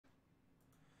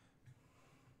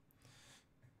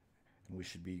We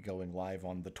should be going live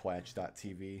on the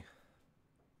twitch.tv.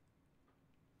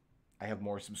 I have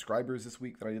more subscribers this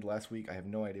week than I did last week. I have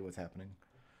no idea what's happening.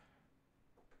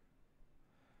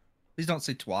 Please don't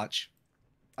say Twatch.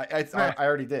 I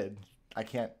already did. I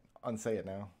can't unsay it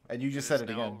now. And you just said it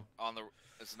again.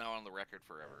 It's now on the record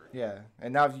forever. Yeah,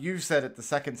 and now you said it the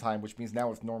second time, which means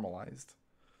now it's normalized.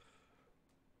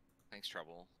 Thanks,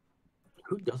 Treble.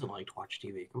 Who doesn't like Twitch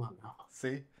TV? Come on now.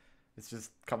 See? It's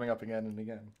just coming up again and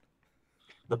again.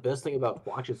 The best thing about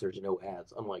Twitch is there's no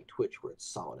ads, unlike Twitch where it's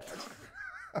solid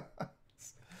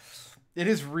ads. It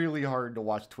is really hard to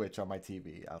watch Twitch on my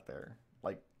TV out there.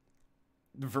 Like,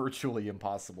 virtually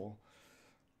impossible.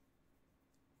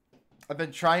 I've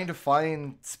been trying to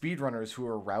find speedrunners who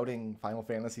are routing Final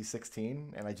Fantasy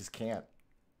 16, and I just can't.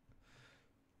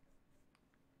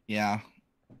 Yeah.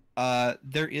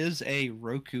 There is a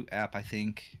Roku app, I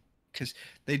think, because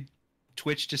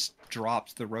Twitch just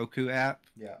dropped the Roku app.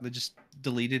 Yeah. They just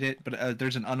deleted it, but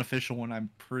there's an unofficial one, I'm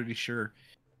pretty sure,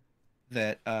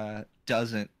 that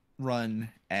doesn't run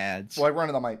ads. Well, I run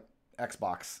it on my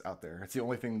Xbox out there. It's the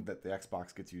only thing that the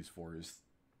Xbox gets used for is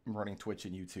running Twitch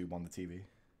and YouTube on the TV.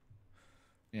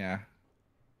 Yeah.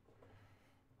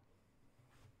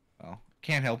 Well,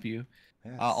 can't help you.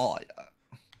 Yes.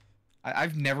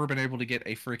 I've never been able to get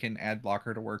a freaking ad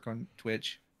blocker to work on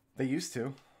Twitch. They used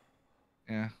to.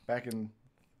 Yeah. Back in...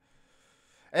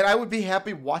 And I would be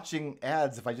happy watching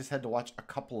ads if I just had to watch a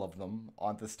couple of them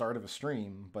on the start of a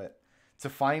stream, but to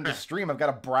find a stream, I've got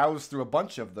to browse through a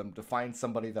bunch of them to find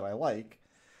somebody that I like.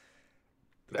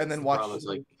 And then watch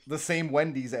the same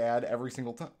Wendy's ad every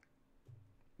single time.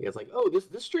 Yeah, it's like, oh,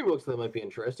 this stream looks like that might be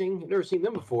interesting. I've never seen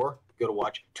them before. Go to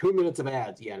watch 2 minutes of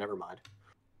ads. Yeah, never mind.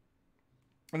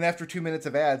 And after 2 minutes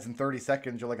of ads and 30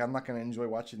 seconds, you're like, I'm not going to enjoy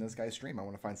watching this guy's stream. I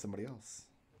want to find somebody else.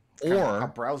 It's how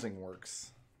browsing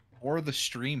works. Or the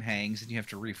stream hangs and you have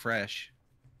to refresh.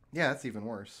 Yeah, that's even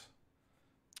worse.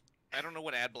 I don't know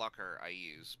what ad blocker I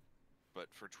use, but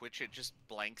for Twitch it just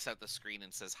blanks out the screen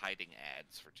and says hiding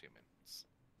ads for 2 minutes.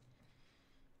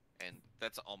 And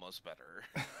that's almost better.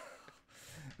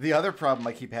 The other problem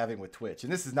I keep having with Twitch,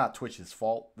 and this is not Twitch's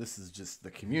fault, this is just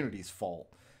the community's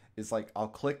fault, is like I'll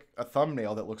click a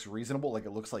thumbnail that looks reasonable, like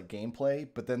it looks like gameplay,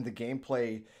 but then the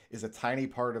gameplay is a tiny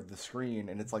part of the screen,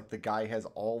 and it's like the guy has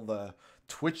all the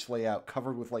Twitch layout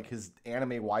covered with like his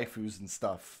anime waifus and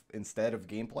stuff instead of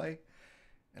gameplay.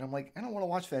 And I'm like, I don't want to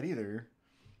watch that either.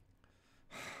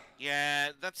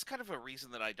 Yeah, that's kind of a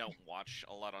reason that I don't watch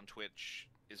a lot on Twitch,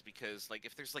 is because like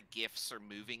if there's like GIFs or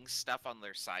moving stuff on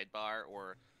their sidebar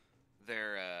or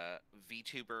their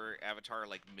VTuber avatar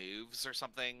like moves or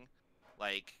something,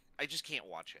 like I just can't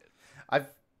watch it. I'm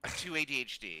too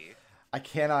ADHD. I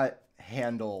cannot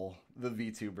handle the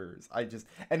VTubers.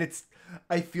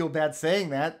 I feel bad saying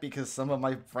that because some of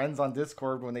my friends on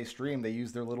Discord, when they stream, they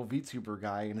use their little VTuber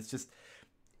guy, and it's just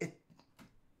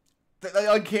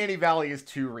the uncanny valley is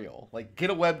too real. Like,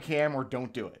 get a webcam or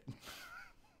don't do it.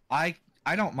 I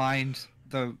don't mind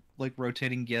the like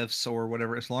rotating GIFs or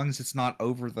whatever, as long as it's not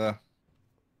over the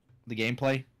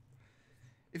gameplay.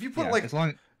 If you put as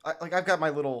long I've got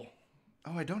my little...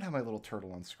 Oh, I don't have my little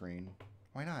turtle on screen.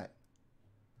 Why not?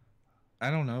 I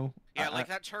don't know. Yeah, like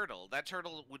that turtle. That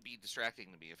turtle would be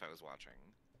distracting to me if I was watching.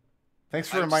 Thanks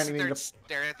for reminding me to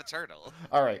stare at the turtle.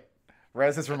 All right.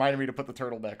 Raz has reminded me to put the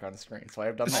turtle back on screen, so I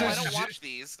have done that. Oh, I don't watch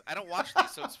these.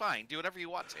 So it's fine. Do whatever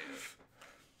you want to.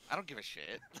 I don't give a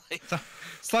shit.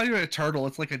 It's not even a turtle.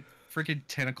 It's like a freaking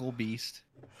tentacle beast.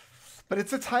 But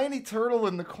it's a tiny turtle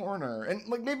in the corner, and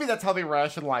like maybe that's how they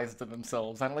rationalize it to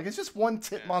themselves. I'm like, it's just one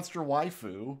tit monster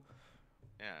waifu.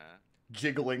 Yeah.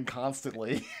 Jiggling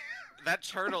constantly. That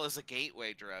turtle is a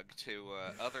gateway drug to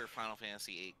other Final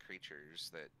Fantasy VIII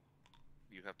creatures that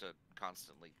you have to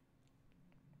constantly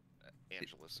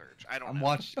Angela search. I don't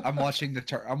know. I'm watching the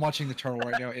turtle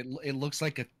right now. It looks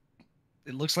like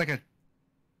a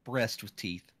breast with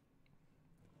teeth.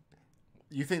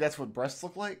 You think that's what breasts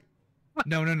look like?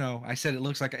 No. I said it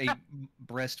looks like a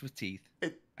breast with teeth.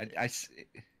 I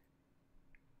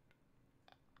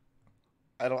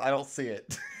don't see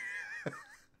it.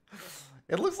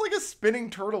 It looks like a spinning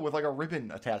turtle with like a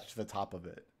ribbon attached to the top of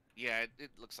it. Yeah, it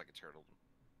looks like a turtle.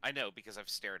 I know because I've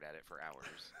stared at it for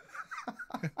hours.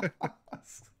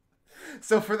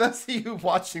 So for those of you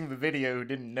watching the video who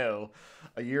didn't know,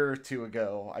 a year or two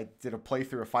ago, I did a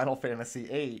playthrough of Final Fantasy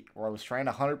VIII where I was trying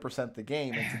to 100% the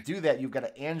game. And to do that, you've got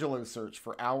to Angelo search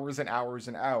for hours and hours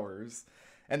and hours.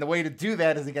 And the way to do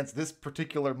that is against this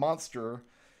particular monster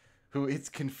who it's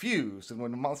confused. And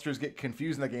when monsters get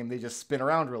confused in the game, they just spin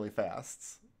around really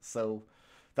fast. So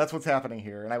that's what's happening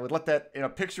here. And I would let that in a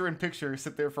picture-in-picture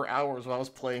sit there for hours while I was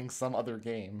playing some other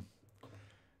game.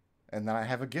 And then I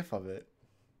have a GIF of it.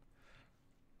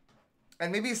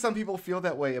 And maybe some people feel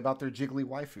that way about their jiggly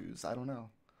waifus. I don't know.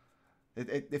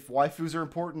 If waifus are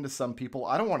important to some people,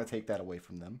 I don't want to take that away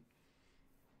from them.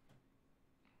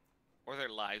 Or their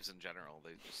lives in general.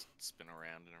 They just spin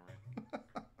around and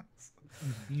around.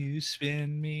 You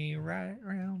spin me right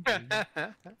round, baby.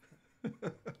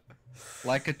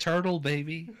 Like a turtle,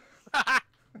 baby.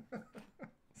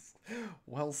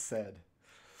 Well said.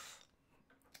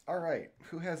 All right.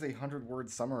 Who has a 100-word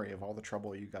summary of all the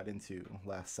trouble you got into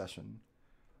last session?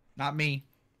 Not me.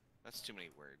 That's too many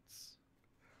words.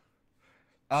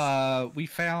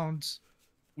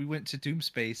 We went to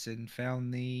Doomspace and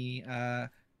found the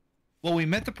well, we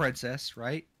met the princess,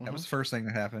 right? That was the first thing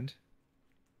that happened.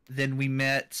 Then we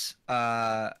met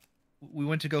we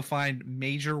went to go find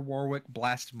Major Warwick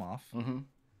Blastmoff. Mm-hmm.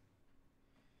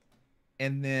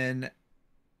 And then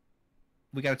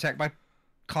we got attacked by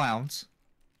clowns.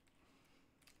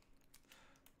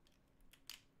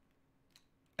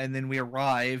 And then we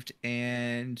arrived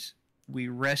and we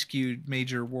rescued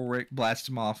Major Warwick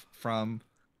Blastmoff from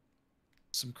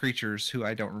some creatures who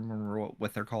I don't remember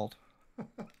what they're called.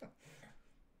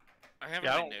 I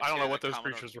don't know what those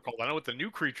creatures are called. I know what the new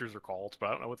creatures are called, but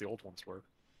I don't know what the old ones were.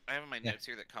 I have in my notes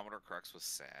here that Commodore Crux was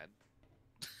sad.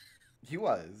 He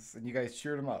was, and you guys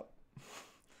cheered him up.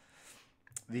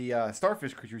 The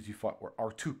starfish creatures you fought were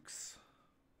Artux.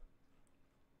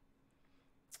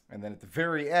 And then at the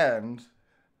very end,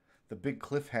 the big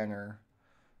cliffhanger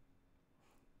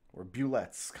were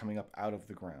Bullets coming up out of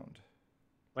the ground.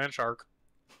 Land shark.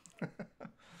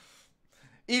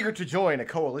 Eager to join a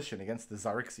coalition against the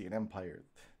Xaryxian Empire,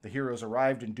 the heroes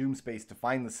arrived in Doomspace to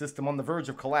find the system on the verge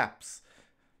of collapse.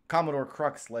 Commodore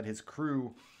Crux led his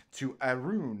crew to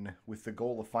Arun with the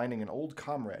goal of finding an old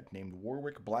comrade named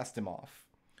Warwick Blastimoff,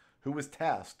 who was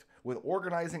tasked with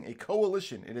organizing a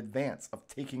coalition in advance of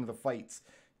taking the fights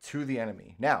to the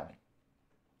enemy. Now,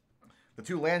 the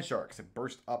two land sharks had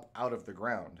burst up out of the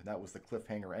ground. That was the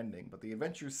cliffhanger ending. But the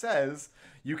adventure says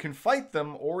you can fight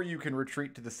them or you can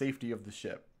retreat to the safety of the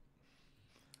ship.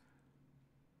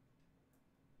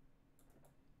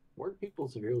 Weren't people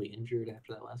severely injured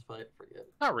after that last fight? I forget.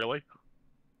 Not really.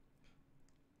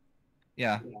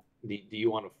 Yeah. Do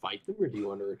you want to fight them or do you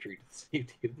want to retreat to the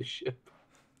safety of the ship?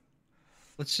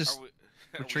 Let's just Are we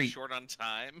retreat. short on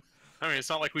time? I mean, it's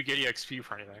not like we get EXP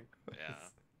for anything. Yeah.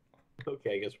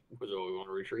 Okay, I guess we want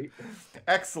to retreat.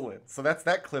 Excellent. So that's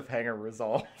that cliffhanger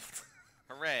resolved.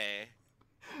 Hooray.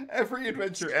 Every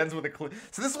adventure ends with a cliff.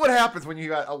 So this is what happens when you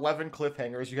got 11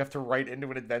 cliffhangers you have to write into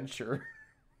an adventure.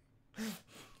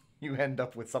 You end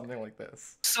up with something like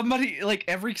this. Somebody, like,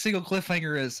 every single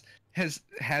cliffhanger has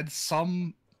had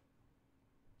some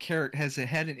character, has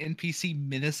had an NPC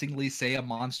menacingly say a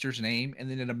monster's name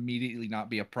and then it immediately not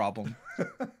be a problem.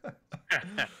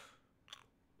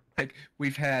 Like,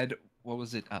 we've had, what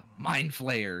was it? Mind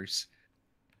flayers.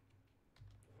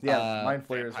 Yeah, mind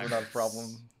flayers were not a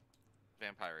problem.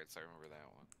 Vampirates, I remember that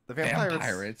one. The vampires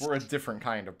Vampirates. were a different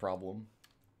kind of problem.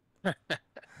 So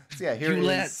yeah, here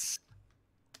Bullets.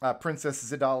 is Princess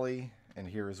Zidali, and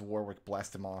here is Warwick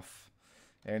Blastimoff.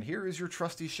 And here is your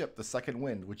trusty ship, the Second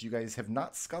Wind, which you guys have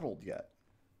not scuttled yet.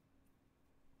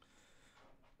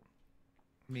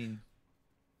 I mean,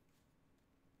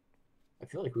 I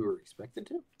feel like we were expected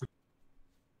to.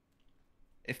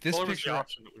 if this Well, there was the picture,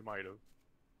 option that we might have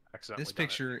accidentally this done it.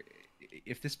 picture,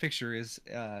 if this picture is,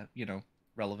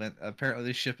 relevant, apparently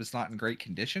this ship is not in great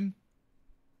condition.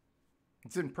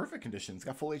 It's in perfect condition. It's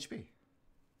got full HP.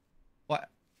 What?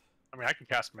 I mean, I can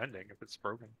cast mending if it's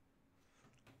broken.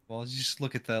 Well, just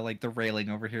look at the railing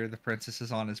over here. The princess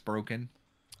is on is broken.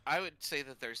 I would say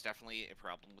that there's definitely a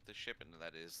problem with the ship, and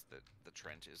that is that the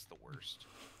Trent is the worst.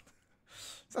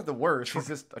 It's not the worst. He's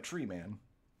just a tree man.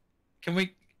 Can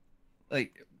we,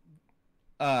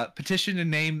 petition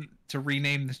to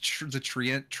rename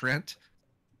the Trent?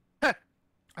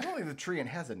 I don't think the Treant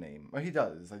has a name. Well, he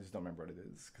does. I just don't remember what it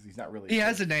is because he's not really. He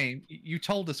has a name. You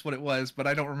told us what it was, but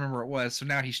I don't remember what it was. So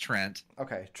now he's Trent.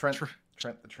 Okay, Trent the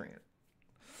Treant.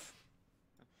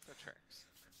 That tracks.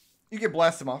 You get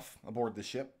Blastimoff aboard the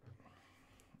ship.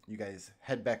 You guys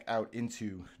head back out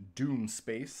into Doom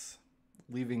space,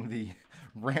 leaving the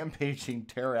rampaging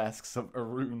Terrasks of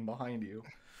Arun behind you.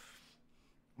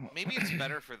 Maybe it's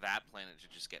better for that planet to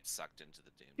just get sucked into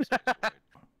the Doomsday Void.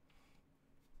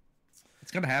 It's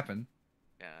gonna happen.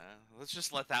 Yeah, let's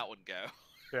just let that one go.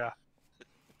 Yeah.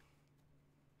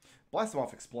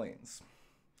 Blastimoff explains,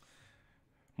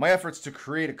 "My efforts to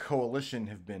create a coalition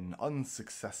have been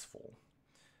unsuccessful.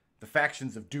 The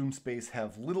factions of Doomspace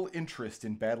have little interest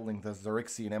in battling the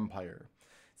Xaryxian Empire.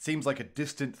 It seems like a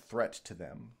distant threat to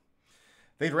them.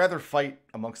 They'd rather fight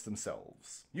amongst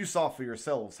themselves. You saw for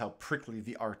yourselves how prickly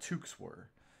the Artuks were.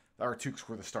 The Artuks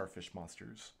were the starfish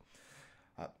monsters.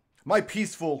 My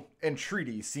peaceful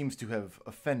entreaty seems to have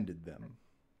offended them.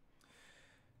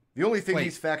 The only thing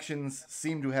these factions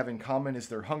seem to have in common is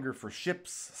their hunger for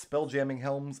ships, spelljamming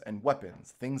helms, and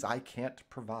weapons, things I can't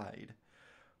provide.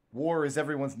 War is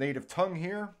everyone's native tongue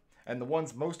here, and the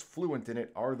ones most fluent in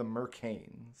it are the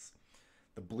Mercanes.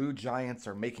 The Blue Giants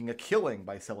are making a killing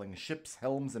by selling ships,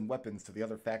 helms, and weapons to the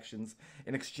other factions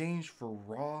in exchange for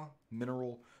raw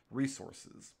mineral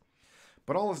resources.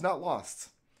 But all is not lost.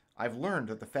 I've learned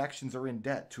that the factions are in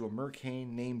debt to a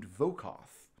Mercane named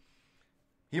Vokoth.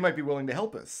 He might be willing to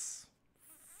help us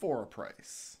for a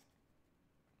price.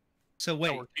 So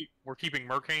wait, So we're keeping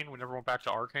Mercane. We never went back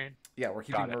to Arcane. Yeah, we're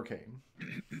keeping Mercane.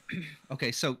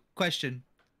 Okay, so question.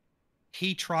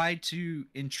 He tried to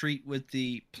entreat with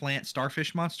the plant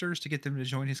starfish monsters to get them to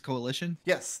join his coalition?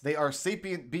 Yes, they are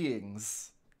sapient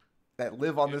beings that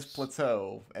live on this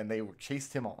plateau, and they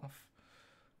chased him off.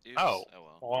 Oops. Oh. Well.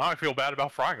 Well, I feel bad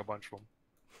about frying a bunch of them.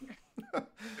 Didn't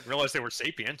realize they were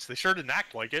sapients. They sure didn't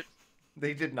act like it.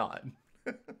 They did not.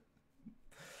 Oh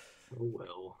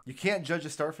well. You can't judge a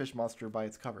starfish monster by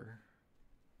its cover.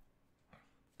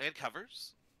 They had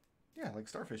covers? Yeah, like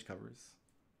starfish covers.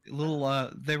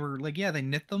 Little, they were like, yeah, they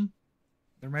knit them.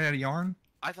 They're made out of yarn.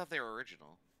 I thought they were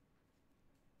original.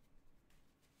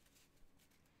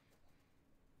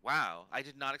 Wow, I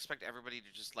did not expect everybody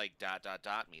to just like ...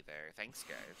 me there. Thanks,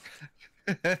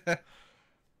 guys.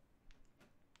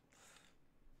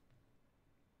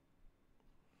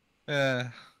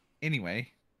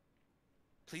 Anyway.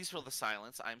 Please fill the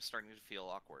silence. I'm starting to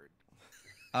feel awkward.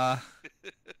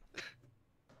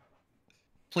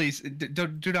 Please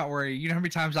do not worry. You know how many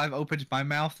times I've opened my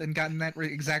mouth and gotten that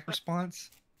exact response?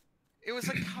 It was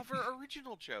a cover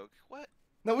original joke. What?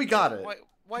 No, we got it.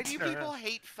 Why do you people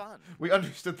hate fun? We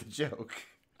understood the joke.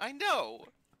 I know.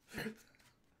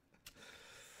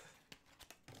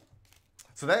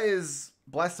 So that is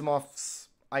Blastimoff's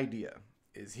idea.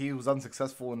 Is he was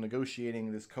unsuccessful in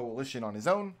negotiating this coalition on his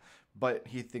own, but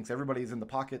he thinks everybody's in the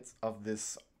pockets of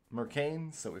this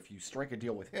Mercane, so if you strike a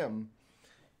deal with him,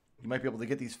 you might be able to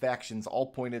get these factions all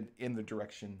pointed in the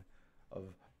direction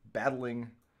of battling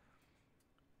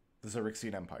the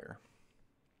Xaryxian Empire.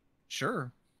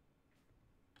 Sure.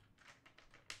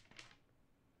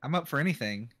 I'm up for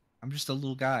anything. I'm just a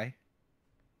little guy.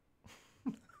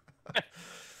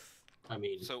 I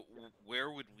mean, So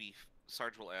where would we?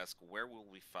 Sarge will ask, where will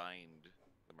we find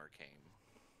the Mercane?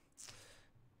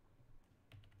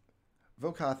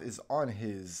 Vokoth is on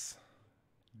his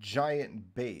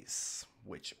giant base,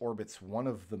 which orbits one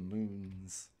of the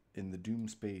moons in the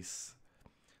Doomspace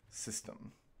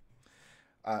system.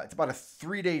 It's about a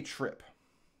 3-day trip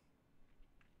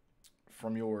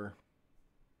from your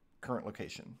current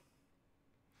location.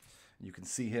 You can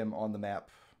see him on the map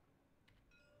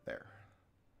there.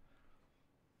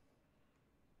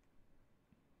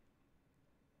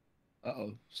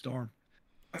 Uh-oh, storm.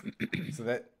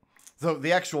 So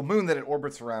the actual moon that it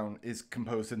orbits around is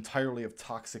composed entirely of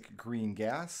toxic green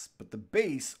gas, but the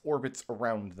base orbits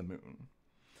around the moon.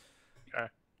 Okay.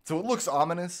 So it looks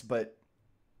ominous, but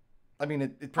I mean,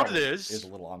 it probably is a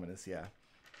little ominous, yeah.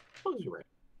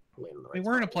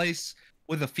 We're in a place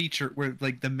with a feature where,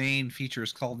 like, the main feature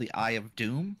is called the Eye of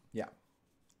Doom. Yeah.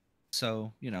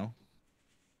 So, you know.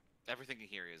 Everything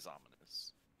here is ominous.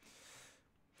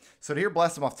 So to hear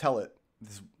Blastimoff tell it,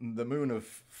 the moon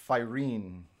of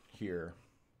Phyrene here,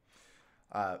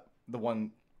 the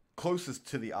one closest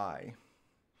to the eye,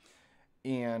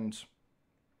 and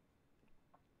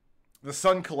the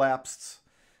sun collapsed.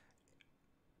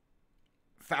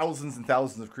 Thousands and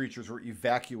thousands of creatures were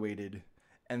evacuated,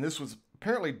 and this was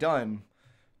apparently done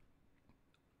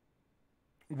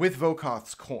with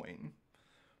Vokoth's coin,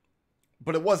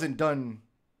 but it wasn't done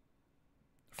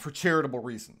for charitable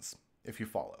reasons, if you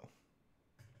follow.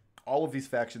 All of these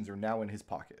factions are now in his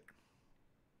pocket.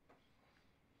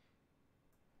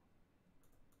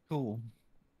 Cool.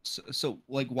 So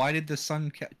like, why did the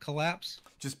sun collapse?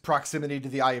 Just proximity to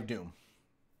the Eye of Doom.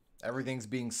 Everything's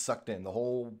being sucked in. The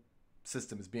whole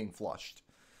system is being flushed.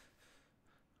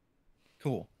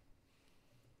 Cool.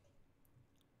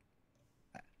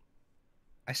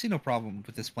 I see no problem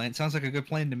with this plan. It sounds like a good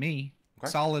plan to me. Okay.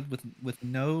 Solid with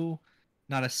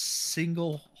not a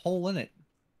single hole in it.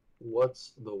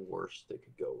 What's the worst that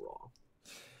could go wrong?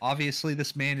 Obviously,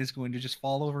 this man is going to just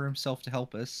fall over himself to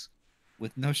help us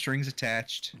with no strings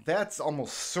attached. That's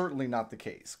almost certainly not the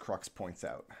case, Crux points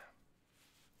out.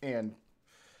 And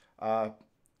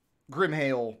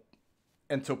Grimhail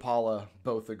and Topala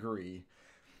both agree.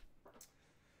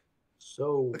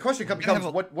 So The question have becomes,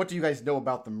 a- what do you guys know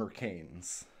about the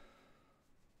Mercanes?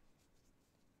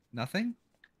 Nothing.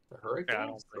 the hurricane. Yeah, I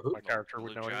don't think my character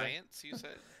would Blue know anything. giants, you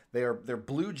said? They're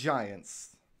blue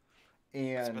giants,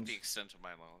 That's about and the extent of my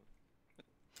knowledge.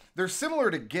 they're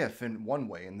similar to Giff in one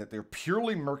way in that they're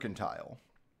purely mercantile.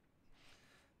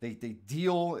 They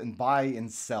deal and buy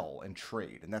and sell and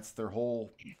trade, and that's their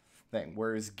whole thing.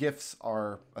 Whereas Giffs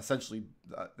are essentially,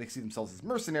 they see themselves as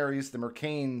mercenaries. The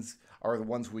Mercanes are the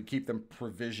ones who would keep them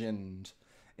provisioned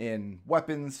in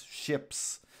weapons,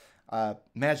 ships,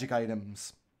 magic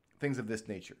items, things of this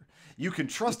nature. You can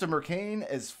trust a Mercane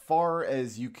as far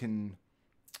as you can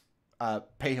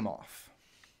pay him off.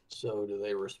 So do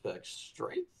they respect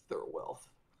strength or wealth?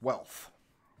 Wealth.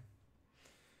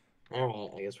 All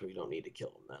right, I guess we don't need to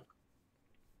kill them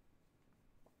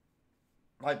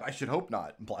then. I should hope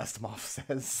not, Blastimov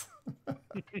says.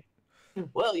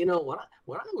 Well, you know,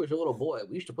 when I was a little boy,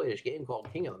 we used to play this game called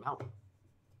King of the Mountain.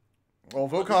 Well,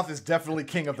 Vokoth is definitely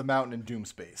king of the mountain in Doom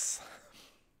Space.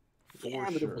 Yeah,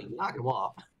 but if we knock him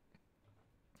off,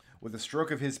 With a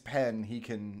stroke of his pen, he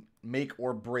can make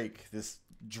or break this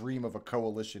dream of a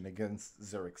coalition against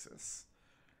Xaryxis.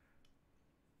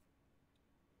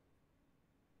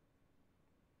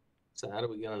 so how do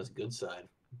we get on his good side?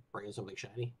 Bring in something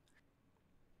shiny?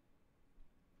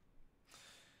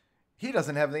 He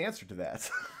doesn't have the answer to that.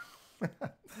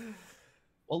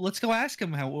 Well, let's go ask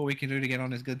him what we can do to get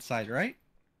on his good side, right?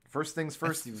 First things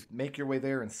first, you make your way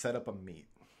there and set up a meet.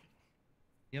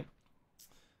 Yep.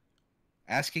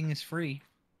 Asking is free.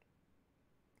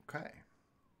 Okay.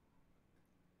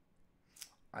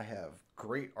 I have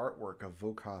great artwork of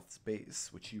Vokoth's base,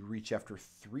 which you reach after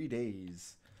 3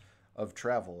 days of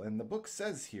travel. And the book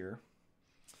says here,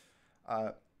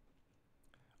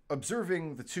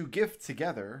 observing the two Giff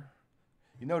together,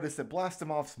 you notice that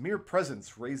Blastimov's mere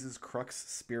presence raises Kruk's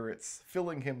spirits,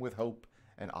 filling him with hope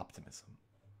and optimism.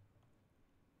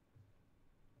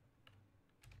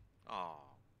 Aw.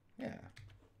 Yeah.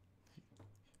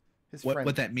 His What friend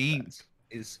that said. means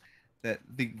is that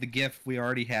the gift we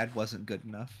already had wasn't good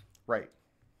enough. Right.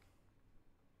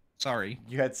 Sorry.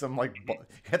 You had some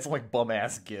like bum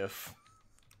ass GIF.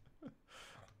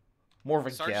 More of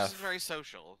a Sarge is GIF. very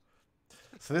social.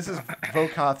 So this is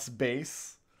Vokoth's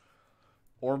base,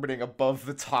 orbiting above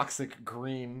the toxic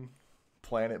green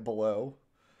planet below.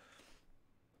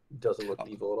 Doesn't look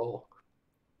evil at all.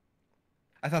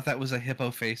 I thought that was a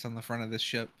hippo face on the front of this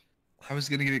ship. I was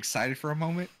gonna get excited for a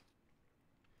moment.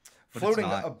 But it's Floating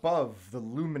not. above the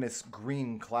luminous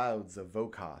green clouds of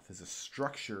Vokoth is a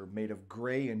structure made of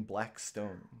gray and black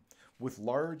stone, with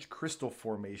large crystal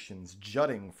formations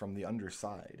jutting from the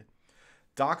underside.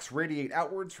 Docks radiate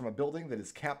outwards from a building that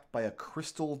is capped by a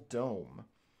crystal dome.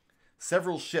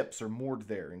 Several ships are moored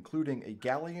there, including a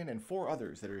galleon and 4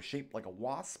 others that are shaped like a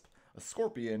wasp, a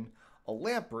scorpion, a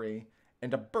lamprey,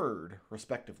 and a bird,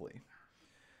 respectively.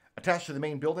 Attached to the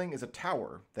main building is a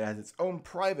tower that has its own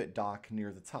private dock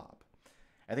near the top.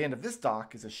 At the end of this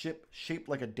dock is a ship shaped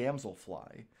like a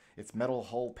damselfly, its metal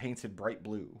hull painted bright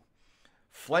blue.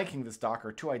 Flanking this dock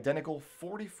are 2 identical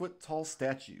 40-foot-tall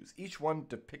statues, each one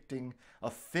depicting a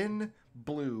thin,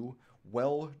 blue,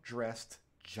 well-dressed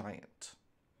giant.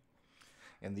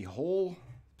 And the whole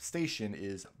station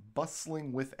is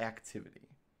bustling with activity.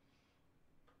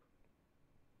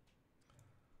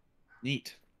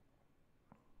 Neat.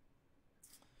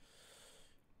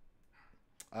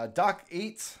 Dock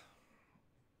 8.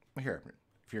 Here,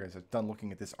 if you guys are done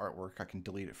looking at this artwork, I can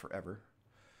delete it forever.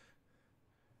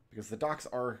 Because the docks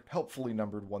are helpfully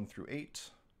numbered 1 through 8.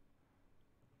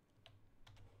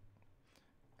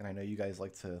 And I know you guys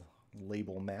like to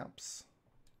label maps.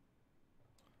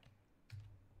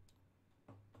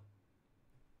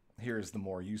 Here is the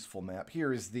more useful map.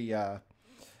 Here is the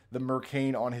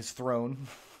Mercane on his throne.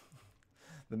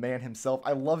 The man himself.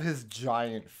 I love his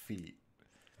giant feet.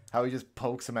 How he just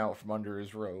pokes him out from under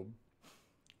his robe.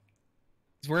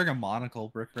 He's wearing a monocle,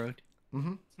 Brick Road.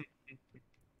 Mm-hmm.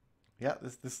 Yeah,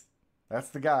 that's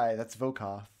the guy. That's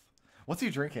Vokoth. What's he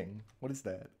drinking? What is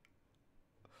that?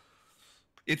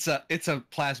 It's a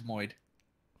plasmoid.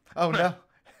 Oh no.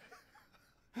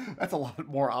 That's a lot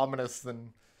more ominous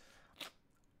than.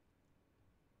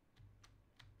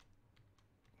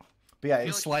 But yeah, I feel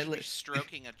it's like he should slightly- be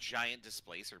stroking a giant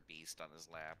displacer beast on his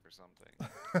lap or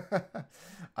something.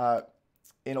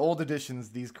 in old editions,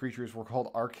 these creatures were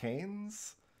called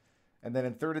arcanes, and then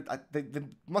in third, there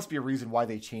must be a reason why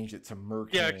they changed it to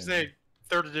Mercane. Yeah, because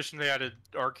third edition they added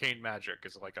arcane magic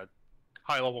as like a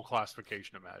high level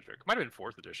classification of magic. Might have been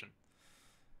 4th edition.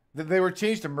 They were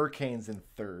changed to Mercanes in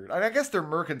third. I guess they're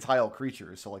mercantile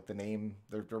creatures, so like the name,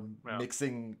 they're Yeah.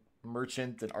 mixing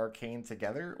merchant and arcane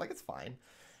together. Like, it's fine.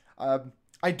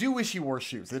 I do wish he wore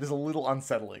shoes. It is a little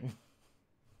unsettling.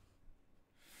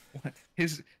 What?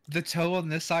 The toe on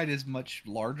this side is much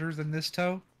larger than this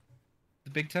toe.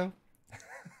 The big toe.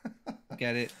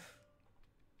 Get it?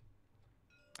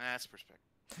 That's perspective.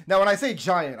 Now, when I say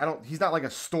giant, he's not like a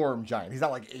storm giant. He's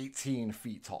not like 18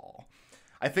 feet tall.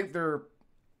 I think they're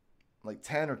like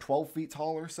 10 or 12 feet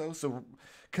tall or so. So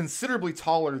considerably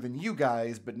taller than you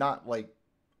guys, but not like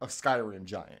a Skyrim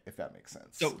giant, if that makes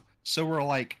sense. So we're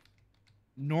like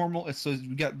normal. So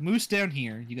you got Mousse down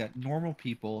here. You got normal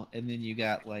people, and then you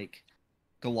got like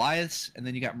Goliaths, and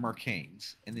then you got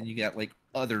Mercanes, and then you got like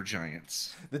other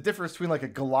giants. The difference between like a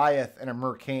Goliath and a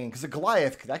Mercane, because a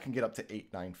Goliath that can get up to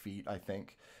 8-9 feet, I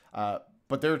think,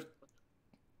 but they're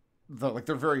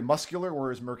very muscular,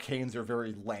 whereas Mercanes are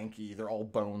very lanky. They're all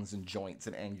bones and joints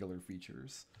and angular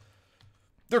features.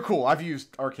 They're cool. I've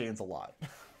used Arcanes a lot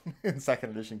in second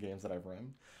edition games that I've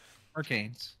run.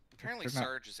 Mercanes. Apparently, They're not-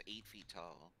 Sarge is 8 feet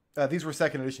tall. These were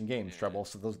second edition games, Yeah. Treble,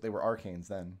 so they were Arcanes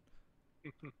then.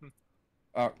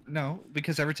 No,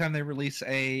 because every time they release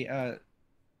I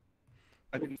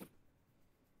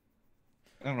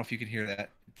don't know if you can hear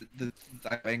that.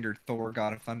 I've angered Thor,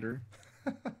 God of Thunder,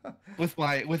 with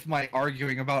my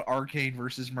arguing about Arcane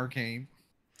versus Mercane.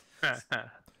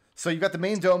 So you've got the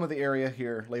main dome of the area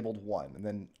here labeled 1, and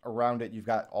then around it you've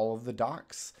got all of the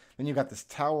docks. Then you've got this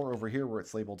tower over here where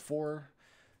it's labeled 4.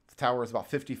 The tower is about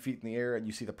 50 feet in the air, and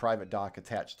you see the private dock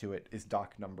attached to it is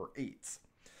dock number 8.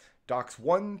 Docks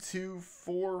 1, 2,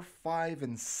 4, 5,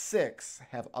 and 6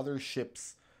 have other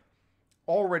ships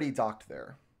already docked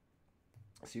there.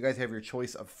 So you guys have your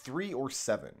choice of 3 or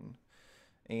 7.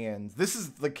 And this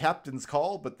is the captain's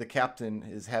call, but the captain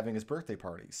is having his birthday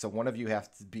party. So one of you has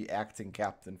to be acting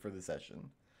captain for the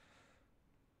session.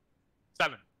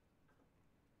 7.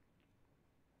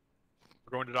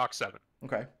 We're going to dock 7.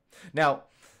 Okay. Now,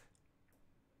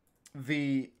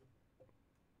 the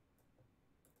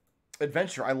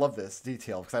adventure, I love this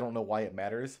detail because I don't know why it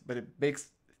matters, but it makes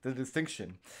the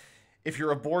distinction. If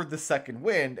you're aboard the Second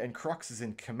Wind and Crux is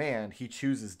in command, he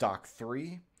chooses dock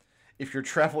 3. If you're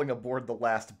traveling aboard the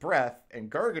Last Breath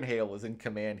and Garganhael is in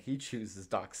command, he chooses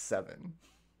dock 7.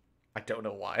 I don't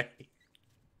know why.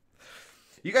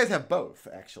 You guys have both,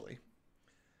 actually.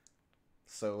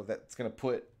 So that's going to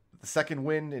put the Second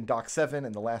Wind in dock 7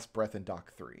 and the Last Breath in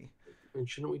dock 3. And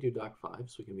shouldn't we do dock 5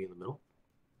 so we can be in the middle?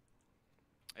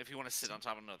 If you want to sit on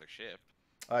top of another ship.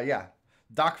 Yeah.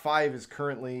 Dock 5 is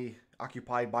currently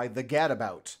occupied by the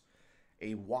Gadabout,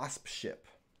 a wasp ship.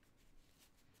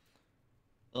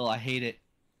 Oh, I hate it.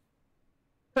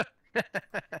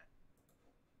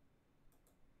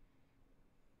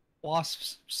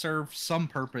 Wasps serve some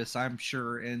purpose, I'm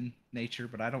sure, in nature,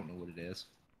 but I don't know what it is.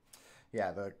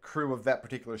 Yeah, the crew of that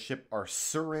particular ship are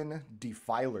Surin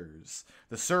Defilers.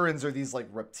 The Surins are these like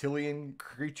reptilian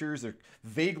creatures. They're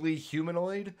vaguely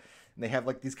humanoid, and they have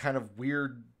like these kind of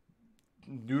weird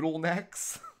noodle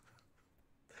necks.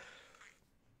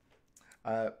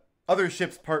 Other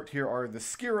ships parked here are the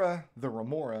Skira, the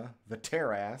Remora, the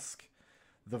Tarask,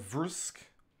 the Vrusk,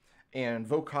 and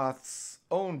Vokoth's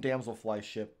own damselfly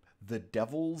ship, the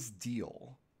Devil's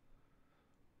Deal.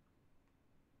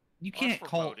 You Well, can't that's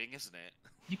call foreboding, isn't it?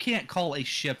 you can't call a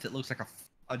ship that looks like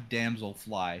a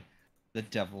damselfly the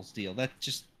Devil's Deal.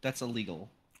 That's illegal.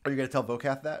 Are you going to tell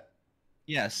Vokoth that?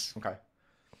 Yes. Okay.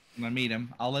 When I meet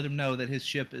him, I'll let him know that his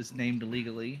ship is named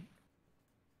illegally.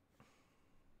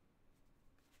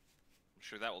 I'm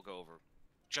sure that will go over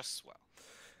just as well.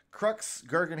 Crux,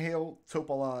 Garganhael,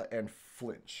 Topola, and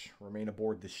Flinch remain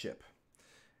aboard the ship.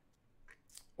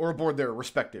 Or aboard their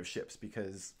respective ships,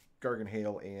 because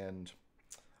Garganhael and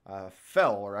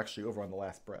Fel are actually over on the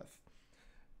Last Breath.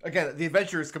 Again, the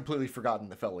adventure has completely forgotten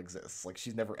that Fel exists. Like,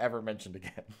 she's never ever mentioned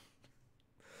again.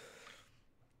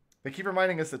 They keep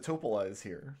reminding us that Topola is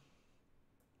here.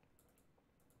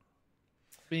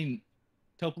 I mean,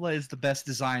 Topola is the best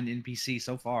designed NPC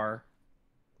so far.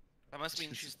 That must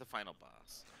mean she's the final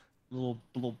boss.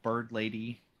 Little bird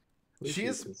lady. At least She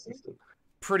she's is consistent.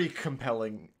 pretty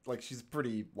compelling. Like, she's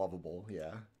pretty lovable,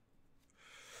 yeah.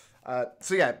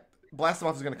 So yeah,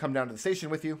 Blastomoth is going to come down to the station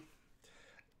with you.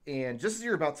 And just as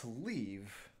you're about to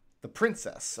leave, the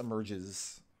princess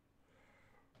emerges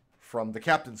from the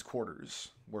captain's quarters,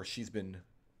 where she's been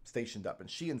stationed up, and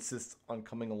she insists on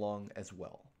coming along as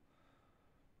well.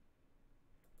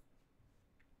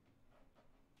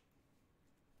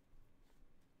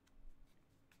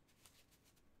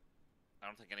 I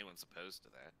don't think anyone's opposed to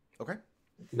that. Okay.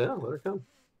 No, let her come.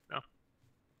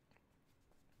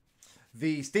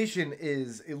 The station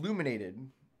is illuminated,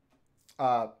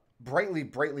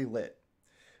 brightly lit,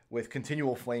 with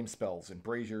continual flame spells and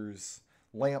braziers,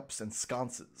 lamps, and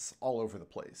sconces all over the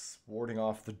place, warding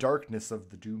off the darkness of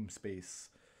the Doom Space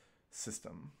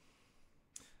system.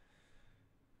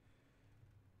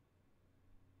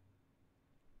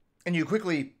 And you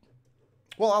quickly...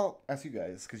 Well, I'll ask you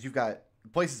guys, because you've got... The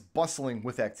place is bustling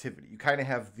with activity. You kind of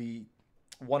have the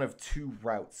one of two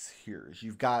routes here.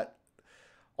 You've got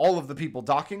all of the people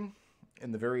docking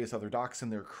and the various other docks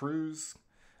and their crews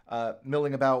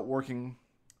milling about, working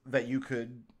that you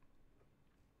could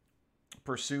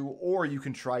pursue, or you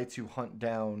can try to hunt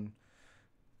down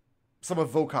some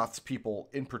of Vokoth's people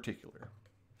in particular.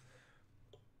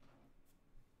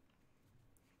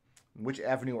 Which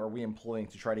avenue are we employing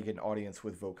to try to get an audience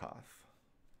with Vokoth?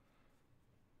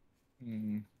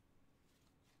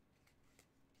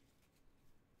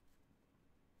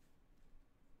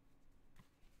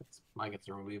 It's my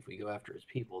concern would be if we go after his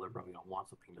people, they're probably gonna want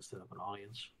something to set up an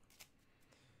audience.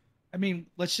 I mean,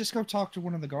 let's just go talk to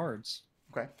one of the guards.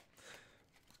 Okay.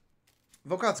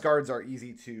 Vokoth's guards are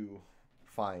easy to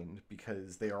find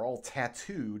because they are all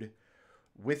tattooed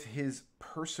with his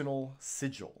personal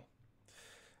sigil.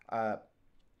 I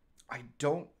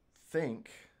don't think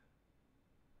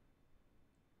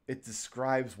it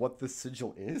describes what the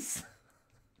sigil is.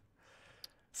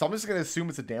 So I'm just going to assume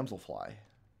it's a damselfly.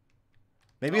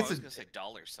 Maybe I was gonna say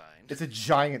dollar sign. It's a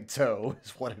giant toe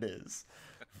is what it is.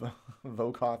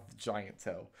 Vokoth giant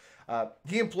toe.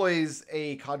 He employs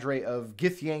a cadre of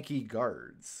Githyanki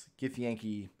guards.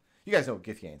 Githyanki, you guys know what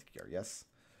Githyanki are, yes?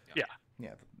 Yeah.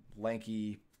 Yeah,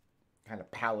 lanky, kind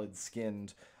of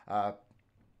pallid-skinned.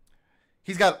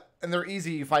 He's got, and they're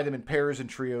easy. You find them in pairs and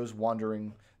trios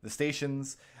wandering the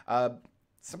stations.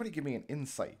 Somebody give me an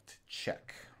insight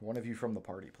check. One of you from the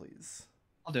party, please.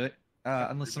 I'll do it.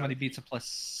 Unless somebody beats a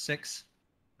 +6.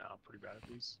 No, I'm pretty bad at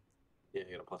these. Yeah,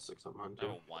 you got a +6 on mine too.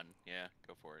 Oh, 1. Yeah,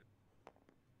 go for it.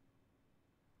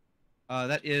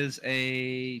 That is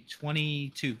a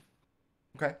 22.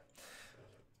 Okay.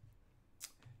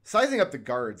 Sizing up the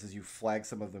guards as you flag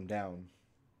some of them down.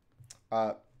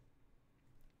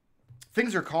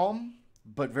 Things are calm,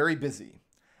 but very busy.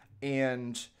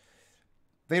 And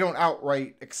they don't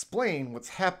outright explain what's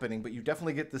happening, but you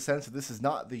definitely get the sense that this is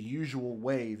not the usual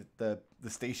way that the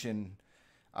station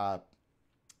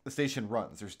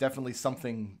runs. There's definitely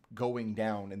something going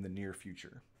down in the near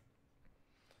future.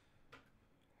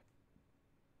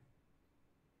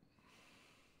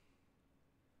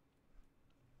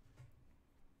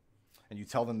 And you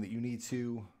tell them that you need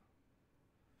to...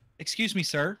 Excuse me,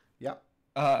 sir. Yeah.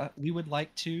 We would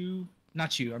like to...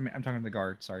 Not you. I'm talking to the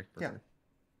guard. Sorry. Yeah.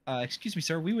 Excuse me,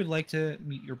 sir. We would like to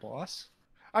meet your boss.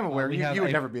 I'm aware. You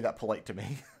would never be that polite to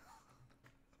me.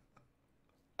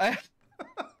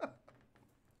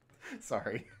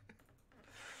 Sorry.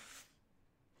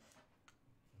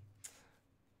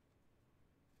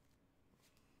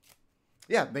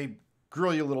 Yeah, they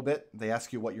grill you a little bit. They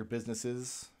ask you what your business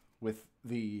is with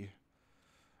the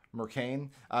Mercane.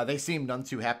 They seem none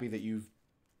too happy that you've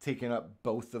taken up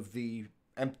both of the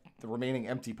remaining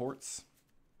empty ports.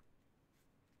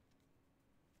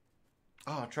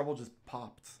 Oh, Treble just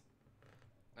popped.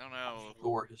 Oh no.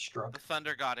 Or is struck. The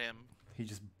thunder got him. He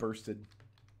just bursted.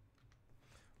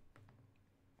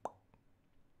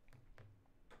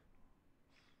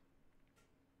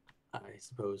 I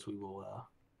suppose we will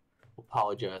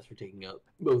apologize for taking up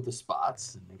both the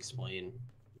spots and explain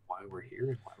why we're here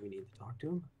and why we need to talk to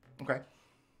him. Okay.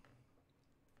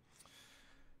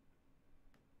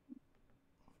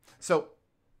 So,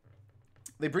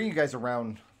 they bring you guys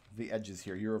around the edges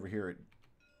here. You're over here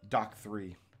at Dock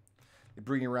 3. They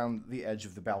bring you around the edge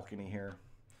of the balcony here.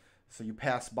 So you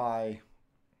pass by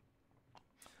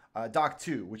Dock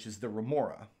 2, which is the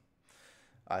Remora.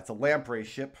 It's a lamprey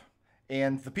ship.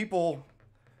 And the people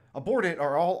aboard it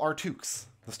are all Artukes,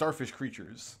 the starfish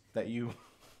creatures that you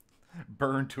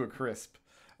burn to a crisp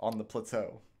on the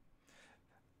plateau.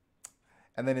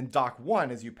 And then in Dock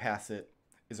 1, as you pass it,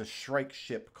 is a Shrike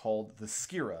ship called the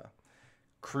Skira,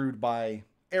 crewed by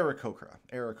Aarakocra.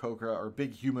 Aarakocra are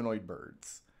big humanoid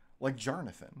birds, like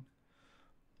Jarnathan.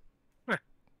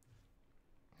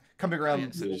 Coming around...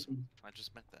 I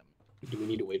just met them. Do we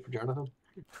need to wait for Jonathan?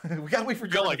 We gotta wait for I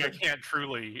feel Jarnathan. like I can't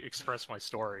truly express my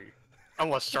story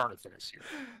unless Jonathan is here.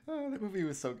 Oh, that movie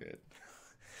was so good.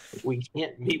 We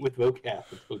can't meet with Vokoth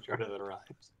until Jonathan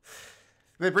arrives.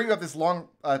 They bring you up this long,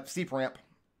 steep ramp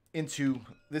into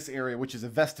this area, which is a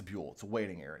vestibule. It's a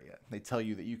waiting area. They tell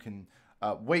you that you can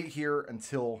wait here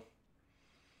until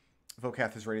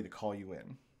Vokoth is ready to call you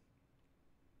in.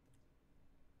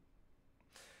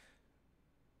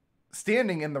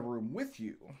 Standing in the room with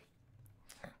you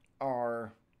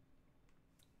are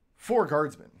 4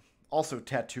 guardsmen, also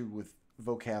tattooed with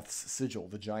Vokath's sigil,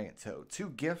 the giant toe. 2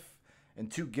 Giff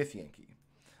and 2 Githyanki,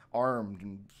 armed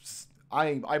and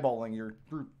eyeballing your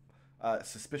group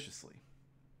suspiciously.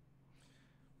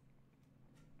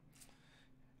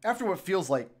 After what feels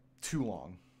like too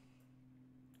long,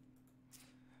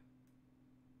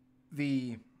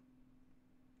 the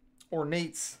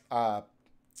ornate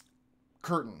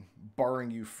curtain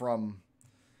barring you from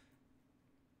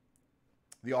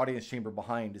the audience chamber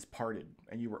behind is parted,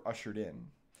 and you were ushered in.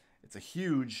 It's a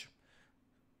huge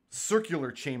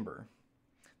circular chamber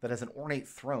that has an ornate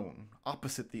throne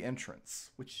opposite the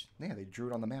entrance, which, yeah, they drew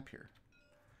it on the map here.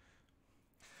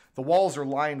 The walls are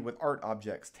lined with art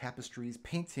objects, tapestries,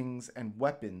 paintings, and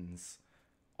weapons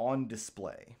on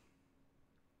display.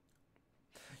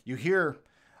 You hear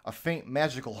a faint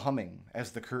magical humming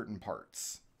as the curtain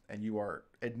parts, and you are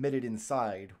admitted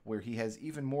inside, where he has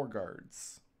even more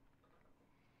guards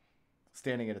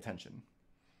standing at attention.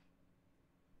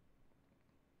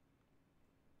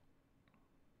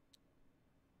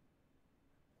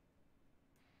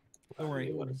 Don't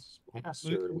worry.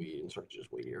 We insert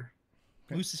just wait here.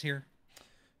 Mousse is here.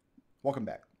 Welcome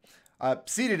back.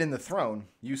 Seated in the throne,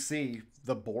 you see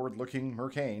the bored-looking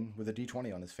Mercane with a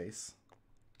D20 on his face,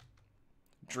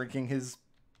 drinking his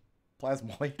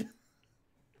Plasmoid.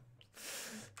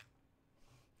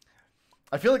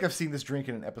 I feel like I've seen this drink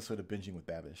in an episode of Binging with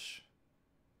Babish.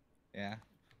 Yeah.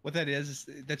 What that is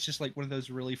that's just like one of those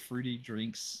really fruity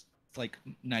drinks. It's like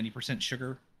 90%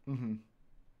 sugar. Mm-hmm.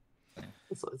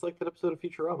 It's like that episode of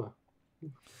Futurama.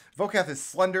 Vokath is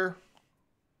slender,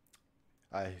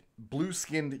 a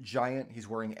blue-skinned giant. He's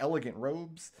wearing elegant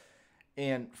robes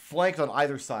and flanked on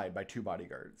either side by 2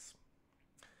 bodyguards.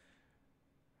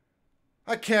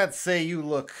 I can't say you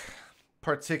look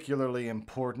particularly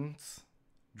important,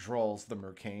 drawls the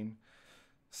Mercane.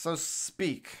 So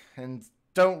speak, and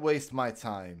don't waste my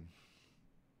time.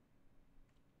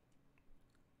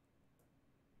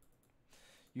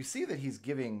 You see that he's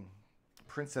giving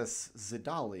Princess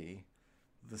Zidali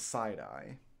the side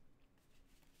eye.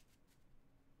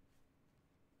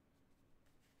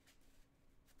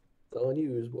 It's all on you,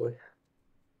 ooze boy.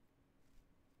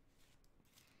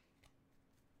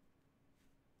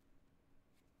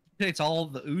 It's all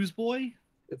the ooze boy?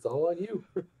 It's all on you.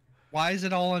 Why is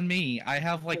it all on me? I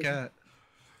have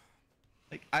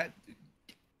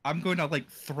I'm going to like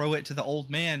throw it to the old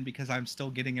man because I'm still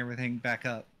getting everything back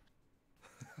up.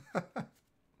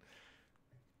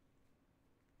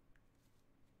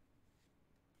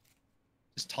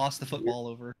 Just toss the football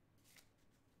over.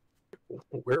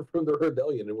 We're from the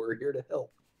rebellion and we're here to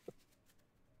help.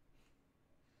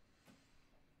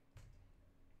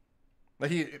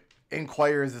 He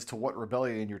inquires as to what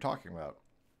rebellion you're talking about.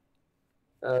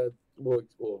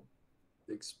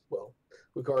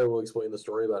 Lukari will explain the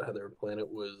story about how their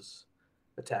planet was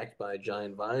attacked by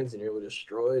giant vines and nearly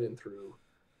destroyed, and through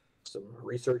some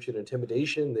research and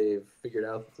intimidation, they've figured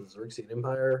out that the Xaryxis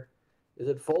Empire is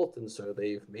at fault, and so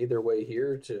they've made their way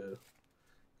here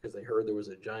because they heard there was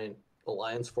a giant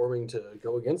alliance forming to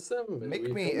go against them.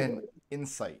 Make me an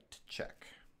insight check.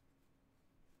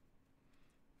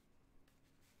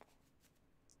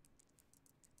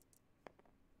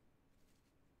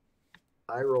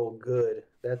 I roll good.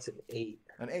 That's an 8.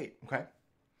 An 8, okay.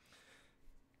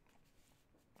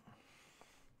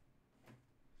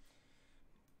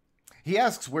 He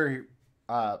asks where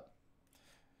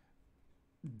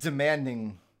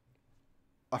demanding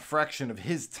a fraction of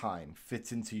his time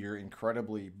fits into your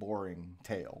incredibly boring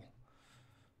tale.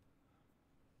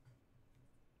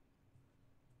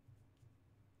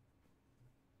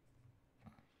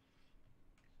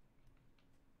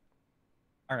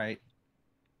 All right.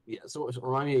 Yeah, so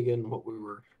remind me again what we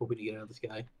were hoping to get out of this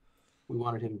guy. We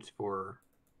wanted him for...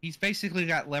 He's basically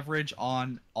got leverage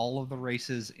on all of the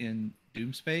races in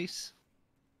Doom Space,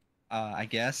 I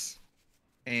guess.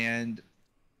 And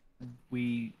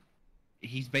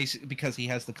he's basically, because he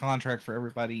has the contract for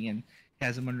everybody and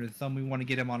has him under the thumb, we want to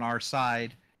get him on our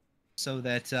side so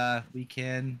that we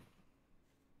can,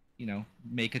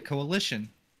 make a coalition.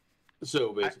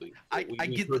 So basically, I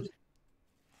get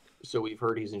So we've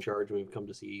heard he's in charge. We've come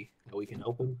to see how we can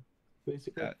help him.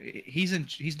 Basically,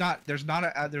 he's not. There's not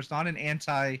an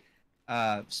anti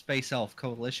space elf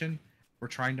coalition. We're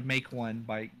trying to make one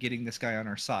by getting this guy on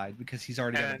our side because he's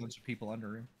already got a bunch of people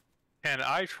under him. Can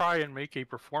I try and make a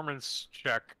performance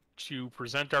check to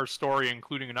present our story,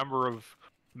 including a number of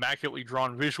immaculately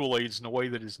drawn visual aids in a way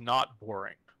that is not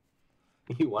boring?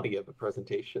 You want to give a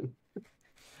presentation?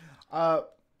 PowerPoint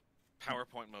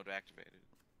mode activated.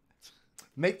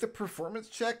 Make the performance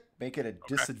check. Make it a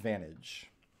disadvantage.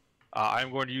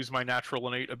 I'm going to use my natural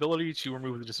innate ability to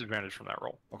remove the disadvantage from that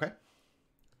roll. Okay.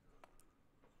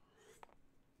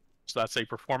 So that's a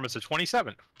performance of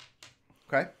 27.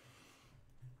 Okay.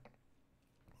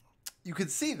 You can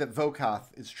see that Vokath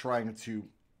is trying to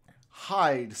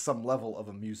hide some level of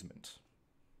amusement.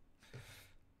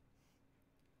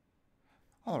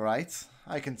 All right.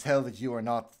 I can tell that you are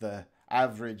not the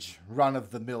average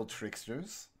run-of-the-mill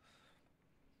tricksters.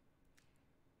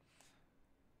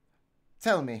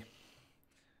 Tell me,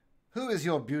 who is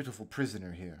your beautiful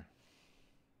prisoner here?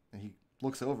 And he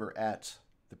looks over at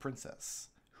the princess,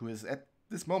 who is at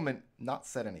this moment not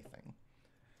said anything.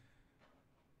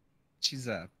 She's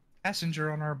a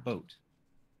passenger on our boat.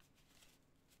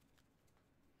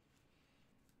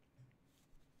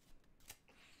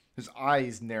 His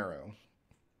eyes narrow.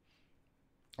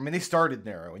 I mean, they started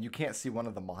narrow, and you can't see one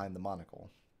of them behind the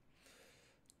monocle.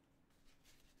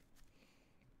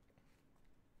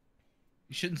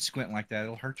 You shouldn't squint like that.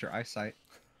 It'll hurt your eyesight.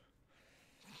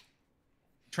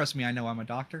 Trust me, I know I'm a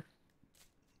doctor.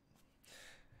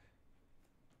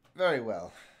 Very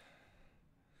well.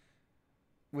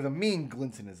 With a mean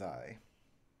glint in his eye.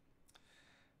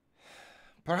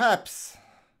 Perhaps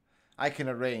I can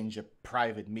arrange a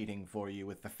private meeting for you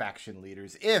with the faction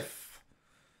leaders if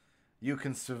you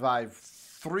can survive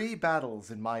 3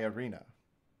 battles in my arena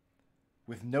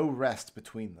with no rest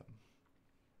between them.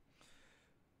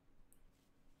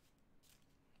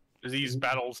 Are these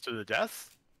battles to the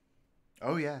death?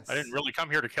 Oh, yes. I didn't really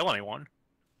come here to kill anyone.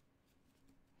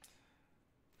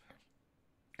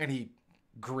 And he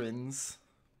grins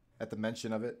at the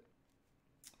mention of it.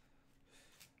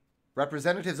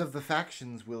 Representatives of the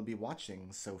factions will be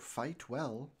watching, so fight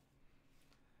well.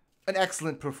 An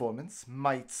excellent performance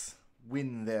might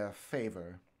win their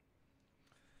favor.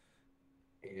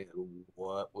 And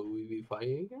what would we be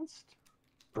fighting against?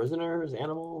 Prisoners,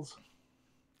 animals?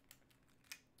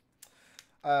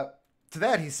 To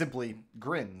that, he simply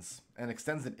grins and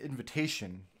extends an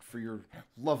invitation for your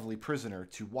lovely prisoner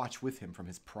to watch with him from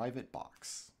his private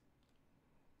box.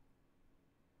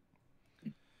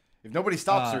 If nobody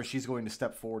stops her, she's going to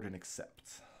step forward and accept.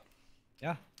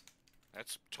 Yeah.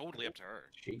 That's totally up to her.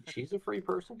 She's a free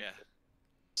person? Yeah.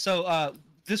 So,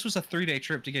 this was a 3-day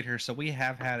trip to get here, so we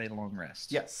have had a long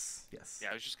rest. Yes, yes. Yeah,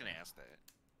 I was just gonna ask that.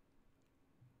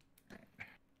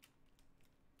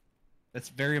 That's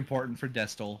very important for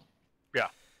Destil. Yeah.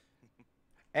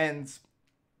 And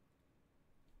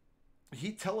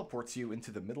he teleports you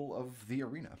into the middle of the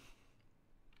arena,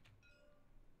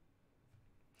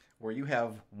 where you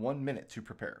have 1 minute to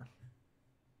prepare.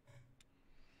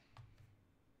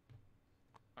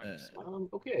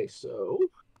 Okay, so...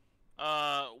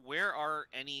 Where are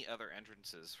any other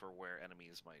entrances for where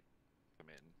enemies might come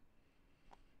in?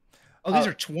 Oh, these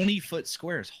are 20-foot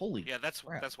squares. Holy Yeah, that's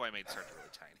crap. why I made it start really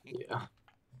tiny. Yeah.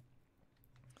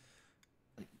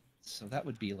 So that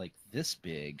would be like this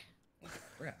big. Holy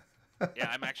crap.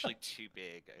 Yeah, I'm actually too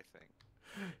big, I think.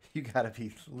 You gotta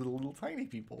be little tiny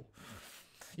people.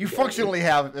 You functionally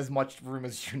have as much room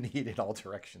as you need in all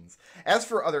directions. As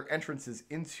for other entrances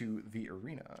into the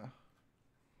arena,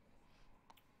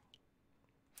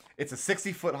 it's a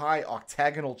 60-foot high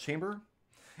octagonal chamber,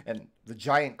 and the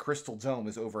giant crystal dome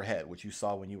is overhead, which you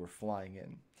saw when you were flying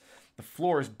in. The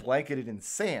floor is blanketed in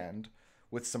sand,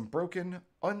 with some broken,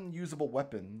 unusable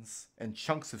weapons and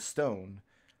chunks of stone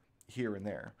here and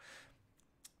there.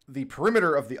 The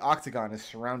perimeter of the octagon is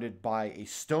surrounded by a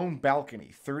stone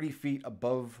balcony 30 feet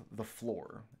above the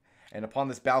floor. And upon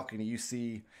this balcony, you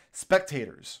see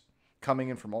spectators coming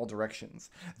in from all directions.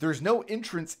 There's no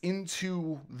entrance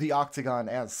into the octagon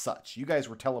as such. You guys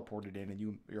were teleported in,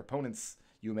 and your opponents,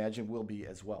 you imagine, will be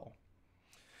as well.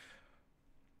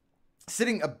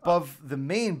 Sitting above the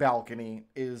main balcony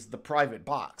is the private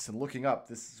box, and looking up,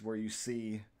 this is where you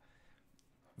see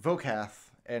Vokath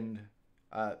and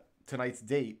tonight's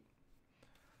date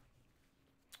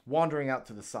wandering out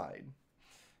to the side.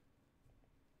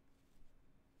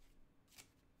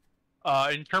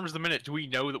 In terms of the minute, do we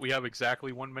know that we have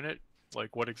exactly 1 minute?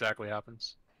 Like, what exactly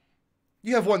happens?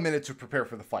 You have 1 minute to prepare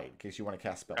for the fight, in case you want to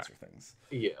cast spells or things.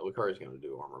 Yeah, Lukari's going to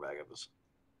do armor bag of this.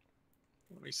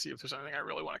 Let me see if there's anything I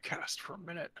really want to cast for a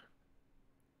minute.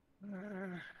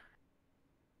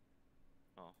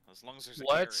 Oh, as long as there's a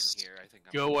gear Let's in here, I think.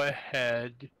 go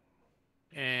ahead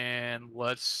and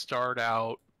let's start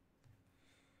out.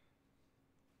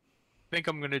 I think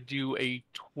I'm going to do a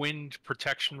twinned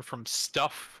protection from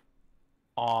stuff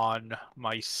on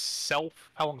myself.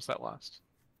 How long does that last?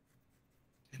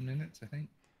 10 minutes, I think.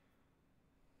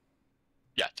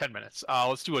 Yeah, 10 minutes.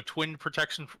 Let's do a twin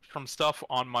protection from stuff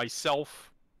on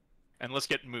myself And let's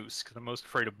get Mousse, because I'm most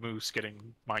afraid of Mousse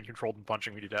getting mind controlled and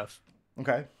punching me to death.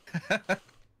 Okay.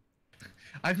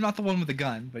 I'm not the one with the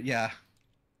gun, but yeah.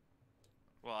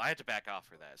 Well, I had to back off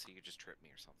for that, so you could just trip me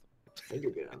or something.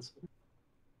 Finger guns.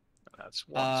 That's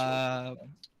one.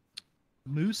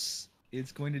 Mousse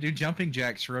is going to do jumping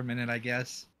jacks for a minute, I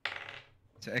guess,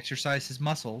 to exercise his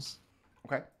muscles.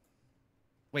 Okay.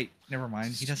 Wait, never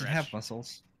mind. He doesn't have Stretch.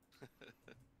 muscles.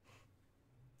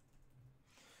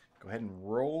 Go ahead and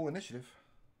roll initiative.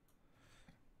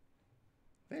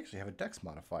 They actually have a dex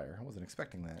modifier. I wasn't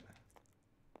expecting that.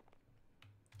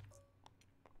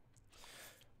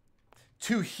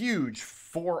 Two huge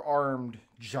four-armed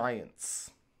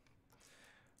giants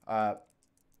are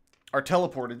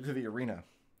teleported to the arena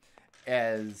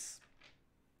as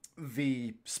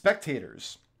the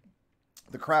spectators,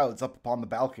 the crowds up upon the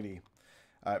balcony,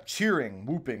 cheering,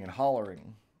 whooping, and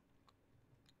hollering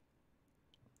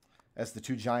as the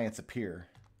two giants appear.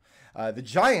 The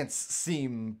giants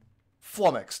seem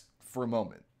flummoxed for a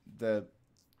moment. The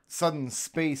sudden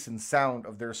space and sound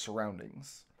of their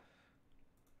surroundings.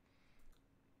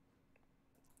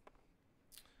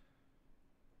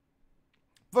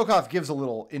 Volkov gives a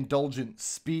little indulgent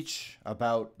speech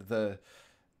about the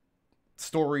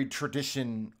storied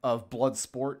tradition of blood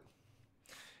sport.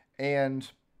 And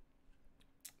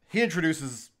he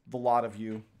introduces the lot of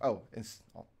you. I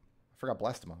forgot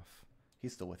Blastimov.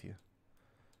 He's still with you.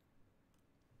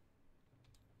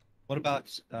 What about,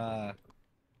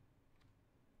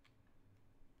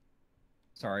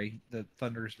 sorry, the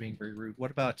thunder is being very rude.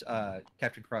 What about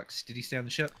Captain Crux? Did he stay on the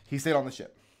ship? He stayed on the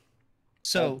ship.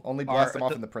 So only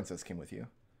Blastimov and the princess came with you.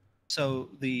 So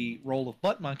the role of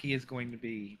Butt Monkey is going to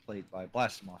be played by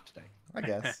Blastimov today. I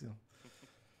guess. No,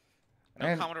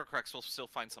 And Commodore Crux will still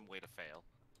find some way to fail.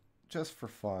 just for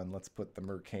fun, let's put the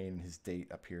Mercane and his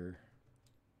date up here.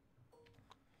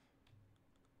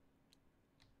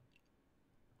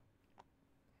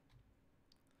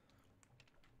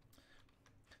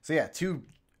 So yeah, two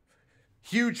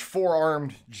huge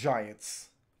four-armed giants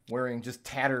wearing just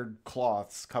tattered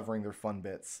cloths covering their fun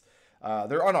bits.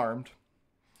 They're unarmed,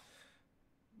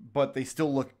 but they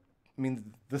still look... I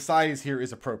mean, the size here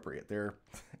is appropriate. They're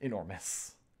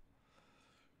enormous.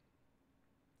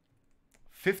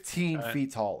 15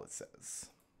 feet tall, it says.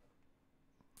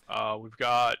 We've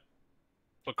got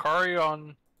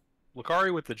Lukari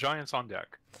with the giants on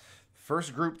deck.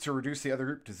 First group to reduce the other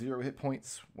group to 0 hit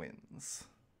points wins.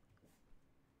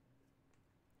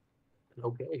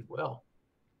 Okay, well.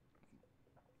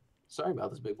 Sorry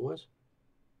about this, big boys.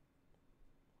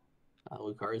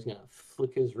 Lukari's gonna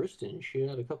flick his wrist and shoot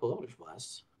out a couple Eldritch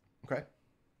Blasts. Okay.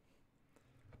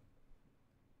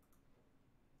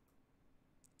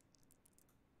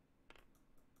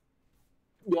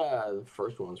 Yeah, the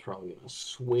first one's probably gonna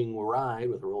swing wide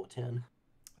with a roll of 10.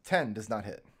 10 does not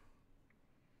hit.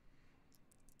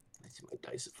 I see my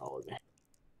dice have followed me.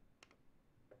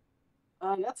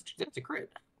 That's a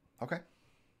crit. Okay.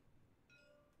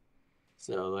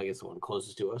 So I guess the one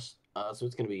closest to us. So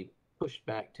it's gonna be pushed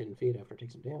back 10 feet after it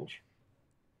takes some damage.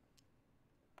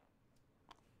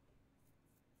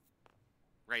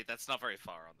 Right, that's not very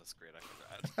far on this grid,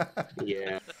 I forgot.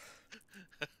 Yeah.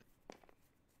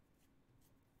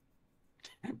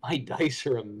 My dice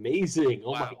are amazing.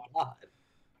 Oh my god.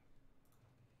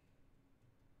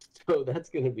 So that's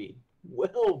going to be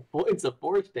 12 points of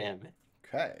force damage.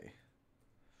 Okay.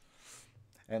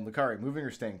 And Lukari, moving or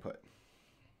staying put?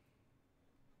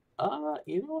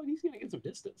 You know what? He's going to get some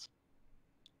distance.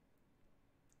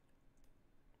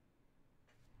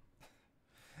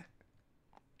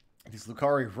 As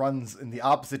Lukari runs in the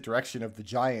opposite direction of the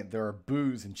giant, there are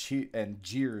boos and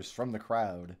jeers from the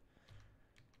crowd.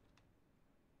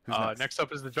 Who's Next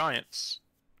up is the giants.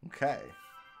 Okay.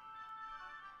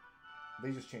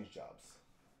 They just changed jobs.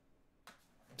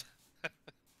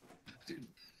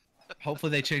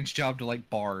 Hopefully they change job to like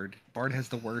Bard. Bard has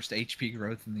the worst HP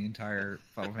growth in the entire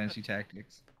Final Fantasy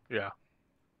Tactics. Yeah.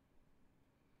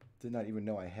 Did not even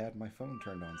know I had my phone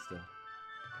turned on still.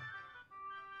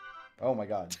 Oh my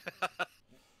god.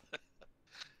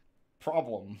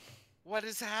 Problem. What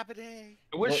is happening?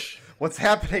 I wish. What's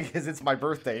happening is it's my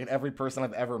birthday and every person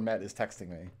I've ever met is texting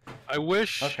me. I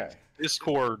wish. Okay.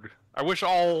 Discord. I wish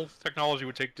all technology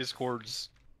would take Discord's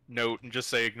note and just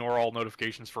say ignore all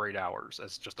notifications for 8 hours.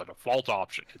 That's just a default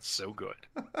option. It's so good.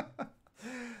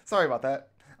 Sorry about that.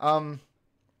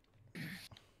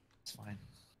 It's fine.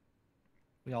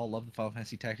 We all love the Final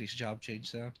Fantasy Tactics job change,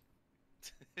 so.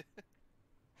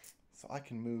 So I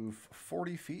can move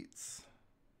 40 feet.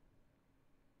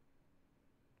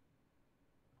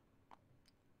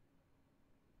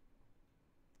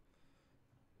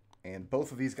 And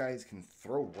both of these guys can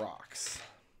throw rocks.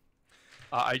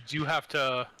 I do have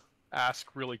to ask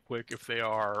really quick if they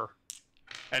are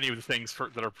any of the things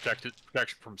that are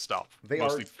protection from stuff. They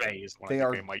Mostly are. phase. They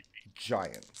are they might be.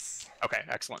 giants. Okay,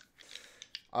 excellent.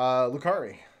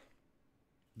 Lukari.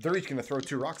 They're each going to throw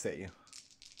 2 rocks at you.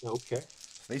 Okay.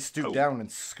 They stoop down and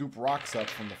scoop rocks up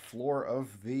from the floor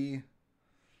of the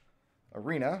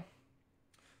arena.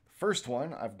 First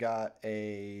one, I've got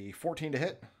a 14 to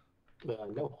hit.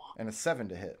 No. And a 7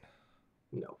 to hit.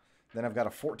 No. Then I've got a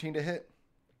 14 to hit.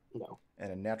 No.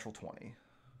 And a natural 20.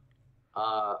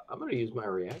 I'm going to use my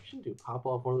reaction to pop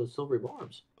off one of the silvery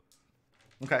bombs.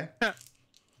 Okay.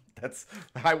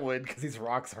 I would, because these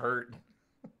rocks hurt.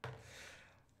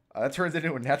 That turns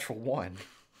into a natural 1.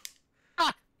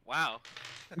 Wow.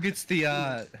 Who gets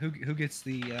the who gets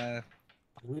the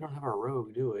We don't have our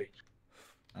rogue, do we?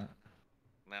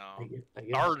 No. I guess.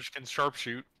 Sarge can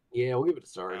sharpshoot. Yeah, we'll give it to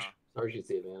Sarge. No. Sarge gets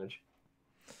the advantage.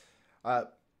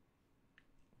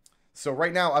 So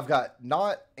right now I've got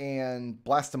Naught and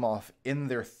Blastomoff in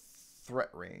their threat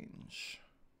range.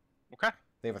 Okay.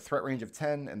 They have a threat range of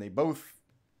 10, and they both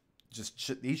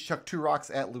just each chuck 2 rocks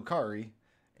at Lukari.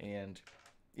 And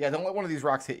yeah, don't let one of these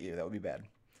rocks hit you. That would be bad.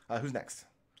 Who's next?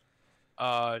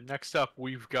 Next up,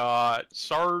 we've got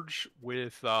Sarge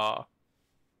with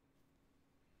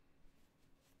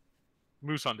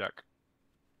Mousse on deck.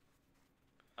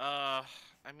 I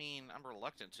mean, I'm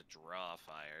reluctant to draw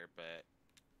fire, but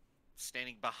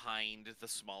standing behind the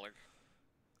smaller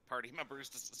party members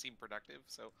doesn't seem productive,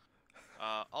 so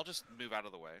I'll just move out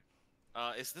of the way.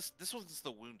 Is this one's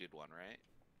the wounded one,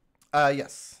 right?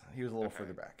 Yes. He was a little Okay.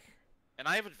 further back. And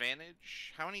I have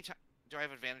advantage. How many do I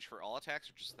have advantage for all attacks,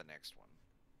 or just the next one?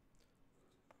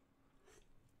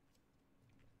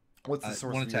 What's the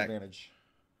source one of your attack. advantage?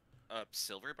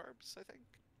 Silver barbs, I think.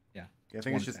 yeah. Yeah, I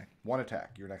think it's one just attack. 1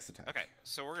 attack. Your next attack. Okay,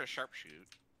 so we're gonna sharpshoot.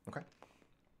 Okay.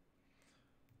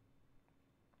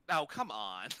 Oh, come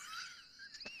on.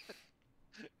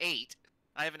 8.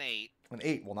 I have an 8. An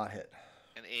 8 will not hit.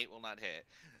 An 8 will not hit.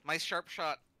 My sharp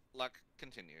shot luck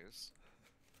continues.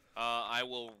 I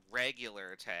will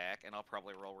regular attack, and I'll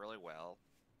probably roll really well.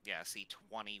 Yeah, see,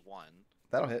 21.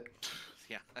 That'll hit.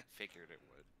 Yeah, I figured it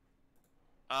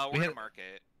would. We're gonna mark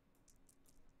it.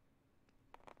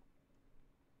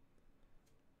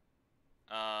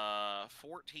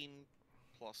 14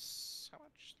 plus how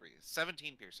much? 3.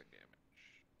 17 piercing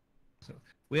damage.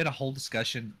 We had a whole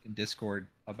discussion in Discord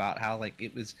about how like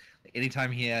it was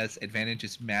anytime he has advantage,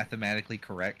 it's mathematically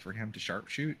correct for him to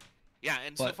sharpshoot. Yeah,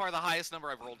 and so But- far the highest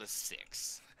number I've rolled is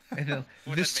 6. I know.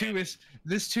 With this advantage.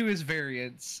 too is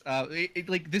variance.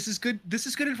 Like this is good. This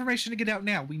is good information to get out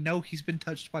now. We know he's been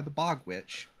touched by the Bog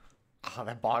Witch. Oh,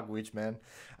 that Bog Witch, man.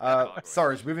 Bog Witch.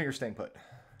 Sarge, moving or staying put?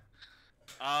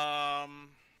 I'm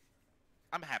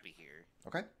happy here.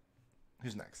 Okay.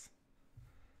 Who's next?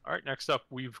 All right, next up,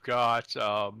 we've got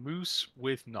Mousse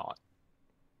with Naught.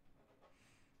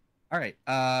 All right.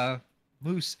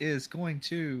 Mousse is going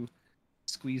to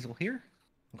squeezle here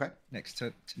Okay. next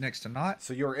to Naught.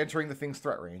 So you're entering the thing's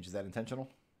threat range. Is that intentional?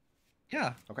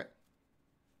 Yeah. Okay.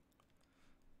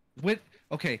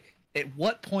 Okay. At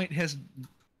what point has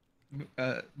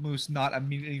Mousse not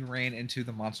immediately ran into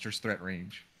the monster's threat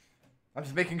range? I'm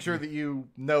just making sure that you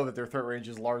know that their threat range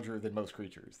is larger than most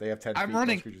creatures. They have 10 I'm feet.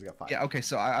 running- Most creatures got 5. Yeah. Okay.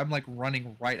 So I'm like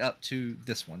running right up to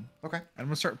this one. Okay. I'm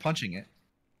gonna start punching it.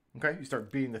 Okay. You start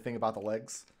beating the thing about the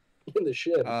legs. In the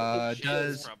ship.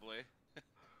 Does Probably.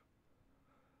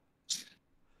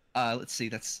 let's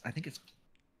see. I think it's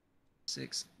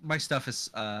 6. My stuff is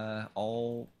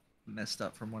all messed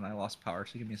up from when I lost power.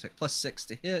 So give me a sec. Plus 6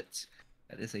 to hit.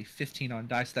 That is a 15 on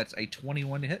dice. That's a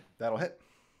 21 to hit. That'll hit.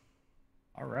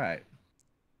 All right.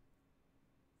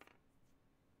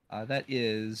 That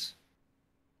is.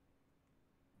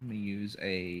 I'm gonna use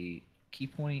a key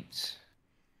point.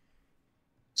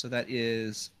 So that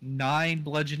is 9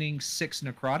 bludgeoning, 6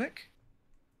 necrotic.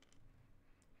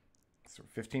 So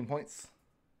 15 points.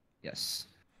 Yes.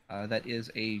 That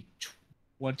is a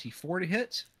 24 to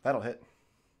hit. That'll hit.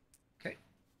 Okay.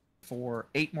 For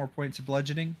 8 more points of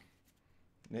bludgeoning.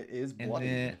 It is And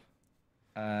bloody.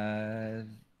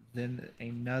 then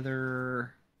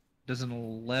another. Does an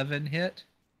 11 hit?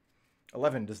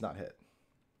 11 does not hit.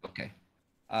 Okay.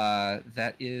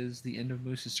 That is the end of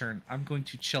Moose's turn. I'm going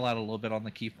to chill out a little bit on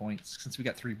the key points since we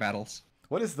got 3 battles.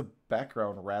 What is the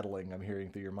background rattling I'm hearing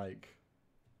through your mic?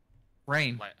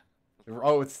 Rain. Like,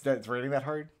 Oh, it's raining that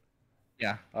hard?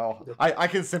 Yeah. Oh, I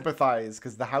can sympathize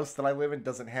because the house that I live in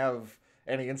doesn't have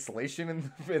any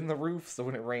insulation in the roof, so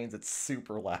when it rains, it's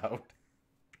super loud.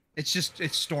 It's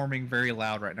storming very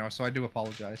loud right now, so I do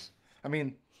apologize. I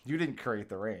mean, you didn't create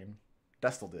the rain.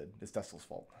 Destil did. It's Destil's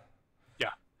fault. Yeah.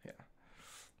 Yeah.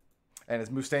 And is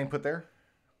Mousse staying put there?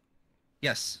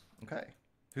 Yes. Okay.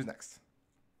 Who's next?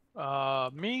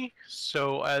 Me.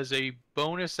 So as a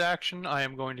bonus action, I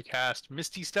am going to cast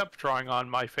Misty Step, drawing on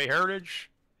my Fey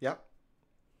Heritage. Yep.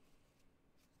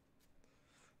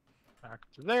 Back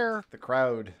to there. The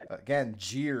crowd, again,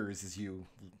 jeers as you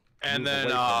And move then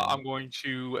away from them. I'm going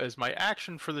to, as my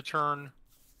action for the turn,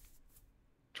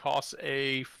 toss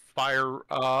a fire.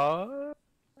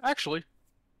 Actually,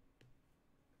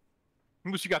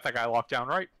 Mousse, you got that guy locked down,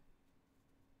 right?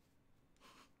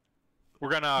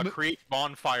 We're gonna create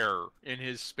bonfire in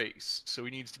his space, so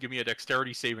he needs to give me a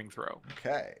dexterity saving throw.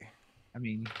 Okay. I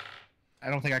mean, I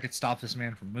don't think I could stop this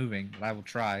man from moving, but I will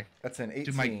try. That's an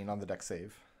 18 on the dex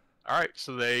save. All right,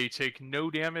 so they take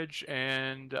no damage,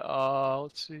 and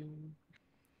let's see.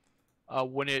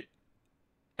 When it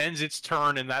ends its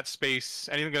turn in that space,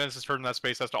 anything that ends its turn in that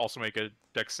space has to also make a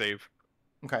dex save.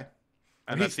 Okay.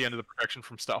 And that's the end of the protection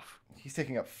from stuff. He's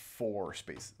taking up 4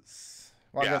 spaces.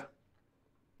 Well, Yeah.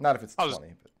 Not if it's I was-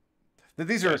 20, but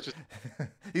these are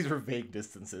these are vague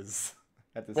distances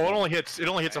at this Well, point. it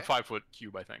only hits a 5-foot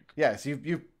cube, I think. Yeah, so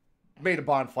you made a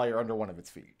bonfire under one of its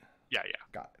feet. Yeah.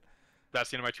 Got it. That's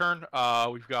the end of my turn.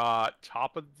 We've got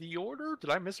top of the order.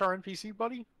 Did I miss our NPC,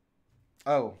 buddy?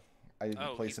 Oh, I didn't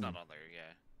Oh, place he's him. not on there.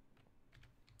 Yeah.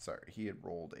 Sorry, he had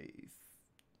rolled a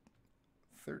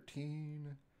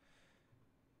 13.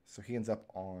 So he ends up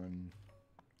on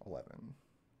 11.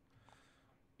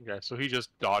 Okay, so he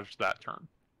just dodged that turn.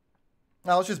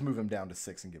 Now let's just move him down to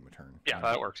 6 and give him a turn. Yeah,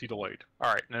 that works. He delayed.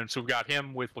 All right, and then so we've got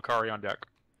him with Lukari on deck.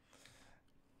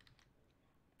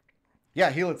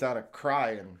 Yeah, he lets out a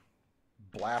cry and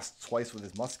blasts twice with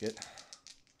his musket.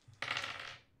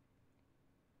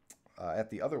 At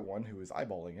the other one who is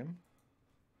eyeballing him.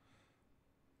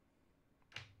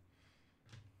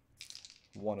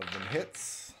 One of them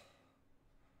hits.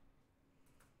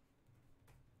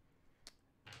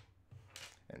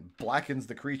 And blackens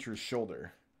the creature's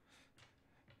shoulder.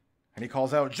 And he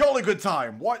calls out, "Jolly good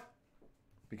time! What?"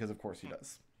 Because of course he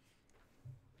does.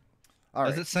 All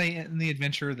Does right. it say in the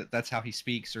adventure that that's how he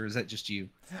speaks, or is that just you?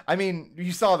 I mean,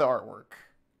 you saw the artwork.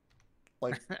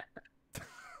 Like,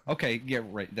 Okay, yeah,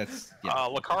 right. That's yeah.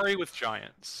 Lukari with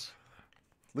giants.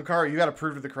 Lukari, you got to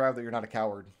prove to the crowd that you're not a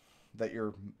coward. That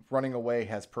your running away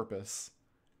has purpose.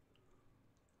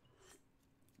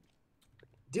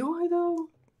 Do I though?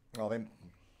 Well, they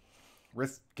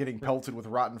risk getting pelted with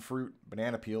rotten fruit,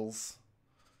 banana peels.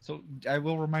 So I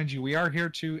will remind you, we are here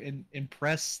to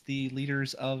impress the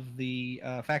leaders of the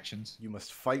factions. You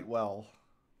must fight well.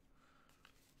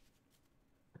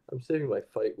 I'm saving my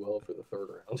fight well for the third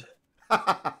round.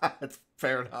 That's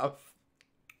fair enough.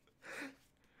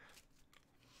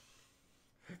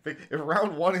 If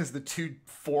round 1 is the 2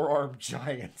 4-armed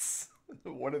giants,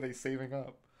 what are they saving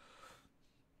up?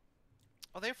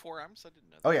 Oh, they have 4 arms. I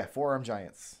didn't know. Oh yeah, 4-armed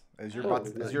giants. As you're about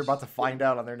to, as you're about to find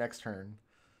out on their next turn.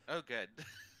 Oh, good.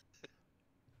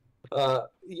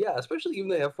 Yeah, especially even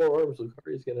they have 4 arms.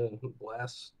 Lukari's gonna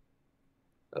blast.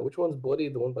 Which one's bloody?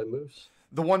 The one by Mousse.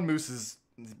 The one Mousse is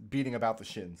beating about the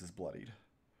shins is bloodied.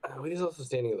 He's also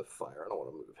standing in the fire. I don't want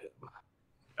to move him.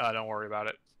 Don't worry about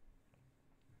it.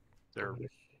 They're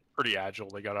pretty agile.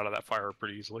 They got out of that fire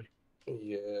pretty easily.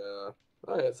 Yeah.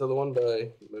 Alright, so the one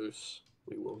by Mousse,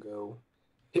 we will go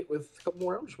hit with a couple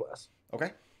more Eldritch Blasts.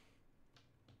 Okay.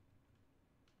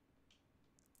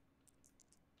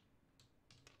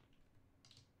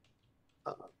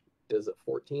 Does a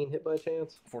 14 hit by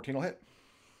chance? 14 will hit.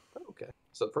 Oh, okay.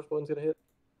 So the first one's going to hit.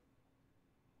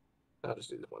 I'll just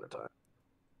do this one at a time.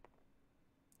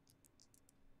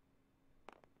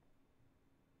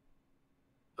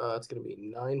 It's going to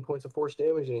be 9 points of force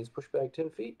damage, and he's pushed back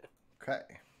 10 feet. Okay.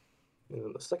 And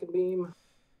then the second beam.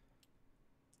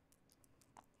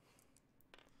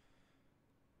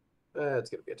 It's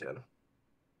going to be a 10.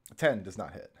 A 10 does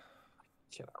not hit.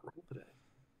 Cannot roll today.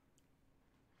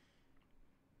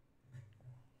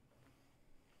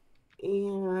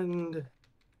 And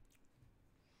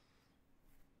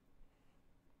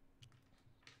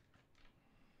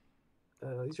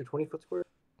these are 20-foot square.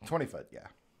 20 foot, yeah.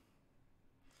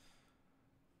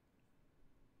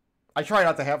 I try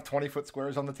not to have 20-foot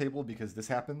squares on the table because this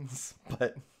happens,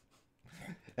 but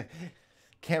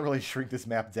can't really shrink this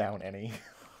map down any,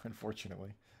 unfortunately.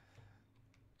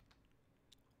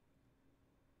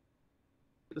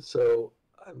 So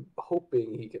I'm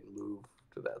hoping he can move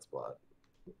to that spot.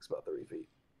 It's about 30 feet.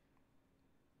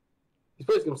 He's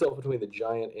placing himself between the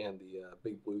giant and the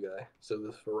big blue guy. So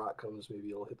if the rock comes, maybe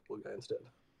he'll hit the blue guy instead.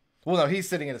 Well, no, he's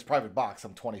sitting in his private box.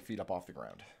 I'm 20 feet up off the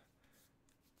ground.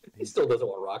 He still doesn't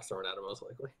want rocks thrown at him, most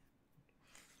likely.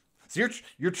 So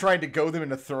you're trying to goad them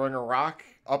into throwing a rock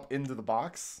up into the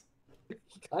box?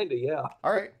 Kinda, yeah.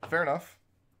 All right, fair enough.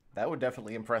 That would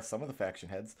definitely impress some of the faction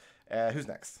heads. Who's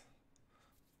next?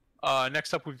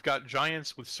 Next up, we've got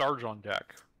Giants with Sarge on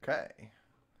deck. Okay.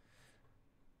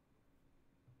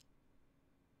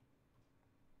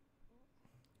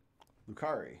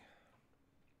 Lukari.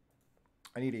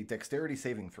 I need a dexterity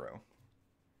saving throw.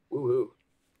 Woohoo.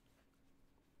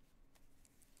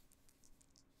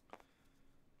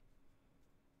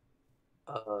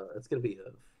 It's gonna be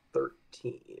a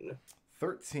 13.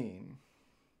 13.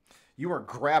 You are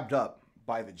grabbed up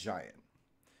by the giant,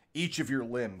 each of your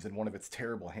limbs in one of its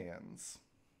terrible hands.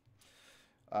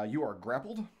 You are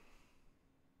grappled.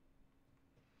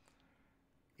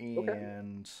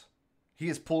 And he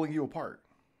is pulling you apart.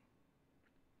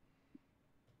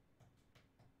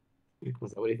 Is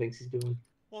that what he thinks he's doing?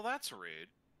 Well, that's rude.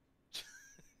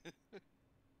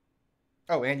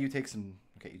 Oh, and you take some...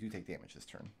 Okay, you do take damage this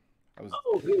turn.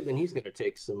 Oh, good. Then he's going to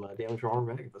take some damage from Arm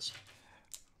Agathis.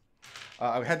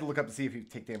 I had to look up to see if you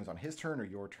take damage on his turn or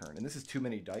your turn. And this is too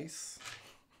many dice.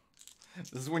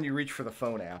 This is when you reach for the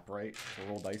phone app, right? To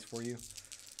roll dice for you.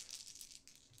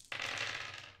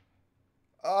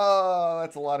 Oh,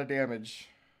 that's a lot of damage.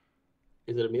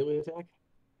 Is it a melee attack?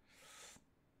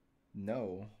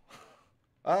 No.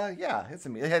 Yeah,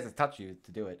 it has to touch you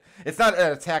to do it. It's not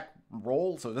an attack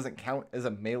roll, so it doesn't count as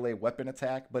a melee weapon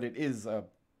attack, but it is a...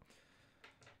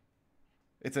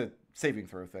 It's a saving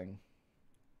throw thing.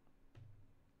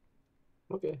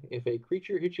 Okay. If a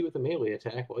creature hits you with a melee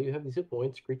attack while you have these hit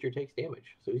points, creature takes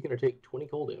damage. So he's going to take 20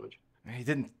 cold damage. He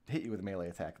didn't hit you with a melee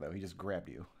attack, though. He just grabbed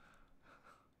you.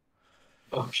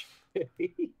 Okay.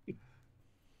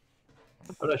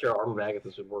 I'm not sure Arm of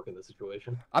Agathis would work in this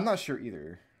situation. I'm not sure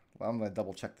either. Well, I'm going to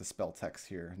double check the spell text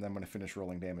here, and then I'm going to finish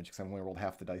rolling damage, because I've only rolled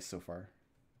half the dice so far.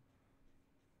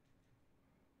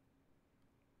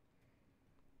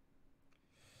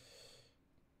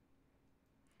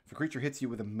 If a creature hits you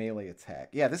with a melee attack.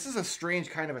 Yeah, this is a strange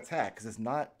kind of attack, because it's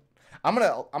not... I'm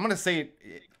gonna say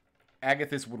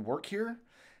Agathis would work here,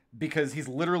 because he's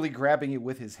literally grabbing you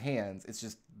with his hands. It's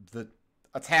just the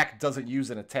attack doesn't use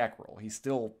an attack roll. He's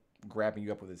still grabbing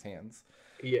you up with his hands.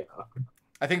 Yeah.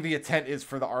 I think the intent is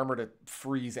for the armor to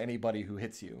freeze anybody who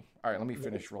hits you. All right, let me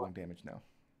finish rolling damage now.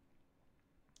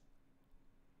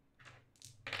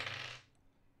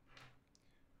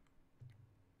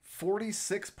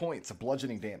 $46 points of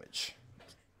bludgeoning damage.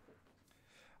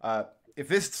 If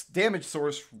this damage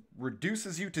source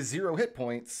reduces you to 0 hit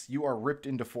points, you are ripped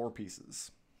into 4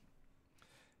 pieces.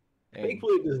 And,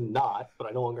 thankfully it does not, but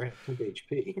I no longer have 2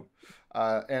 HP.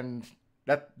 And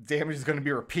that damage is going to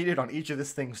be repeated on each of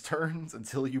this thing's turns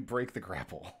until you break the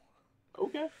grapple.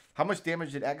 Okay. How much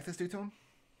damage did Agathis do to him?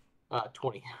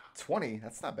 20. 20?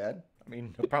 That's not bad. I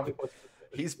mean,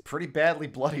 he's pretty badly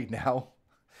bloodied now.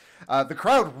 The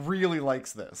crowd really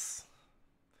likes this.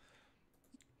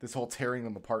 This whole tearing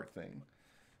them apart thing.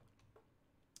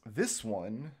 This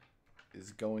one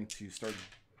is going to start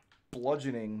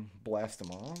bludgeoning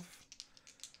Blastimov.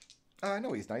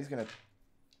 No, he's not. He's going to...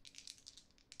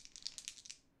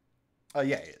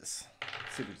 yeah, he is.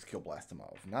 Let's see if we just kill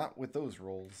Blastimov. Not with those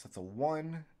rolls. That's a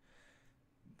 1.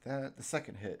 The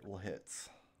second hit will hit.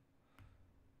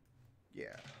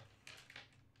 Yeah.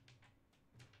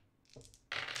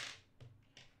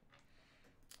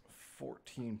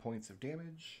 $14 points of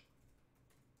damage.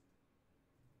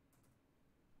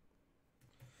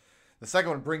 The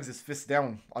second one brings his fist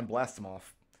down on Blastimov,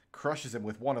 crushes him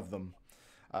with one of them.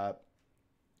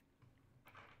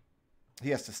 He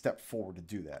has to step forward to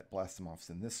do that. Blastimov's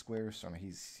in this square, so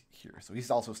he's here. So he's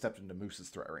also stepped into Moose's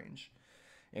threat range.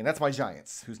 And that's my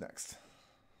Giants. Who's next?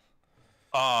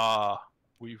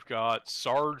 We've got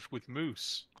Sarge with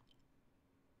Mousse.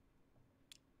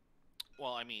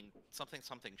 Well, I mean, something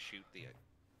shoot the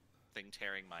thing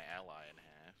tearing my ally in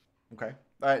half. Okay.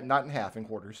 Not in half, in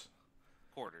quarters.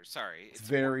 Quarters, sorry. It's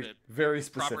very, very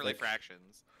specific. Properly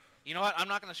fractions. You know what? I'm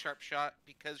not going to sharp shot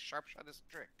because sharp shot is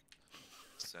a trick.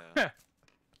 So,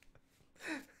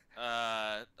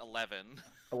 11.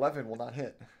 11 will not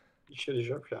hit. You should have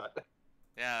sharp shot.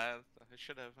 Yeah, I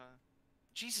should have.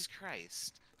 Jesus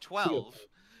Christ. 12.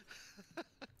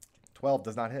 12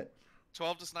 does not hit.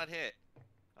 12 does not hit.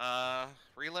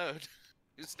 Reload.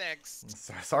 Who's next?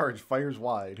 Sarge fires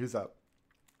wide. Who's up?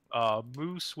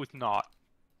 Mousse with Naught.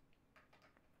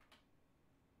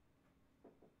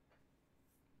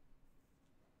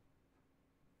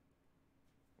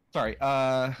 Sorry,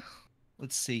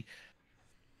 let's see.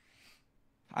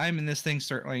 I'm in this thing's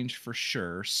start range for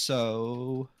sure,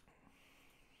 so...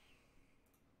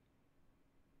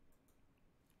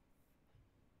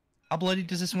 How bloody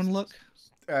does this one look?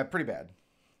 Pretty bad.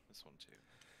 This one too.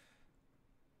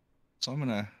 So I'm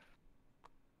gonna.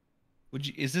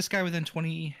 Is this guy within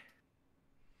 20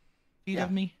 feet Yeah.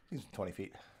 of me? He's 20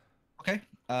 feet. Okay.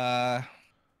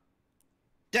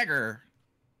 Dagger.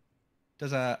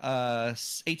 Does a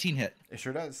 18 hit? It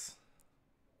sure does.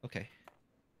 Okay.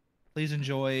 Please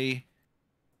enjoy.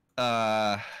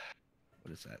 What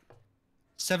is that?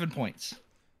 7 points.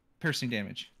 Piercing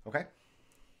damage. Okay.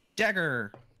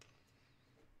 Dagger.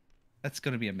 That's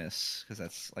gonna be a miss because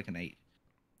that's like an 8.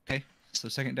 Okay. So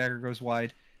second dagger goes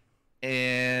wide,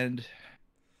 and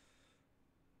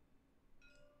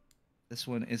this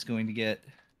one is going to get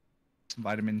some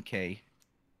vitamin K.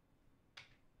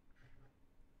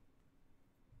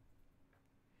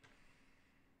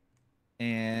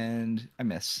 And I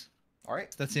miss. All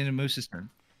right. That's the end of Moose's turn.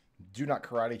 Do not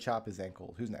karate chop his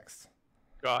ankle. Who's next?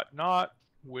 Got Naught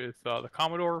with the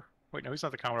Commodore. Wait, no, he's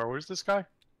not the Commodore. Where's this guy?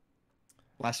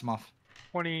 Blast him off.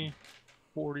 20,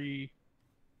 40.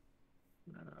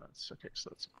 It's okay, so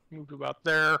let's move about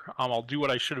there. I'll do what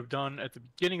I should have done at the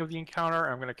beginning of the encounter.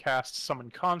 I'm going to cast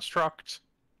Summon Construct.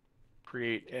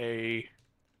 Create a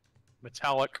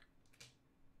metallic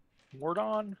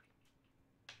Mordon.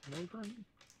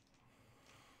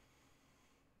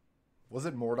 Was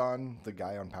it Mordon, the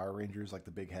guy on Power Rangers, like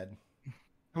the big head? It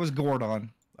was Gordon.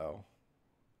 Oh.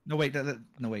 No, wait.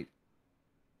 No, wait.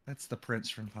 That's the prince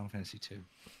from Final Fantasy II.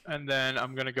 And then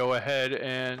I'm going to go ahead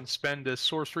and spend a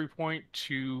sorcery point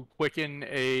to quicken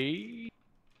a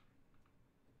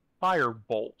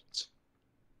firebolt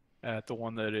at the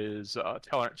one that is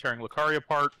tearing Lukari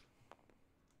apart.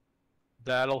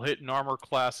 That'll hit an armor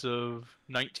class of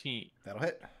 19. That'll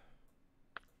hit.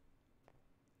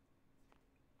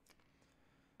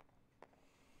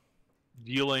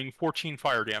 Dealing 14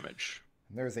 fire damage.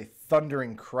 And there's a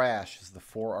thundering crash as the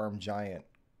four-armed giant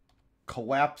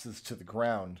collapses to the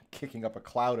ground, kicking up a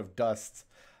cloud of dust.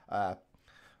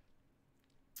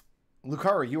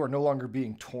 Lukari, you are no longer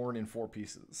being torn in 4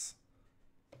 pieces.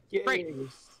 Yay, Great.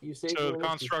 You saved So me. the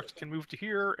construct can move to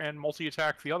here and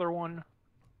multi-attack the other one.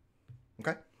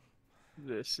 Okay.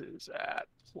 This is at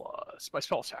plus by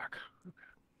spell attack. Is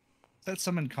that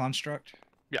summon construct?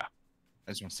 Yeah.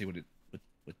 I just want to see what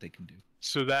they can do.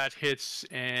 So that hits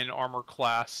an armor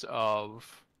class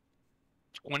of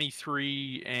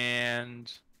 23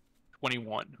 and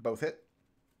 21. Both hit.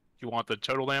 Do you want the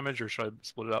total damage, or should I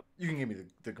split it up? You can give me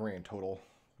the grand total.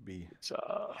 Be It's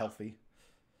healthy.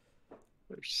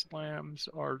 their slams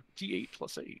are D8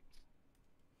 plus 8.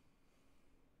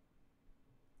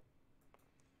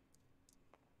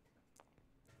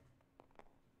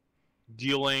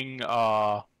 Dealing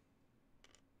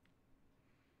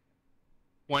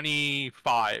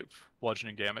 25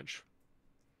 bludgeoning damage.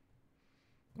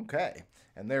 Okay.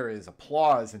 And there is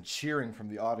applause and cheering from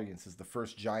the audience as the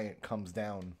first giant comes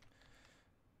down.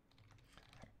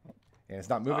 And it's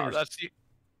not moving. That's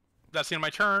the end of my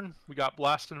turn. We got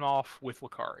blasting off with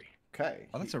Lukari. Okay.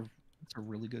 Oh, that's a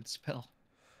really good spell.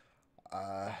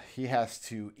 He has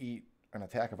to eat an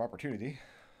attack of opportunity,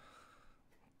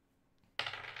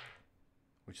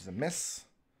 which is a miss.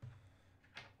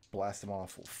 Blast him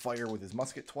off. Will fire with his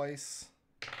musket twice.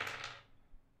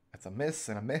 That's a miss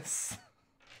and a miss.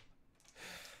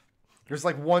 There's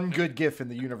like one good Giff in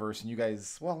the universe, and you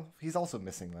guys... Well, he's also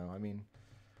missing, though. I mean,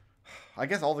 I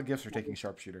guess all the Giffs are taking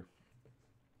Sharpshooter.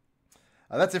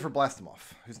 That's it for Blast him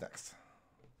off. Who's next?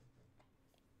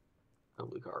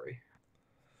 Lukari.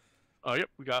 Yep,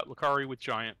 we got Lukari with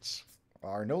giants.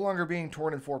 Are no longer being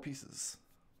torn in 4 pieces.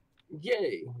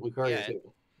 Yay! Lukari is Yeah.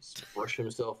 able to brush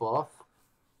himself off,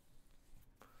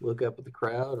 look up at the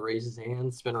crowd, raise his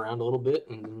hand, spin around a little bit,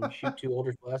 and shoot 2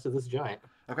 Eldritch Blasts at this giant.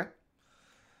 Okay.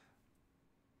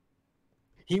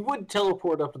 He would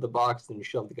teleport up to the box and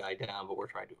shove the guy down, but we're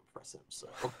trying to impress him, so...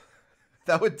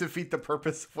 That would defeat the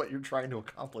purpose of what you're trying to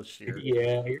accomplish here.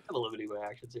 Yeah, you're kind of limiting my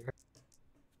actions here.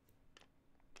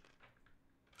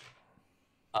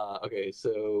 Okay,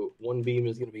 so one beam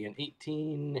is going to be an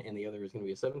 18, and the other is going to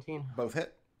be a 17. Both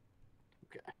hit.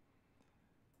 Okay.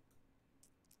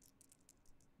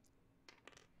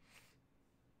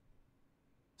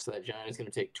 So that giant is going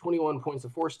to take 21 points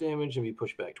of force damage and be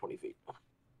pushed back 20 feet.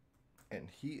 And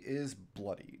he is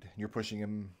bloodied. You're pushing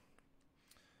him...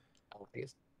 I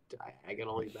guess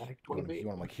diagonally back 20 feet. You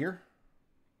want him like here?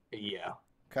 Yeah.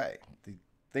 Okay. The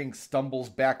thing stumbles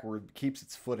backward, keeps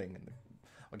its footing. And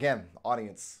again,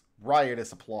 audience,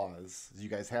 riotous applause as you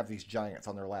guys have these giants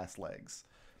on their last legs.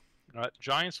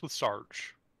 Giants with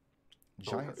Sarge.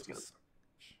 Giants.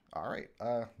 All right.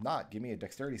 Naught, give me a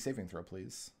dexterity saving throw,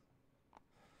 please.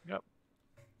 Yep.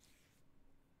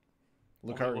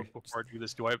 Lukari Look before I do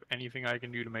this. Do I have anything I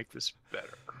can do to make this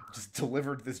better? just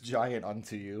delivered this giant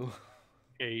unto you.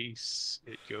 In case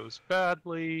it goes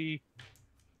badly.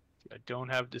 I don't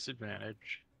have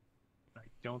disadvantage. I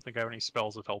don't think I have any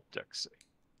spells that help Dex save.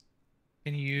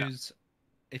 Can you use...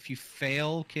 If you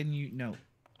fail, can you... No.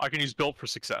 I can use built for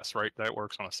success, right? That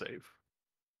works on a save.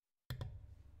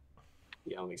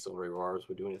 Yeah, I don't think Silvery Bars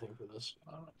would do anything for this.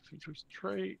 Features,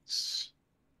 traits.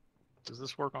 Does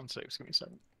this work on saves? Give me a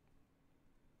second.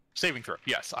 Saving throw.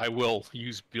 Yes, I will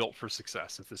use built for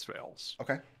success if this fails.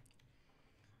 Okay.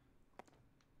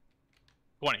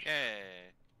 20. Yay.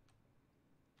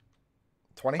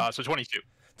 20? So 22.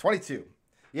 22.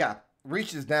 Yeah,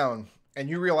 reaches down, and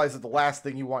you realize that the last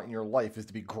thing you want in your life is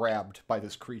to be grabbed by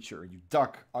this creature. You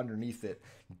duck underneath it,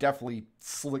 definitely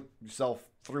slick yourself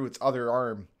through its other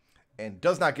arm, and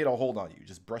does not get a hold on you,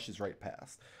 just brushes right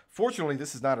past. Fortunately,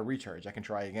 this is not a recharge. I can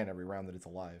try again every round that it's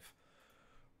alive.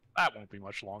 That won't be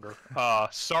much longer.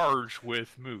 Sarge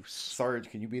with Mousse. Sarge,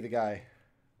 can you be the guy?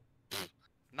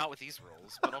 Not with these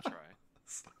rolls, but I'll try.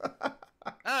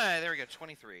 There we go.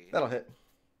 23. That'll hit.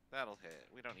 That'll hit.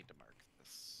 We don't need to mark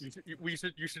this.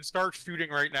 You should start shooting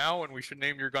right now, and we should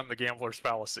name your gun the Gambler's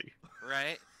Fallacy.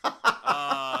 Right?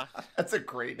 That's a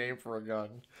great name for a gun.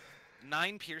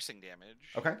 9 piercing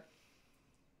damage. Okay.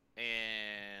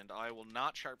 And I will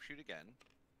not sharpshoot again.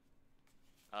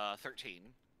 13.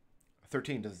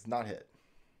 13 does not hit.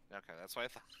 Okay, that's what I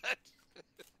thought.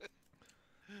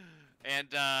 And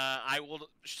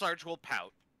Sarge will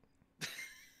pout.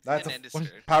 That's and end his turn.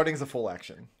 Pouting's a full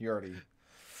action. You already.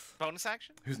 Bonus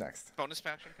action? Who's next? Bonus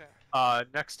action, okay.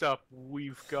 Next up,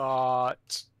 we've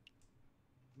got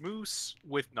Mousse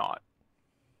with Naught.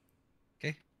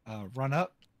 Okay. Run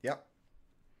up, Yep.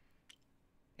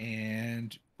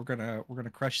 and we're gonna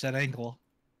crush that ankle.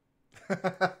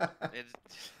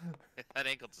 That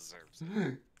ankle deserves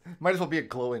it. Might as well be a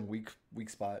glowing weak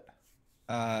spot.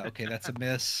 Okay, that's a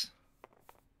miss.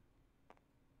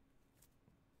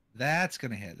 That's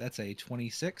gonna hit. That's a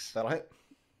 26. That'll hit.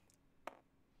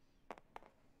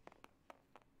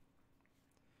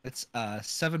 It's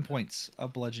 7 points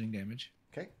of bludgeoning damage.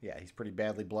 Okay. Yeah, he's pretty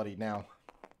badly bloodied now.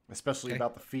 Especially Okay.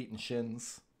 about the feet and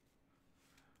shins.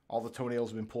 All the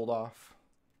toenails have been pulled off.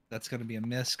 That's gonna be a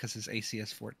miss because his AC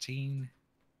is 14.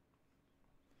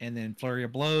 And then flurry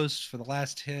of blows for the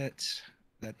last hit.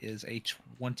 That is a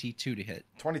 22 to hit.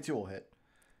 22 will hit.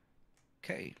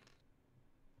 Okay.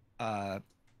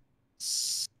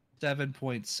 7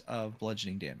 points of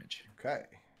bludgeoning damage. Okay.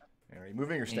 Are you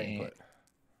moving or staying put?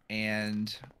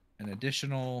 And an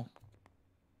additional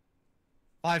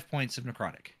 5 points of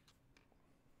necrotic.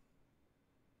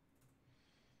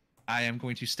 I am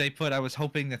going to stay put. I was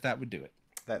hoping that would do it.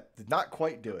 That did not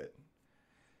quite do it.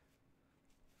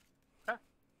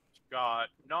 Got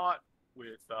Naught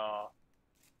with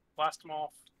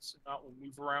Plasmoid, so Naught will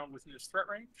move around within his threat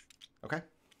range. Okay.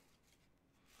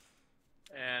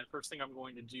 And first thing I'm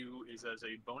going to do is, as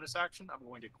a bonus action, I'm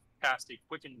going to cast a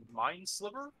Quickened Mind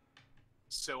Sliver.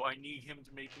 So I need him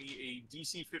to make me a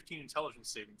DC 15 Intelligence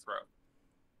saving throw.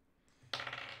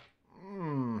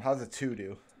 How's a 2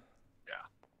 do? Yeah.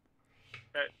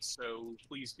 Okay, so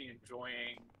please be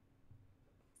enjoying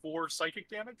 4 psychic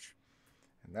damage.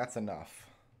 And that's enough.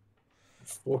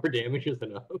 4 damage is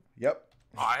enough. Yep.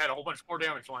 I had a whole bunch more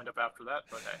damage lined up after that,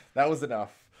 but hey. That was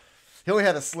enough. He only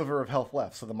had a sliver of health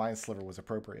left, so the Mind Sliver was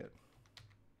appropriate.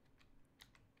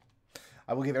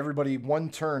 I will give everybody 1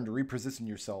 turn to reposition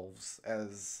yourselves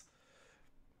as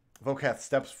Vokath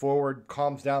steps forward,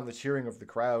 calms down the cheering of the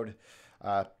crowd,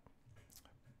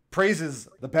 praises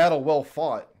the battle well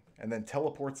fought, and then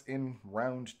teleports in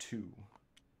round 2.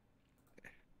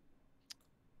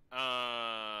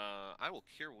 I will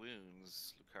cure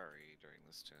wounds, Lukari, during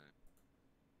this time.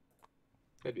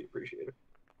 That'd be appreciated.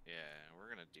 Yeah, we're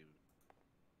gonna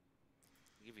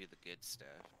give you the good stuff.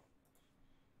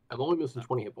 I'm only missing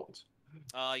 20 hit points.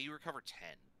 You recover 10.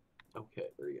 Okay,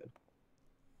 very good.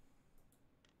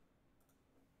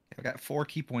 I've got 4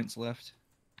 key points left.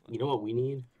 You know what we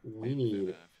need? We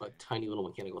need a tiny little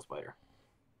mechanical spider.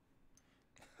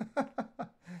 It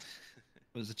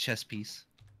was a chess piece.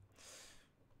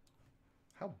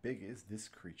 How big is this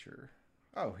creature?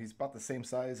 Oh, he's about the same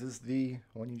size as the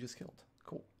one you just killed.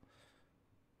 Cool.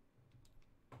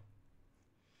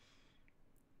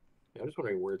 Yeah, I'm just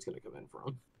wondering where it's going to come in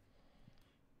from.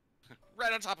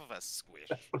 Right on top of us,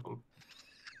 squish. I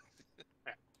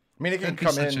mean, it can That'd be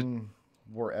come such in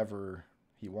wherever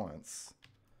he wants.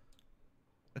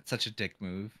 That's such a dick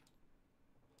move.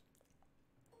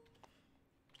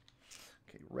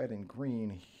 Okay, red and green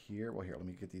here. Well, here, let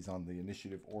me get these on the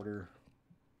initiative order.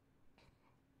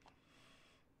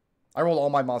 I rolled all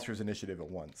my monsters initiative at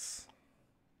once.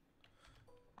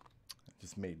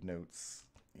 Just made notes.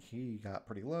 He got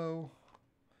pretty low.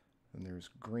 Then there's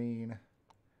green.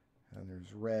 And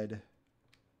there's red.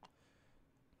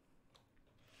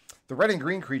 The red and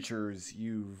green creatures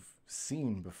you've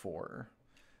seen before.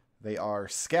 They are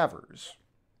scavers,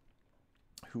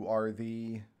 who are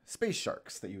the space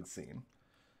sharks that you'd seen.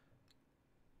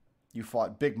 You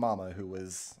fought Big Mama, who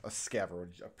was a scaver,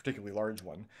 a particularly large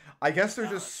one. I guess they're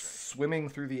just swimming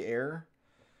through the air.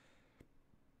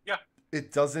 Yeah.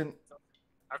 It doesn't...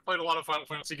 I've played a lot of Final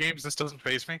Fantasy games. This doesn't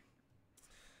faze me.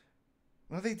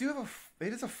 Well, they do have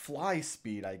it is a fly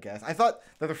speed, I guess. I thought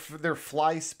that their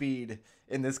fly speed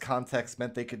in this context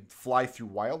meant they could fly through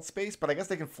wild space, but I guess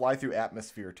they can fly through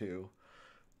atmosphere too.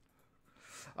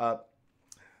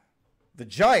 The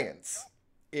Giants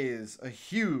is a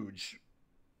huge,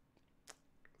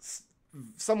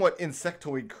 somewhat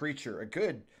insectoid creature, a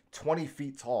good 20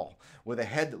 feet tall, with a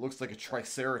head that looks like a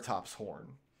Triceratops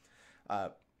horn.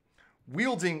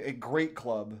 Wielding a great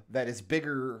club that is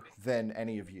bigger than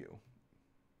any of you.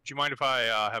 Do you mind if I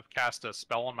have cast a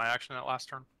spell on my action that last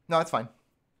turn? No, that's fine.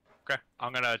 Okay.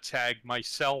 I'm going to tag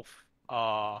myself,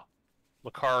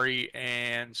 Lukari,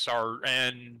 and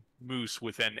Mousse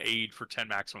with an aid for 10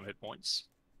 maximum hit points.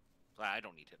 I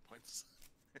don't need hit points.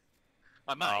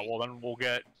 I might. Well, then we'll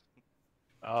get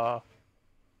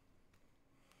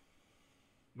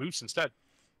Mousse instead.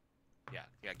 Yeah,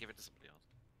 give it to somebody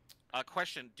else.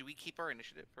 Question, do we keep our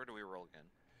initiative, or do we roll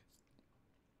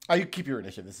again? You keep your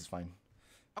initiative. This is fine.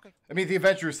 Okay. I mean, the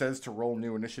adventure says to roll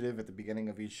new initiative at the beginning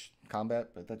of each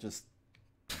combat, but that just...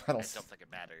 I don't think it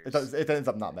matters. It ends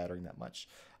up not mattering that much.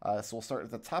 So we'll start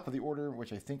at the top of the order,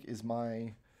 which I think is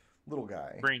my little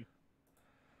guy. Green.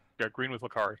 Yeah, green with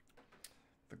Lukari.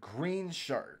 The green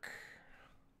shark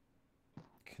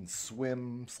can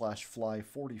swim/fly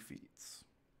 40 feet.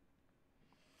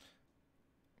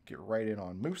 Get right in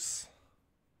on Mousse.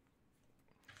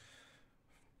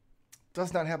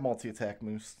 Does not have multi-attack,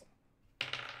 Mousse.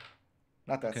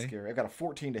 Not that scary. I got a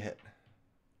 14 to hit.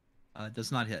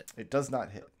 Does not hit. It does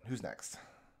not hit. Who's next?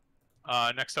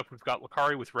 Next up, we've got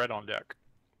Lukari with red on deck.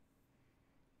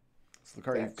 So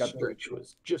Lukari, you've got... Which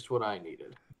was just what I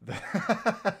needed.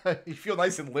 You feel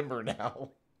nice and limber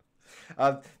now.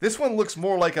 This one looks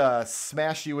more like a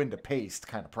smash you into paste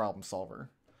kind of problem solver.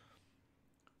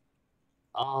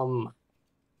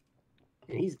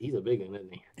 He's a big one,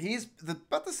 isn't he? He's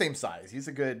about the same size. He's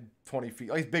a good 20 feet.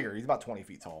 Oh, he's bigger. He's about 20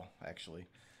 feet tall, actually.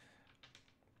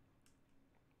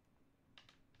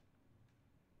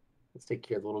 Let's take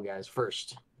care of the little guys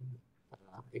first.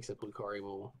 Except Lukari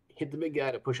will hit the big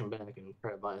guy to push him back and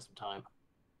try to buy us some time.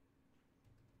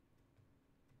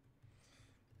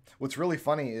 What's really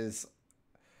funny is,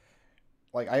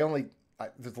 like,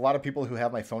 there's a lot of people who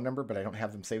have my phone number, but I don't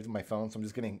have them saved in my phone, so I'm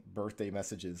just getting birthday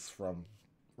messages from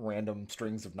random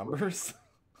strings of numbers.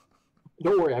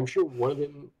 Don't worry, I'm sure one of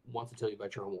them wants to tell you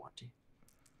about your own warranty.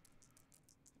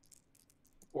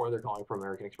 Or they're calling from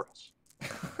American Express.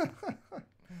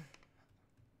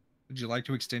 Would you like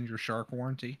to extend your shark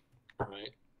warranty? All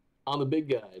right. On the big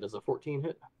guy, does a 14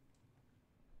 hit?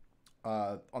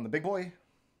 On the big boy?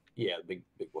 Yeah, the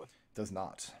big boy. Does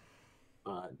not.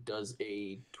 Does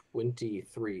a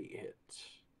 23 hit?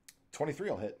 23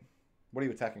 will hit. What are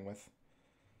you attacking with?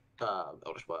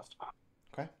 Eldritch Blast.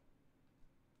 Okay.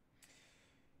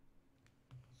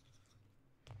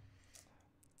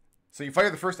 So you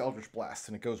fire the first Eldritch Blast,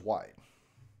 and it goes wide.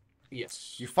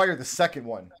 Yes. You fire the second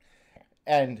one,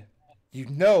 and you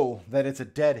know that it's a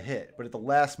dead hit, but at the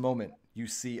last moment, you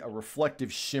see a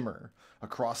reflective shimmer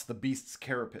across the beast's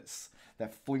carapace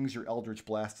that flings your Eldritch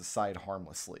Blast aside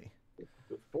harmlessly.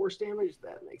 With force damage,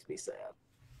 that makes me sad.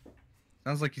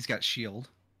 Sounds like he's got shield.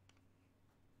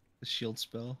 The shield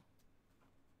spell.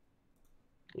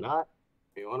 Not.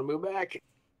 You want to move back?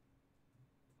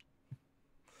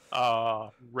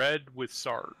 Red with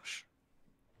Sarge.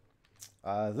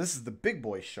 This is the big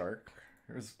boy shark.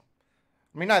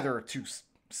 Neither are too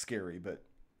scary, but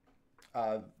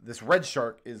this red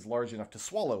shark is large enough to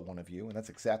swallow one of you, and that's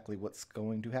exactly what's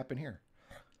going to happen here.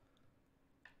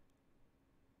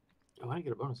 Oh, I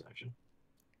get a bonus action.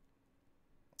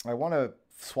 I want to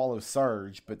swallow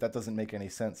Sarge, but that doesn't make any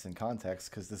sense in context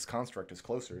because this construct is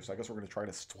closer, so I guess we're going to try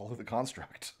to swallow the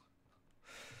construct.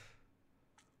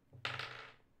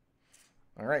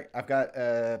 All right, I've got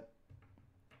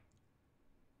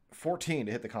 14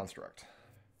 to hit the construct.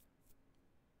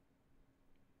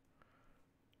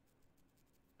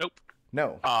 Nope.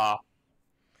 No.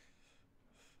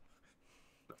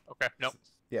 Okay, nope.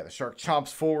 Yeah, the shark chomps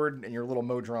forward, and your little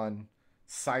Modron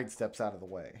sidesteps out of the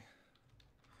way.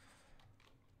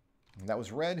 And that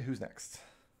was red. Who's next?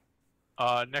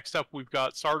 Next up, we've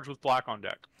got Sarge with black on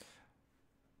deck.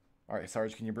 All right,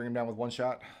 Sarge, can you bring him down with one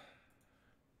shot?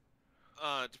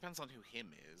 Depends on who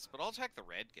him is, but I'll attack the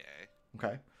red guy.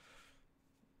 Okay.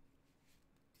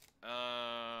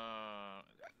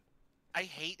 I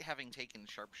hate having taken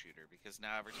sharpshooter because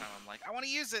now every time I'm like, I want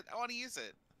to use it. I want to use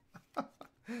it.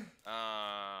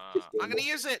 I'm gonna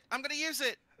use it. I'm gonna use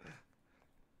it.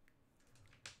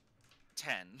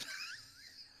 10.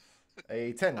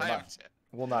 A 10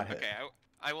 will not hit. Okay,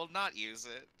 I will not use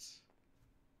it.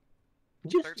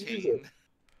 Just 13. use it.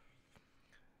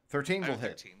 13 will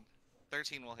 13.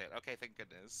 13 will hit. Okay, thank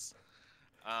goodness.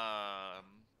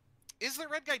 Is the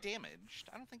red guy damaged?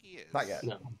 I don't think he is. Not yet.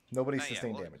 No. Nobody's Not yet.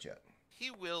 sustained Well, damage yet.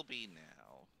 He will be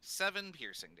now. 7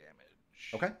 piercing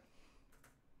damage. Okay.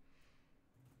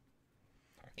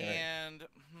 And,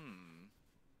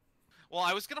 well,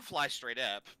 I was going to fly straight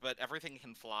up, but everything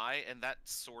can fly, and that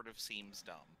sort of seems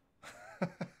dumb.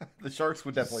 The sharks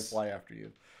would definitely fly after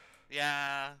you.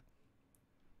 Yeah.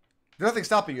 There's nothing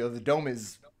stopping you. The dome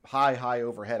is high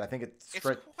overhead. I think it's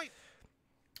quite...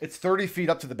 It's 30 feet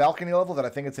up to the balcony level. That I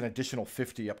think it's an additional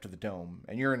 50 up to the dome.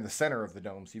 And you're in the center of the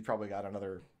dome, so you've probably got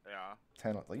another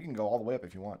 10. Like, you can go all the way up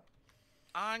if you want.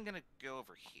 I'm going to go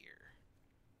over here.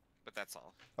 But that's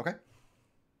all. Okay.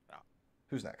 Yeah.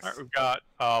 Who's next? All right, we've got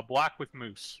black with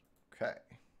Mousse. Okay.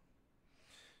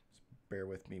 Just bear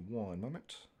with me one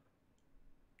moment.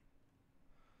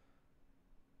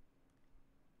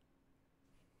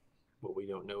 What we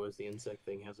don't know is the insect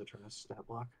thing has a turn of stat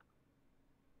block.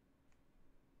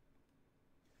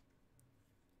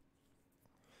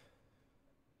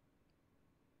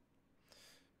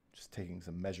 Just taking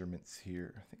some measurements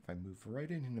here. I think if I move right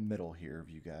in the middle here of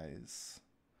you guys,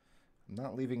 I'm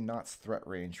not leaving Naught's threat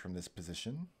range from this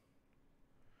position.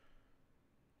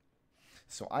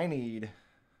 So I need...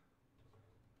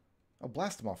 Oh,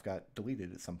 Blastomoff got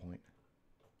deleted at some point.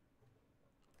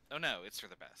 Oh no, it's for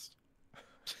the best.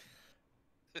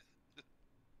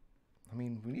 I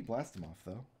mean, we need Blastomoff,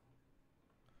 though.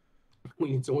 We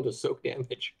need someone to soak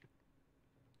damage.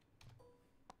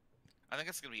 I think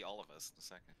it's going to be all of us in a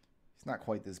second. He's not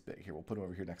quite this big. Here, we'll put him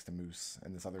over here next to Mousse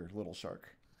and this other little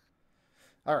shark.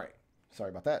 All right. Sorry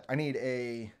about that. I need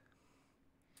a...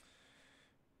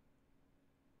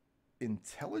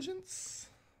 Intelligence?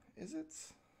 Is it?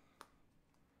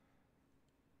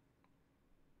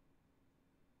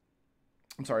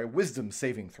 I'm sorry, a wisdom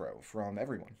saving throw from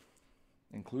everyone,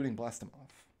 including Blastomoff,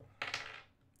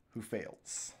 who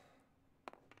fails.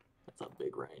 That's a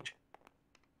big range.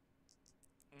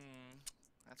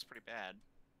 That's pretty bad.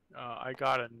 I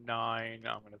got a 9.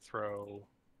 I'm going to throw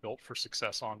Built for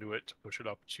Success onto it to push it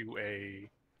up to a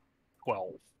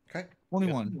 12. Okay.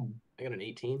 21. I got an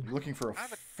 18. You're looking for a I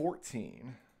have a-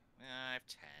 14. I have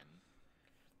 10.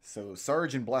 So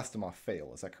Sarge and Blastomoff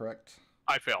fail, is that correct?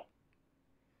 I fail.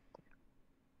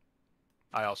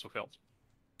 I also failed.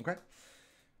 Okay.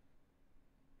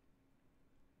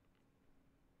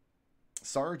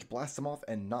 Sarge, Blastomoff,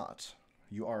 and Naught.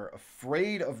 You are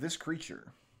afraid of this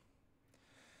creature.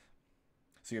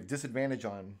 So you have disadvantage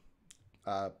on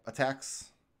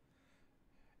attacks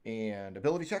and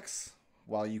ability checks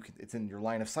while it's in your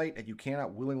line of sight, and you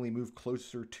cannot willingly move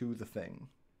closer to the thing.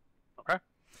 Okay.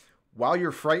 While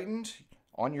you're frightened,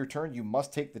 on your turn, you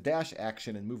must take the dash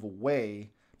action and move away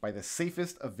by the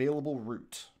safest available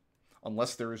route,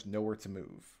 unless there is nowhere to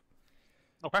move.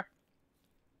 Okay.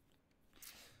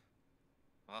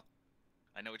 Well,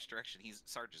 I know which direction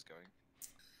Sarge is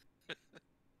going.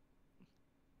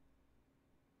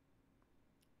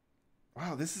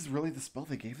 Wow, this is really the spell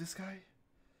they gave this guy?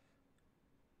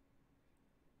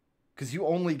 Because you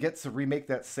only get to remake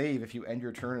that save if you end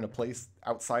your turn in a place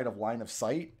outside of line of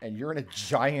sight, and you're in a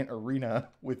giant arena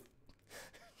with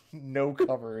no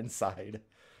cover inside.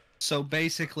 So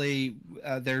basically,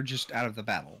 they're just out of the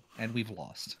battle, and we've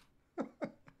lost.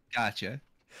 Gotcha.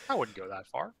 I wouldn't go that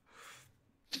far.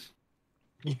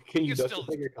 Can you You justify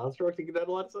still- your construct to get that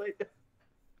a lot of sight?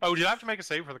 Oh, did I have to make a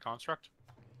save for the construct?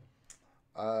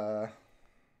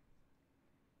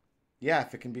 Yeah,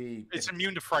 if it can be... It's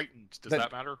immune to frightened. Does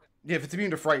that matter? Yeah, if it's immune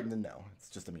to frighten, then no. It's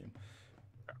just immune.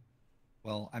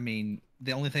 Well, I mean,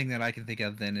 the only thing that I can think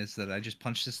of then is that I just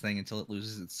punch this thing until it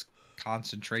loses its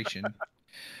concentration.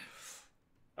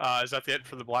 Is that the end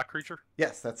for the black creature?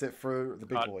 Yes, that's it for the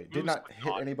big boy. Did Mousse not but hit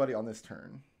not. anybody on this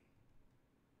turn.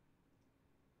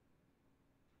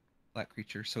 Black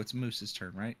creature. So it's Moose's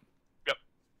turn, right? Yep.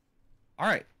 All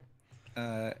right.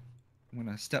 I'm going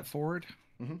to step forward.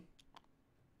 Mm-hmm.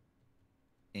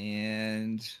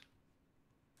 And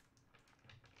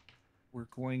we're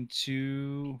going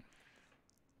to...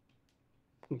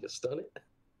 You just stun it.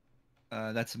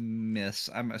 That's a miss.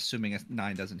 I'm assuming a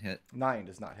 9 doesn't hit. 9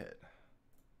 does not hit.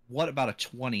 What about a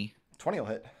 20? 20 will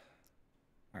hit.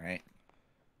 All right.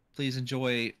 Please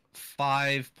enjoy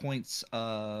 5 points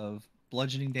of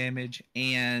bludgeoning damage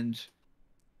and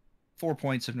 4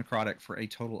 points of necrotic for a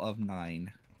total of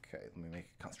 9. Okay, let me make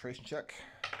a concentration check.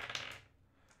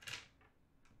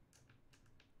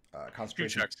 2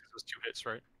 Concentration. checks. It was 2 hits,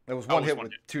 right? It was Oh, one it was hit one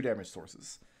with hit. 2 damage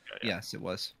sources. Yeah. Yes, it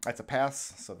was. That's a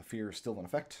pass, so the fear is still in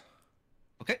effect.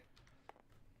 Okay.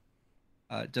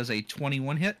 Does a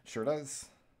 21 hit? Sure does.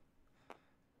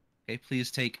 Okay,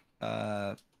 please take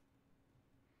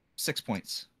 6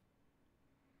 points.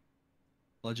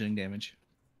 Bludgeoning damage.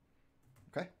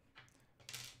 Okay.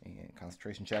 And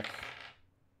concentration check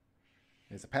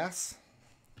is a pass.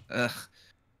 Ugh.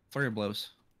 Flurry of blows.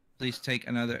 Please take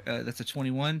another. That's a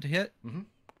 21 to hit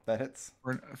That hits.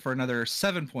 for another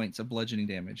 7 points of bludgeoning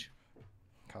damage.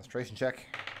 Concentration check.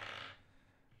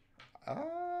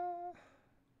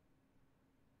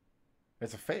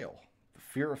 It's a fail. The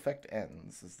fear effect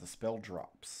ends as the spell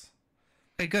drops.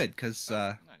 Okay, good, because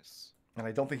Nice. And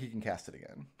I don't think he can cast it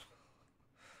again.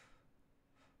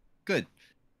 good.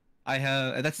 I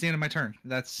have. That's the end of my turn.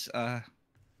 That's.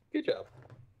 Good job.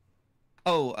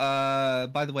 Oh,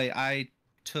 by the way, I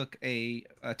took a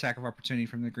attack of opportunity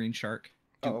from the green shark.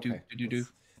 Oh, okay. Do.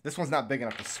 This one's not big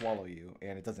enough to swallow you,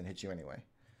 and it doesn't hit you anyway.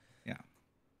 Yeah.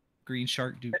 Green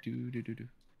shark. Do.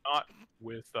 Not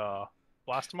with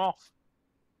blast him off.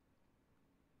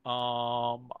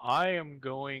 I am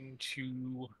going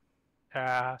to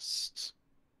cast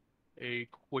a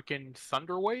quickened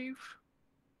thunder wave,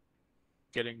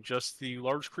 getting just the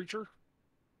large creature.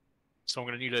 So I'm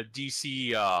going to need a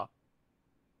DC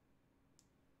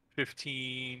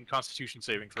 15 Constitution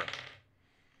saving throw.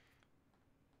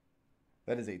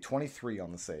 That is a 23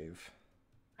 on the save.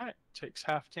 Alright, takes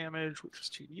half damage, which is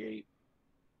 2d8.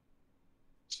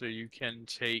 So you can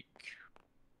take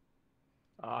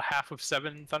half of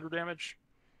 7 thunder damage.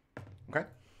 Okay.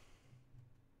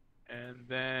 And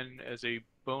then as a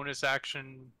bonus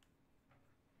action,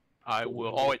 I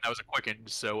will... Oh, wait, that was a quickened.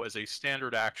 So as a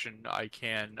standard action, I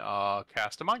can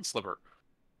cast a Mind Sliver.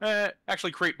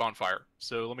 Actually, create Bonfire.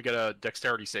 So let me get a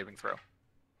Dexterity saving throw.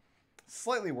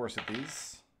 Slightly worse at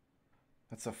these.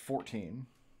 That's a 14.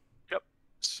 Yep.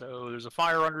 So there's a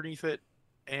fire underneath it.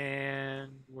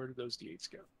 And where did those d8s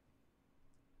go?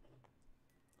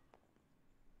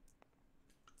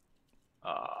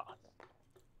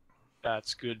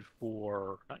 That's good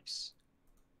for... Nice.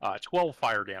 12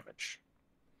 fire damage.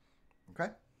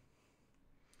 Okay.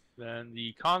 Then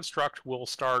the construct will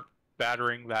start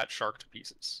battering that shark to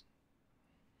pieces.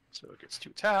 So it gets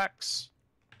 2 attacks.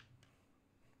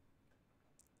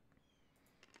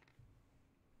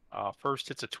 First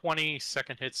hits a 20,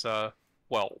 second hits a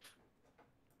 12.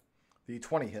 The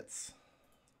 20 hits.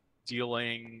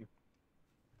 Dealing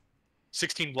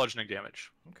 16 bludgeoning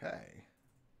damage. Okay.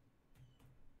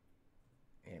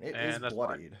 And it And is that's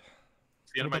bloodied. At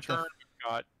the end of my What about turn, we've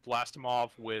got Blast him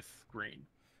off with green.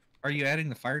 Are you adding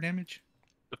the fire damage?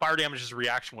 The fire damage is a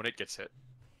reaction when it gets hit.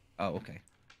 Oh, okay.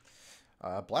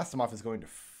 Blastomoff is going to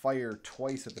fire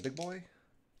twice at the big boy.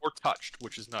 Or touched,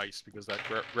 which is nice, because that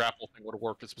grapple thing would have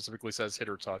worked. It specifically says hit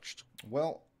or touched.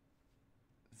 Well,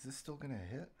 is this still going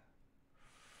to hit?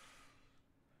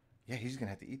 Yeah, he's going to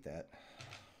have to eat that.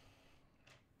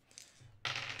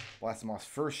 Blastomoff's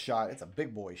first shot, it's a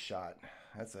big boy shot.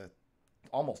 That's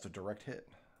almost a direct hit.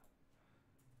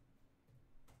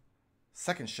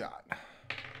 Second shot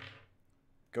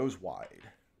goes wide.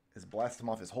 As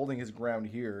Blastomoff is holding his ground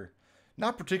here,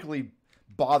 not particularly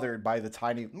bothered by the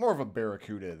tiny, more of a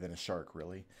barracuda than a shark,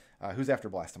 really. Who's after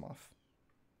Blastomoff?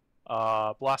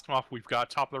 Blast him off. We've got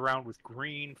top of the round with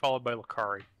green, followed by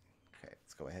Lukari. Okay,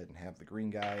 let's go ahead and have the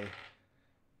green guy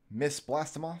miss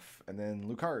Blastomoff, and then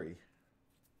Lukari.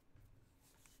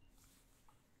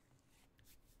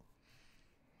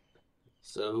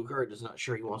 So Lukari is not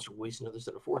sure he wants to waste another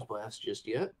set of Force Blasts just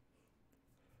yet.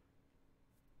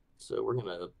 So we're going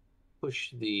to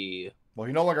push the... Well,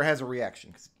 he no longer has a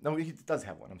reaction. No, he does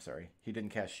have one. I'm sorry. He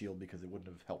didn't cast shield because it wouldn't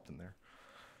have helped him there.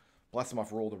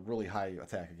 Blastomoff rolled a really high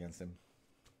attack against him.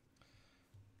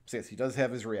 So yes, he does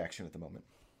have his reaction at the moment.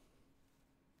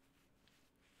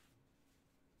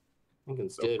 I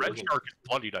think So instead, red shark is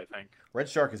bloodied, I think. Red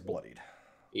Shark is bloodied.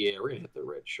 Yeah, we're going to hit the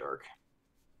red shark.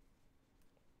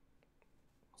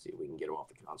 See if we can get him off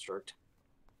the construct.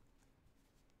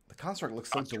 The construct looks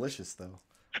so delicious, though.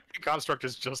 Construct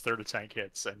is just there to tank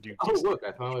hits and do Oh, decent. look,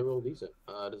 I finally rolled decent.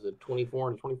 Does a 24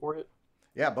 and a 24 hit?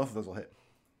 Yeah, both of those will hit.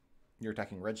 You're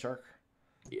attacking Red Shark?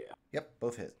 Yeah. Yep,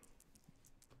 both hit.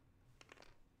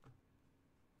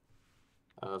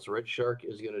 So Red Shark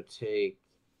is going to take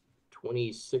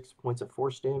 26 points of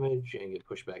force damage and get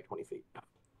pushed back 20 feet.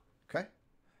 Okay.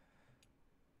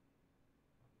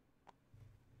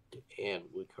 And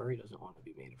Lukari doesn't want to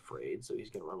be made afraid, so he's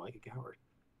going to run like a coward.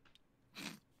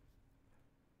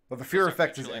 But the fear Those are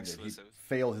effect is mutually ended. He exclusive.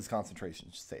 failed his concentration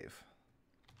save.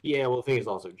 Yeah, well, the thing is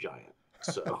also giant,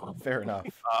 so... Fair enough.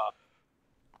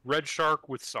 Red Shark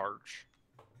with Sarge.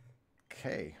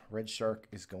 Okay, Red Shark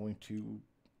is going to...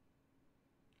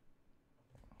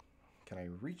 Can I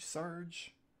reach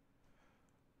Sarge?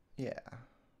 Yeah.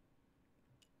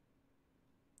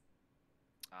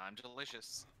 I'm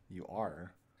delicious. You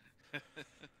are. I'm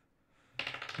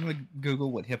gonna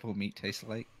Google what hippo meat tastes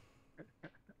like.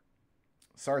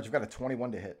 Sarge, you've got a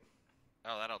 21 to hit.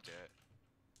 Oh, that'll do it.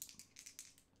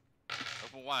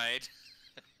 Open wide.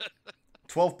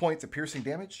 12 points of piercing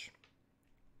damage.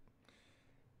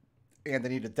 And they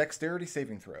need a dexterity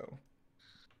saving throw.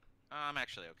 I'm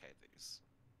actually okay at these.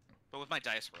 But with my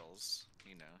dice rolls,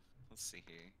 you know. Let's see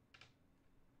here.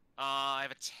 I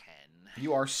have a 10.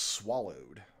 You are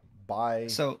swallowed by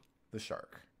the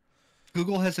shark.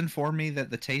 Google has informed me that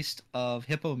the taste of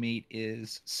hippo meat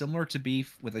is similar to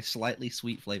beef with a slightly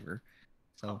sweet flavor.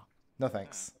 So No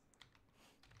thanks.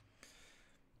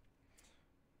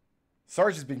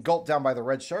 Sarge has been gulped down by the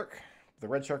red shark. The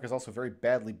red shark is also very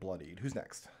badly bloodied. Who's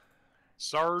next?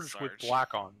 Sarge with Sarge.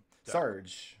 black on.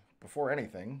 Sarge, before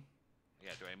anything,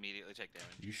 Yeah, do I immediately take damage?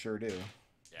 you sure do.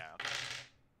 Yeah.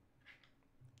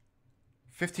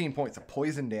 15 points of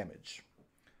poison damage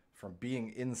from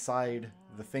being inside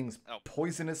the thing's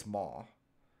poisonous maw.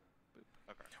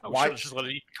 Okay. Why- Why just let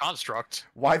it eat the construct?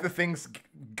 Why the thing's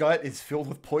gut is filled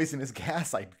with poisonous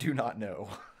gas, I do not know.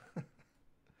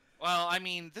 Well, I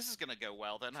mean, this is gonna go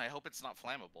well then. I hope it's not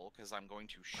flammable, because I'm going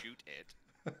to shoot it.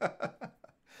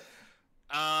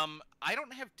 I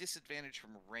don't have disadvantage from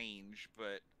range,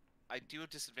 but I do have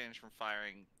disadvantage from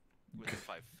firing within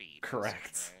 5 feet.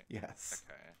 Correct. Right? Yes.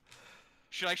 Okay.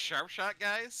 Should I sharp shot,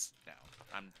 guys? No.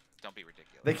 Don't be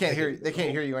ridiculous. They can't hear. They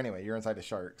can't hear you anyway. You're inside the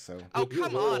shark, so Oh,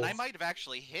 come on. I might have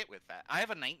actually hit with that. I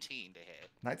have a 19 to hit.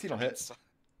 19 will hit.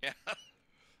 Yeah.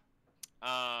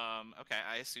 Okay,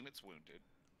 I assume it's wounded.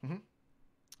 Mhm.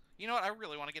 You know what? I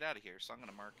really want to get out of here, so I'm going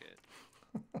to mark it.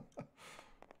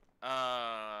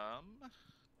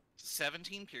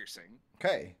 17 piercing.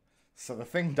 Okay. So the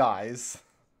thing dies.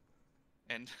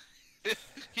 And it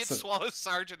So- swallows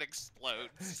Sarge and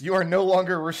explodes. You are no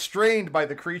longer restrained by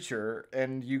the creature,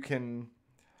 and you can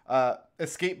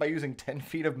escape by using 10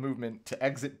 feet of movement to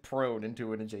exit prone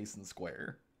into an adjacent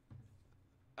square.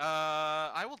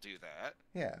 I will do that.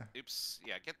 Yeah. Oops.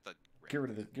 Yeah, get Get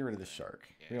rid of the shark.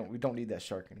 Yeah. We don't need that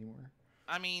shark anymore.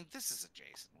 I mean, this is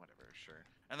adjacent. Whatever, sure.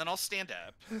 And then I'll stand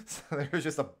up. So there's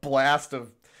just a blast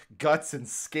of guts and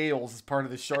scales as part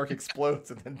of the shark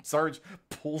explodes, and then Sarge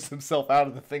pulls himself out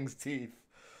of the thing's teeth.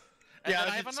 And Yeah, then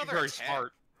I have that seems another very attack.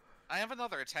 smart. I have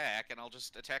another attack, and I'll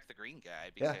just attack the green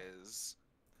guy because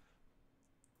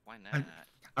why not?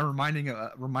 I'm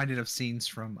reminded of scenes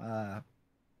from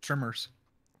Tremors.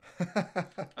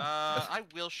 I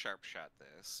will sharp shot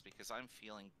this because I'm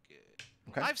feeling good.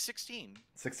 Okay. I have 16.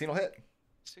 16 will hit.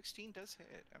 16 does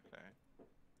hit. Okay.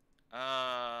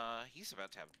 He's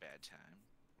about to have a bad time.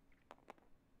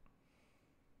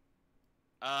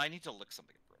 I need to look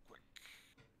something up real quick.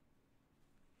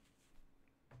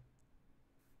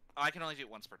 I can only do it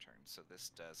once per turn, so this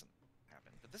doesn't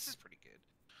happen. But this is pretty good.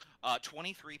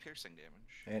 23 piercing damage.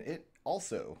 And it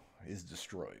also is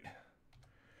destroyed.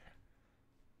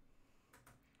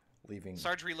 Leaving.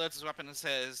 Sarge reloads his weapon and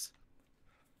says,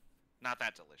 "Not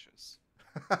that delicious."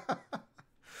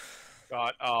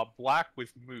 Got black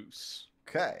with Mousse.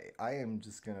 Okay, I am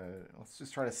just gonna... Let's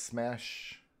just try to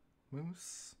smash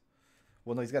Mousse.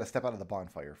 Well, no, he's got to step out of the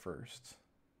bonfire first.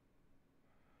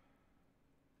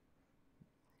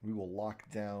 We will lock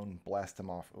down, blast him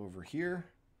off over here.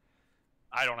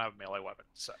 I don't have a melee weapon,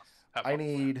 so have I fun.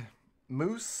 need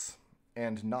Mousse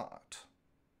and Naught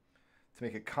to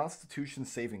make a Constitution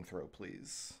saving throw,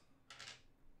 please.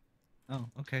 Oh,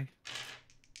 okay.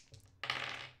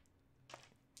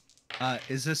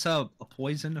 Is this a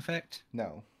poison effect?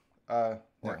 No. No.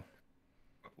 Or-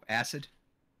 Acid?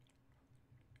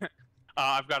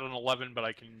 I've got an 11, but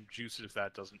I can juice it if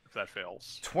that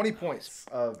fails. 20 points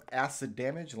of acid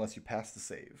damage unless you pass the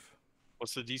save.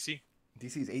 What's the DC?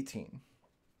 DC is 18.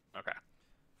 Okay.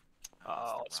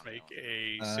 That's the Let's wrong make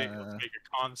element. a save. Let's make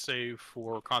a con save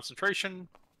for concentration.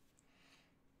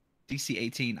 DC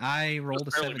 18. I rolled a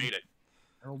Just barely 7. made it.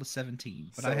 I rolled a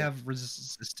 17, but So- I have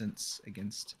resistance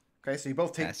against Okay, so you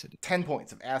both take acid. 10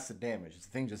 points of acid damage. The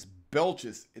thing just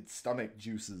belches its stomach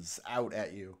juices out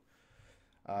at you.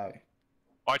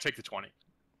 Oh, I take the 20.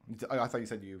 I thought you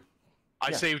said you. I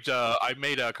Yeah. saved. I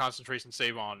made a concentration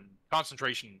save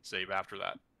after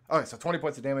that. Okay, so 20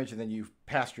 points of damage, and then you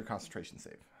passed your concentration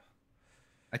save.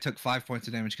 I took 5 points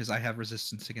of damage because I have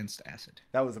resistance against acid.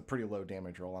 That was a pretty low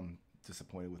damage roll. I'm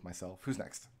disappointed with myself. Who's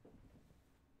next?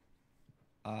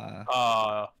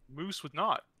 Mousse with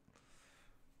Naught.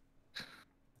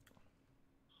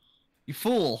 You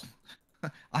fool!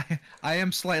 I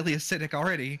am slightly acidic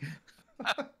already.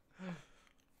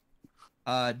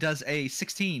 Does a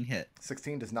 16 hit?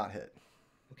 16 does not hit.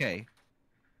 Okay.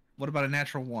 What about a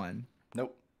natural 1?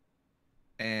 Nope.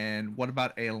 And what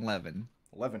about a 11?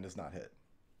 11 does not hit.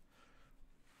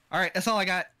 All right, that's all I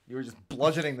got. You were just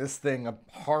bludgeoning this thing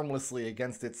harmlessly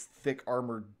against its thick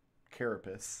armored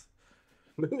carapace.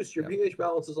 Mousse, your pH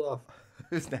balance is off.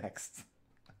 Who's next?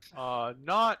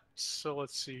 Not. So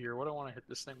let's see here. What do I want to hit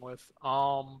this thing with?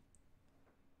 I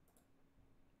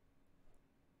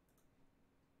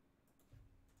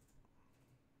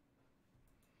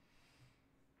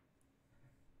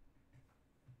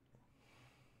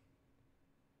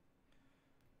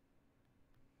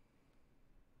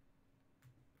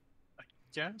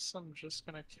guess I'm just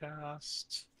gonna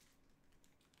cast.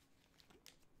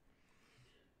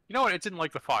 You know what? It didn't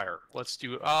like the fire. Let's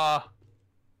do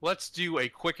a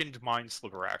quickened mind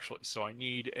sliver actually. So I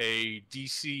need a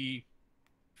DC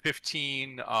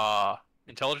 15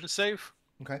 intelligence save.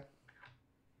 Okay.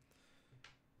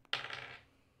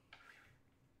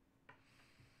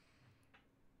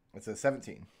 It's a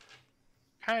 17.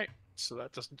 Okay, so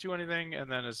that doesn't do anything. And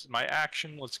then as my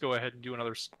action, let's go ahead and do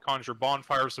another conjure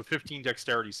bonfire. So 15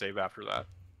 dexterity save after that.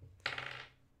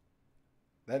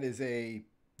 That is a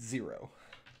 0.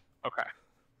 Okay.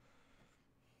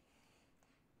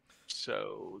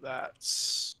 So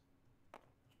that's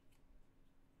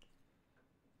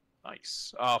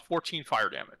nice. 14 fire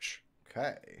damage.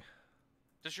 Okay.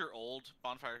 Does your old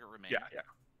bonfire remain? Yeah, yeah.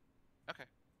 Okay,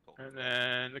 cool. And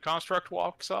then the construct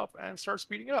walks up and starts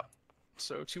beating it up.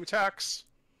 So 2 attacks.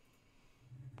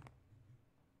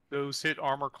 Those hit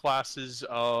armor classes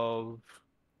of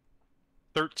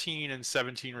 13 and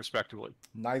 17 respectively.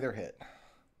 Neither hit.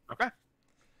 Okay.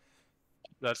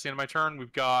 That's the end of my turn.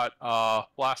 We've got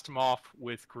blast him off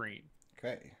with green.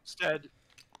 Okay. Instead,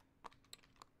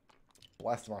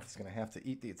 Blast him off is going to have to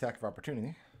eat the attack of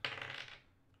opportunity.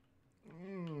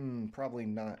 Probably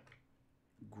not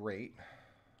great.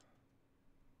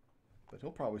 But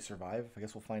he'll probably survive. I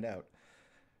guess we'll find out.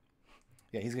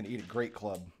 Yeah, he's going to eat a great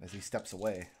club as he steps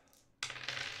away.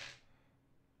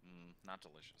 Not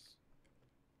delicious.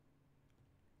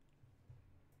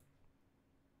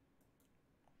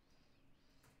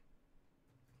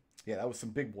 Yeah, that was some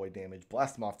big boy damage.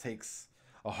 Blastomoff takes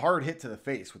a hard hit to the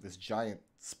face with this giant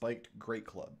spiked great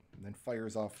club, and then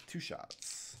fires off 2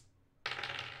 shots.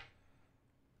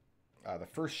 The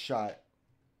first shot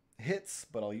hits,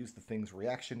 but I'll use the thing's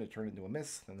reaction to turn it into a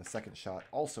miss, and the second shot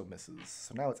also misses.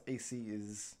 So now its AC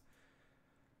is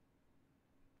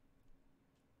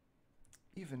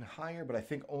even higher, but I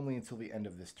think only until the end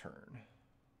of this turn.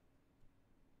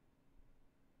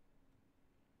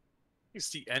 it's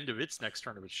the end of its next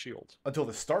turn of its shield. Until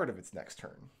the start of its next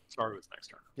turn. Start of its next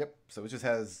turn. Yep, so it just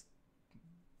has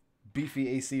beefy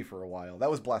AC for a while. That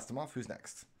was Blastomoff. Who's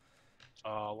next?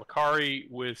 Lukari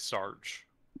with Sarge.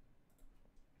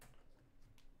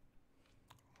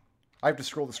 I have to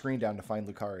scroll the screen down to find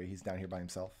Lukari. He's down here by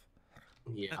himself.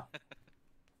 Yeah.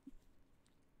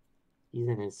 He's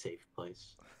in his safe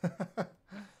place.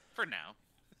 For now.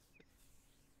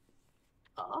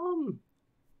 I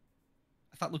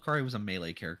thought Lukari was a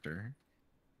melee character.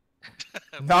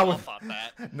 Not We all with- thought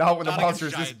that. Not when the Not against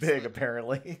monster's this giants. big,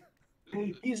 apparently.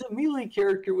 He's a melee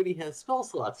character when he has spell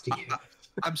slots to use.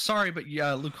 I'm sorry, but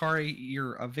yeah, Lukari,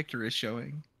 your victor is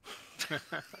showing.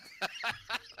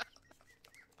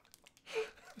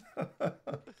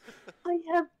 I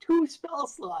have 2 spell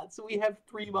slots, so we have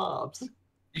 3 mobs.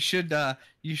 You should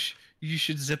you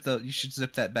should zip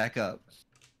that back up.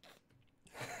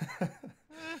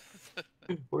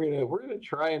 We're gonna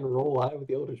try and roll high with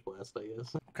the Eldritch Blast, I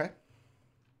guess. Okay.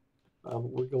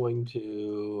 We're going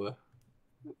to.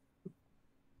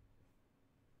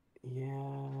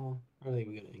 Yeah, I think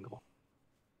we got an angle.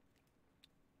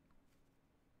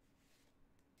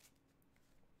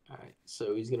 All right,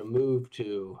 so he's gonna move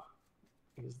to.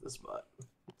 I guess this spot.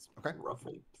 It's Okay.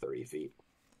 roughly 30 feet.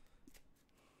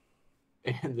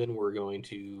 And then we're going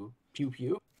to pew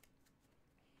pew.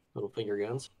 Little finger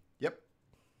guns. Yep.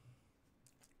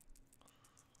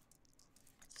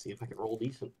 See if I can roll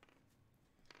decent.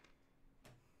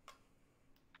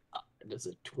 Does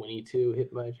a 22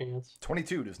 hit by chance?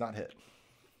 22 does not hit.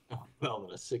 Oh, well,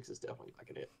 then a 6 is definitely not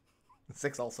gonna hit.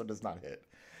 6 also does not hit.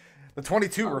 The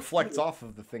 22 reflects off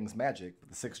of the thing's magic, but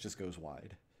the 6 just goes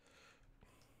wide.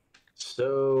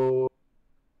 So,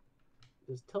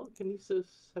 does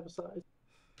telekinesis have a size?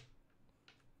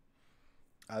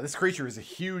 This creature is a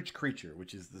huge creature,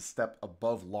 which is the step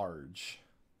above large.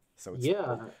 So it's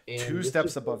and 2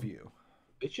 steps above you.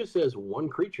 It just says 1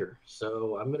 creature,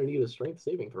 so I'm going to need a strength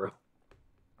saving throw.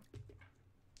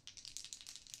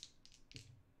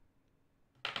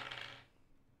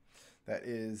 That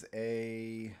is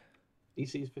a...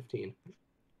 DC is 15.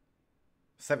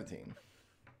 17.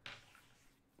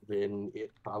 Then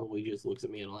it probably just looks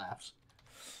at me and laughs.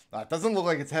 It doesn't look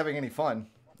like it's having any fun.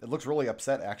 It looks really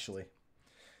upset, actually.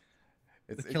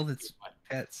 It killed its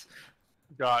pets.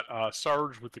 Got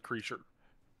Sarge with the creature.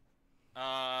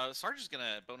 Sarge is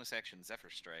gonna bonus action Zephyr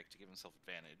Strike to give himself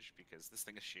advantage because this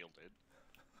thing is shielded.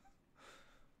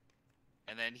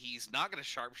 And then he's not gonna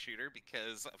Sharpshooter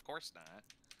because, of course not.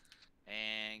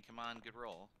 And come on, good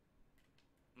roll.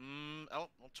 Oh,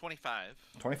 well, 25.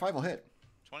 25 will hit.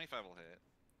 25 will hit.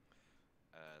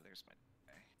 There's my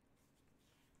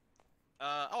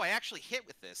die. Oh, I actually hit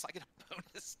with this. I get a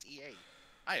bonus D8.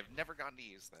 I have never gotten to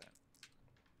use that.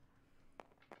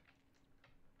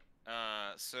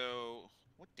 So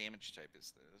what damage type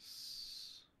is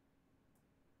this?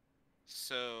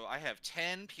 So I have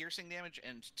 10 piercing damage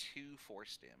and 2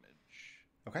 force damage.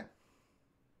 Okay.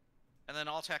 And then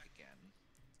I'll attack again.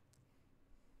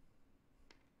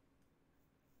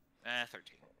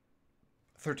 13.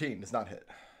 13 does not hit.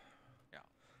 Yeah.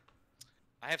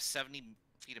 I have 70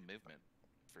 feet of movement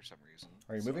for some reason.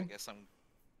 Are you so moving? I guess I'm...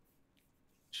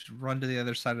 Just run to the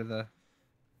other side of the...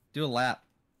 Do a lap.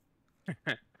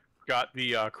 Got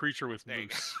the creature with There you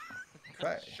go. Mousse.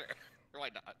 Okay. Sure. Why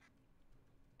not?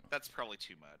 That's probably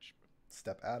too much. But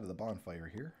Step out of the bonfire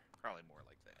here. probably more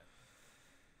like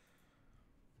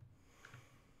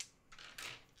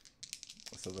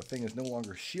that. So the thing is no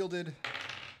longer shielded.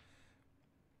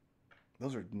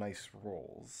 Those are nice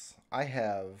rolls. I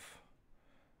have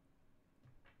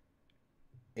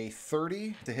a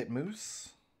 30 to hit Mousse.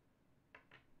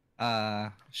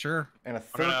 Sure. And a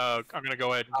I'm gonna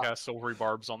go ahead and cast Silvery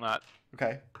Barbs on that.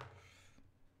 Okay.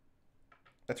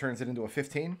 That turns it into a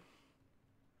 15.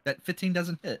 That 15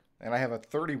 doesn't hit. And I have a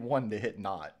 31 to hit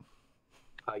Naught.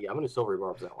 Yeah, I'm going to Silvery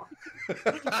Barbs that one.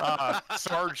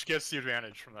 Sarge gets the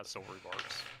advantage from that Silvery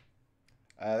Barbs.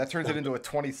 That turns it into a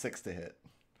 26 to hit.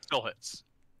 Still hits.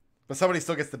 But somebody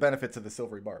still gets the benefits of the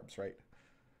Silvery Barbs, right?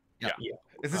 Yeah.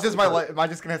 Is this just my life? Am I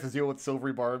just going to have to deal with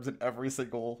Silvery Barbs in every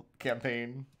single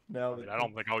campaign now? I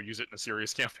don't think I'll use it in a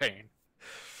serious campaign.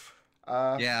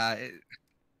 Yeah.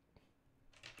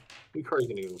 Lukari's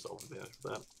going to give himself advantage for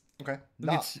that. Okay. Who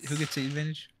gets the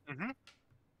advantage? Mm-hmm.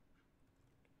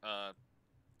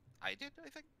 I did, I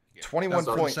think. Yeah. 21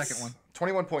 That's points. the second one.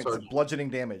 21 points Sorry. of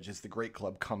bludgeoning damage as the Great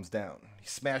Club comes down. He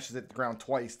smashes it at the ground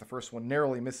twice. The first one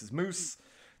narrowly misses Mousse.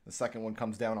 The second one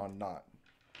comes down on Naught.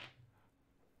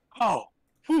 Oh,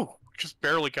 whew! Just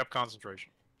barely kept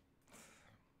concentration.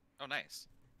 Oh, nice.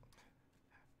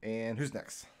 And who's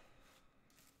next?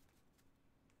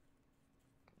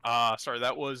 Sorry,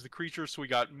 that was the creature, so we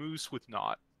got Mousse with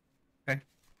Naught.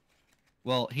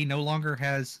 Well, he no longer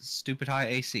has stupid high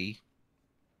AC.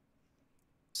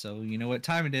 So you know what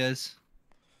time it is.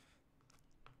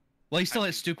 Well, he still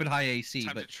has stupid high AC,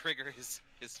 Time but to trigger his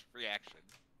reaction.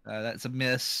 that's a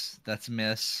miss. That's a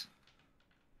miss.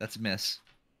 That's a miss.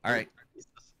 All right.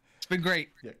 It's been great.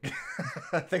 Yeah.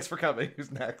 Thanks for coming.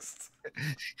 Who's next?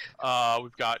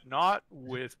 We've got Naught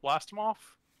with Blast him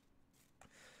off.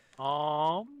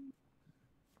 I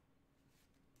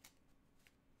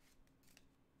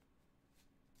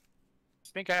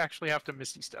think I actually have to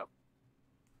Misty Step.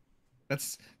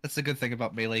 That's the good thing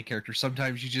about melee characters.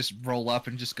 Sometimes you just roll up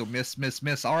and just go miss, miss,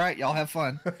 miss. All right, y'all have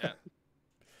fun. I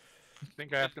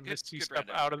think I have to Good- Misty good Step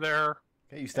rundown. out of there.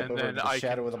 Okay, you step And over then into the I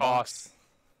shadow can of the toss- box.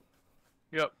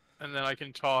 Yep, and then I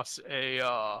can toss a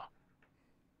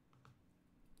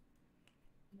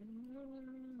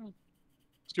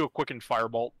let's do a quickened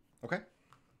firebolt. Okay.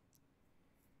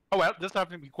 Oh, well, this doesn't have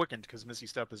to be quickened because Misty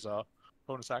Step is a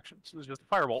bonus action. So it's just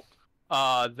a firebolt.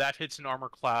 That hits an armor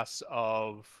class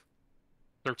of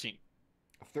 13.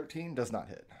 13 does not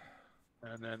hit.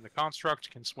 And then the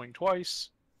construct can swing twice,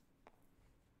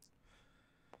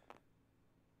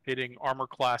 hitting armor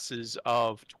classes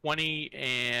of 20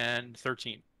 and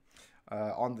 13.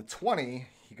 On the 20,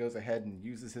 he goes ahead and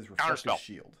uses his reflective Counterspell.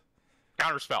 shield.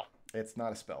 Counterspell. It's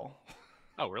not a spell.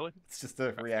 Oh, really? It's just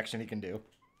a reaction he can do.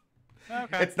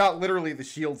 Okay. It's not literally the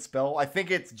shield spell. I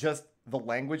think it's just the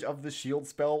language of the shield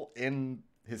spell in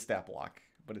his stat block,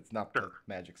 but it's not the Sure.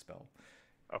 magic spell.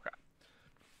 Okay.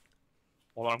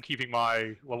 Well, I'm keeping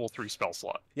my level 3 spell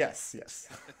slot. Yes, yes.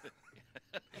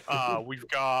 We've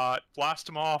got Blast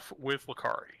him off with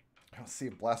Lukari. Let's see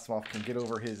if Blastoff can get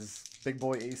over his big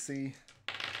boy AC.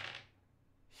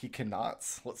 He cannot.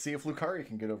 Let's see if Lukari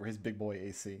can get over his big boy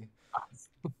AC.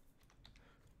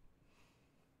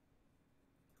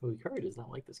 Lukari does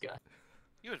not like this guy.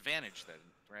 You advantage then,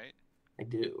 right? I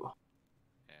do.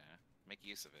 Yeah. Make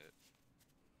use of it.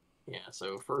 Yeah,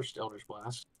 so first Eldritch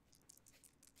Blast.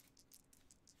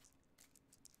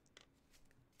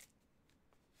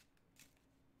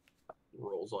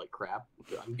 Rolls like crap.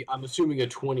 I'm assuming a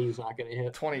 20 is not going to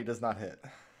hit. 20 does not hit.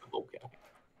 Okay.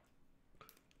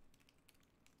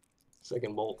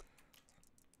 Second bolt.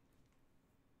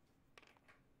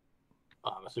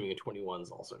 I'm assuming a 21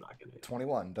 is also not going to hit.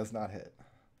 21 does not hit.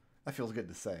 That feels good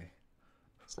to say.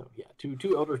 So yeah,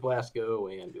 two Eldritch Blasts go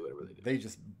and do whatever they do. They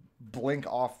just blink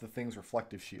off the thing's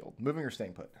reflective shield. Moving or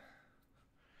staying put?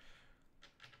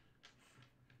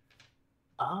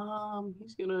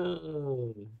 He's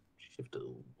gonna shift a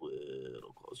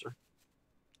little closer.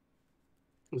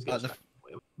 He's gonna start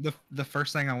with him. The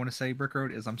first thing I want to say, Brick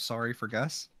Road, is I'm sorry for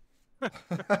Gus.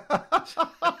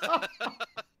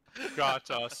 Got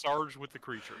Sarge with the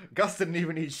creature. Gus didn't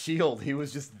even need shield. He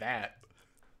was just that.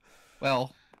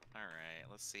 Well, Alright,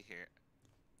 let's see here.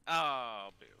 Oh,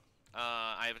 boo.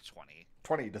 I have a 20.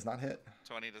 20 does not hit.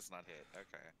 20 does not hit.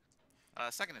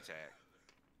 Okay. Second attack.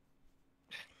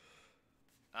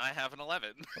 I have an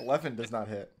 11. 11 does not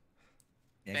hit.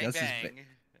 yeah, Bang, bang.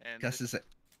 And Gus's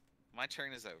my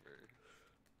turn is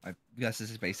over.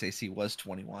 Gus's base AC was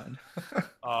 21.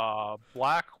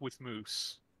 Black with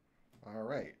Mousse. All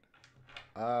right.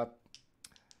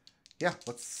 Yeah,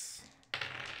 let's...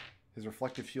 His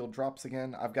reflective shield drops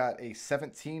again. I've got a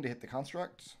 17 to hit the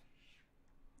construct.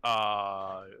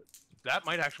 That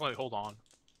might actually hold on.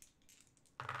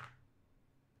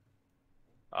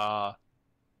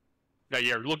 Yeah,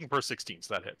 you're looking for a 16,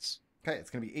 so that hits. Okay, it's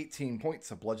going to be 18 points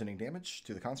of bludgeoning damage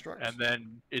to the construct. And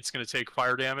then it's going to take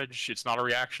fire damage. It's not a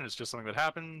reaction, it's just something that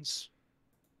happens.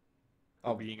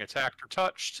 Oh. Being attacked or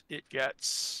touched, it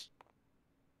gets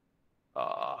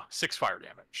 6 fire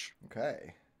damage.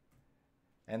 Okay.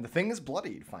 And the thing is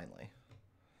bloodied, finally.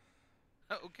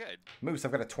 Oh, good. Mousse,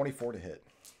 I've got a 24 to hit.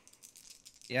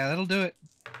 Yeah, that'll do it.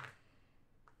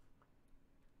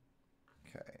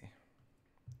 Okay.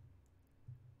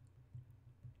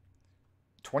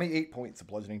 28 points of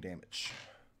bludgeoning damage.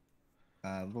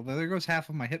 Well, there goes half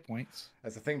of my hit points.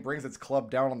 As the thing brings its club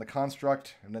down on the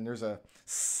construct, and then there's a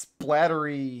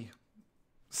splattery,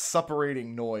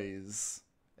 suppurating noise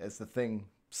as the thing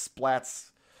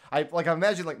splats. I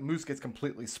imagine like Mousse gets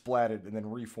completely splatted and then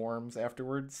reforms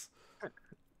afterwards.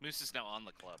 Mousse is now on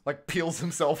the club. Like peels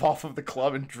himself off of the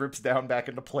club and drips down back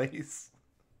into place.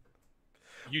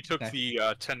 You took Okay.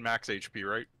 the 10 max HP,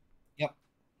 right? Yep.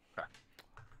 Okay.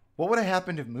 What would have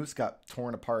happened if Mousse got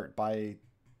torn apart by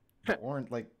the orange?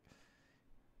 Like,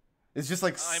 it's just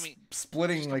like I mean,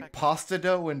 splitting just go like back. pasta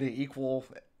dough into equal.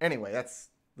 Anyway, that's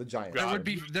the giant. God.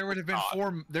 There would have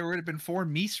been four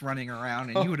Meese running around,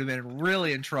 and you would have been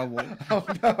really in trouble. Oh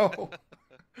no.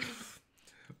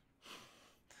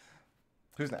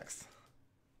 Who's next?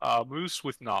 Mousse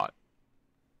with Naught.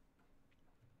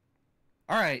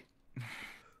 All right,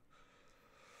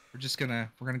 we're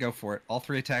gonna go for it. All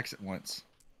 3 attacks at once.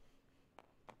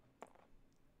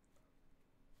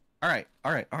 All right.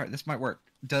 This might work.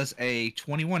 Does a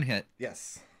 21 hit?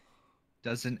 Yes.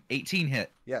 Does an 18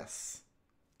 hit? Yes.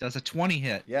 Does a 20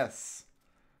 hit? Yes.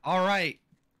 All right.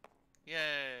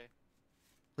 Yay.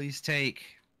 Please take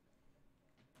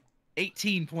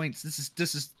 18 points. This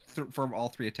is from all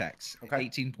 3 attacks. Okay.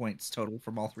 18 points total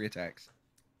from all 3 attacks.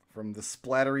 From the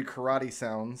splattery karate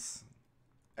sounds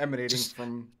emanating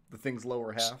from the thing's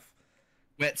lower half.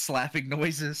 Wet slapping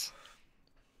noises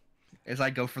as I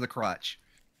go for the crotch.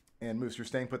 And Mousse, you're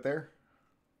staying put there?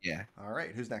 Yeah. All right,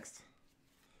 who's next?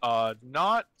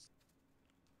 Not.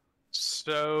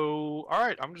 So,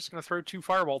 alright, I'm just going to throw 2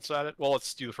 firebolts at it. Well,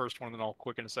 let's do the first one, and then I'll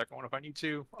quicken a second one if I need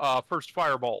to. First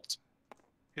firebolt.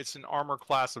 Hits an armor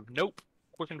class of Nope.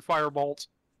 Quicken firebolt.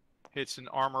 Hits an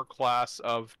armor class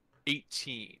of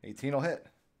 18. 18 will hit.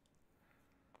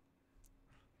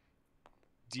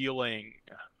 Dealing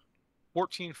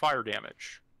 14 fire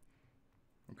damage.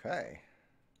 Okay.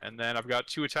 And then I've got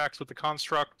 2 attacks with the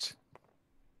construct.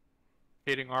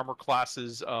 Hitting armor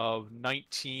classes of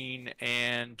 19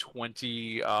 and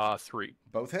 23.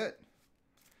 Both hit.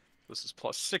 This is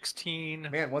plus 16.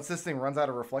 Man, once this thing runs out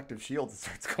of reflective shields, it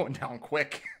starts going down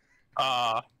quick.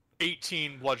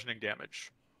 18 bludgeoning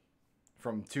damage.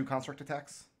 From 2 construct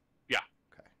attacks? Yeah.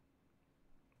 Okay.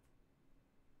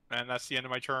 And that's the end of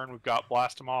my turn. We've got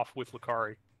Blast him off with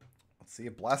Lukari. Let's see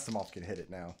if Blastomoth can hit it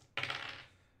now.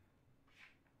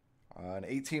 An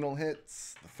 18 will hit.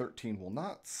 The 13 will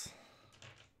not.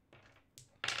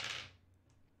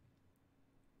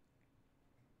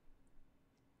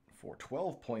 For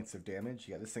 12 points of damage.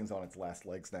 Yeah, this thing's on its last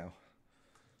legs now.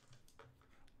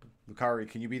 Lukari,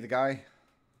 can you be the guy?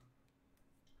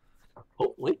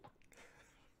 Hopefully.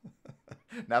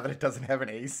 Now that it doesn't have an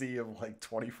AC of like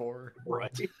 24.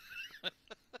 Right.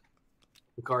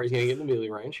 Lukari's gonna get in the melee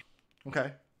range.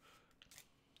 Okay.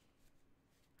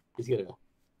 He's gonna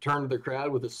turn to the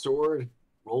crowd with a sword,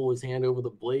 roll his hand over the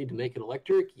blade to make it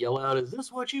electric, yell out, "Is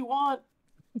this what you want?"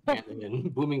 And then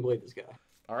booming blade this guy.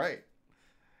 All right.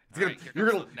 All right, here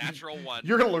comes the natural one.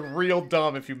 You're gonna look real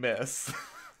dumb if you miss.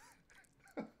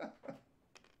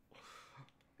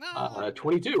 No.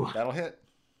 22. That'll hit.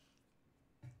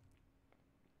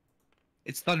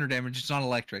 It's thunder damage. It's not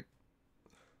electric.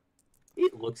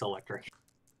 It looks electric.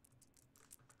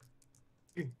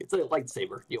 It's a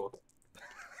lightsaber. Deal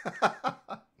with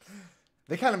it.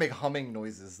 They kind of make humming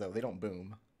noises though. They don't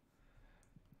boom.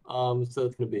 So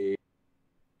it's gonna be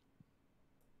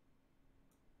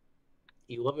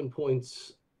 11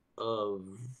 points of.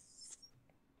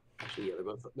 Actually, yeah,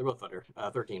 they're both thunder.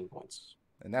 13 points.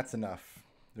 And that's enough.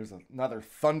 There's another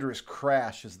thunderous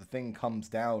crash as the thing comes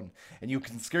down, and you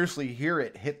can scarcely hear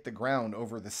it hit the ground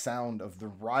over the sound of the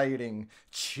rioting,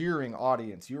 cheering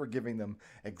audience. You are giving them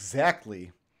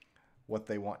exactly what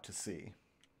they want to see.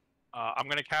 I'm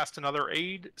going to cast another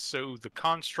aid, so the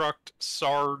Construct,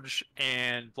 Sarge,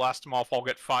 and Blast him off all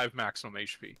get 5 maximum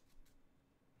HP.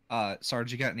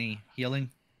 Sarge, you got any healing?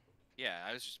 Yeah,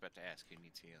 I was just about to ask who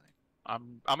needs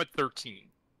healing. I'm at 13.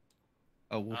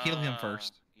 Oh, we'll heal him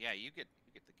first. Yeah, you get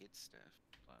the good stuff.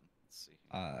 Hold on, let's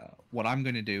see. What I'm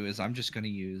going to do is I'm just going to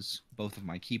use both of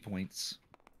my key points.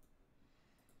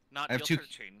 Not I have heal two-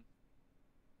 13.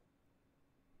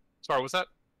 Sorry, what's that?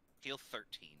 Heal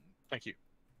 13. Thank you.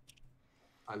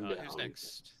 I'm down. Who's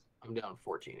next? I'm down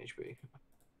 14 HP.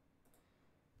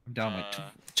 I'm down like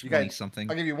You 20 guys- something.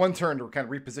 I'll give you one turn to kind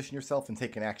of reposition yourself and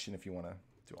take an action if you want to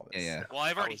do all this. Yeah. Well,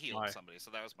 I've already was healed my- somebody,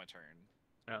 so that was my turn.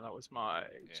 Yeah, that was my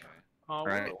Yeah. turn. All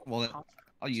right. Well, then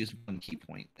I'll use one key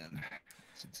point then.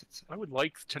 Since it's I would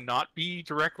like to not be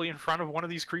directly in front of one of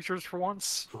these creatures for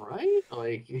once. Right?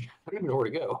 Like, I don't even know where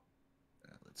to go.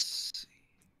 let's see.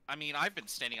 I mean, I've been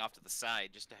standing off to the side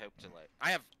just to hope to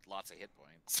I have lots of hit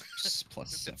points.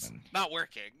 Plus It's 7. not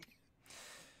working.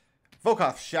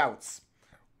 Volkoth shouts,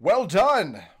 "Well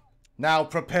done! Now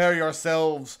prepare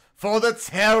yourselves for the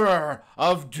terror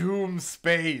of Doom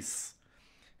Space."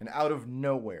 And out of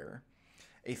nowhere,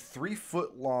 a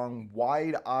 3-foot-long,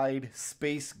 wide-eyed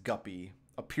space guppy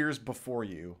appears before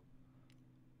you,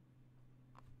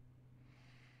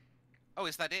 Oh,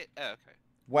 is that it? Oh, okay.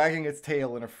 wagging its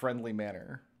tail in a friendly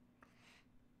manner.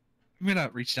 I'm going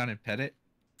to reach down and pet it.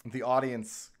 The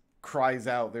audience cries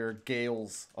out. There are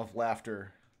gales of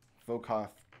laughter. Volkoth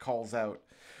calls out,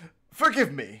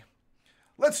 "Forgive me.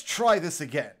 Let's try this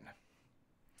again."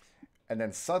 And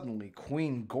then suddenly,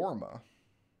 Queen Gorma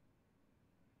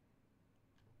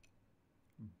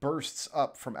bursts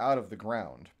up from out of the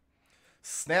ground,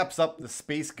 snaps up the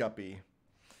space guppy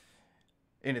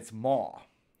in its maw.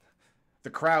 The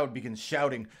crowd begins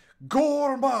shouting,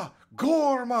 "Gorma!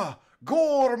 Gorma!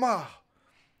 Gorma!"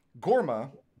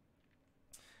 Gorma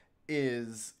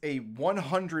is a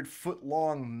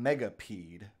 100-foot-long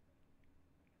megapede.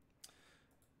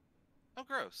 Oh,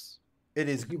 gross. It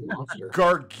is You monster.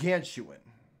 gargantuan.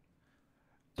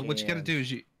 So what you got to And do is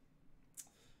you...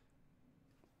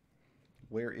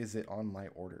 Where is it on my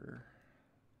order?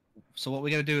 So what we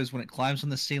got to do is when it climbs on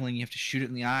the ceiling, you have to shoot it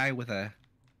in the eye with a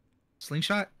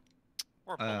slingshot.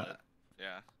 Or bullet.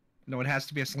 Yeah. No, it has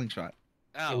to be a slingshot.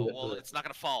 Oh, the- well, it's not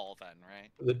gonna fall then, right?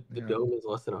 The Yeah. dome is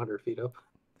less than 100 feet up.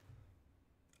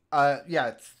 Yeah,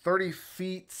 it's 30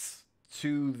 feet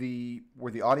to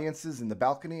where the audience is in the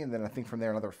balcony, and then I think from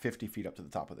there another 50 feet up to the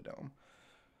top of the dome.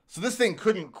 So this thing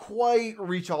couldn't quite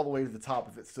reach all the way to the top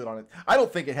if it stood on it. I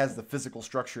don't think it has the physical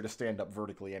structure to stand up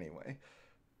vertically anyway.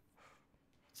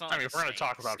 It's not I like mean, a if we're going to snake.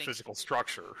 talk about Snakes physical can do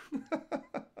structure,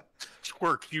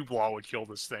 square cube law would kill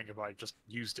this thing if I just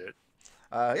used it.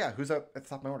 Yeah, who's up at the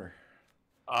top of my order?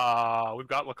 We've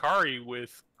got Lukari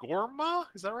with Gorma.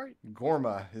 Is that right?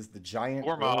 Gorma is the giant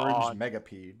Gorma orange on-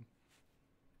 megapede.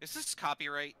 Is this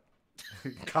copyright?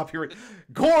 Copyright.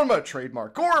 Gorma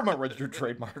trademark. Gorma registered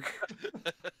trademark.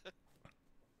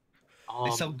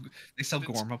 They sell Nint-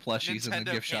 Gorma plushies in the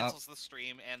Nintendo gift shop. cancels the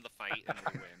stream and the fight, and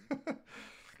we win.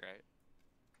 Right.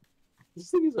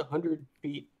 This thing is 100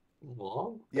 feet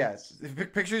long? Yeah,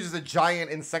 pictures is a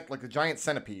giant insect, like a giant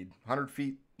centipede, 100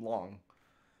 feet long.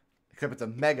 Except it's a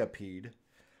megapede.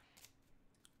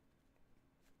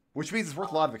 Which means it's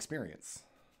worth a lot of experience.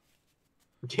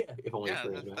 Yeah, if only Yeah,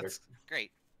 experience matters. that's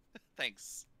great.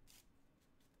 Thanks.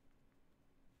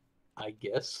 I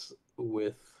guess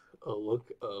with a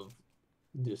look of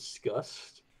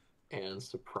disgust and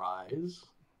surprise,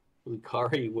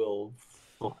 Lukari will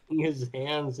fling his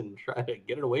hands and try to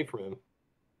get it away from him.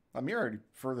 You're already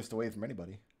furthest away from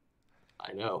anybody.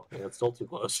 I know, and it's still too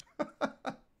close.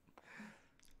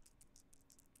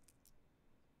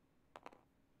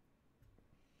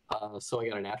 So I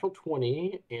got a natural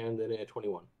 20 and then a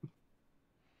 21.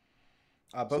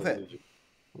 Both hit.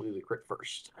 We'll do the crit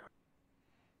first.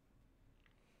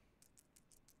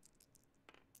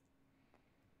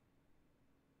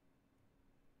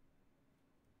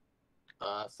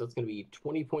 So it's going to be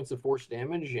 20 points of force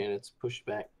damage, and it's pushed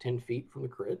back 10 feet from the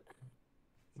crit.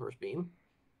 First beam.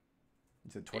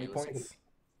 You said 20 And the points?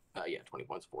 Yeah, 20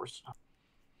 points of force.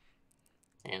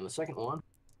 And the second one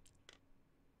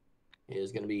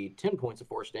is going to be 10 points of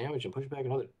force damage and push back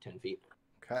another 10 feet.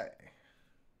 Okay.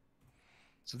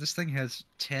 So this thing has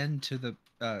 10 to the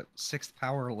 6th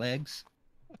power legs.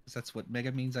 'Cause that's what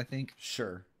mega means, I think.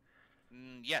 Sure.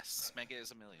 Yes, Mega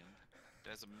is a million. It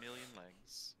has a million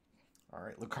legs. All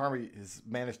right. Lukari has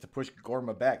managed to push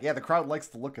Gorma back. Yeah, the crowd likes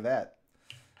the look of that.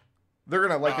 They're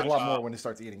going to like it a lot more when it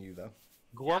starts eating you, though.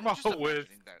 Gorma just with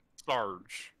imagining that.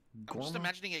 Sarge. I'm just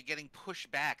imagining it getting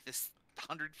pushed back. This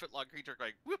 100-foot-long creature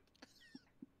going whoop.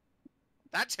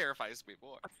 That terrifies me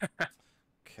more.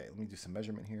 Okay, let me do some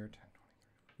measurement here. 10, 20,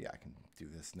 30. Yeah, I can do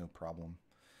this, no problem.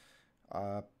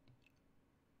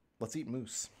 Let's eat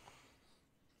Mousse.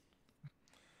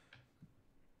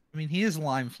 I mean, he is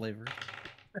lime flavored.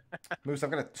 Mousse,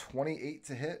 I've got a 28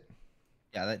 to hit.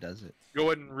 Yeah, that does it. Go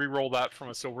ahead and re-roll that from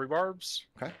a silvery barbs.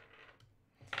 Okay.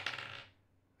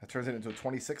 That turns it into a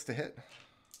 26 to hit.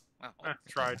 Wow.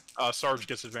 Tried. Sarge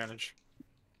gets advantage.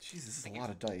 Jesus, this is a lot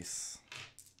of dice.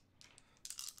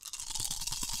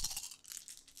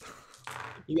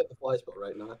 You got the fly spell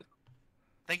right, Naught?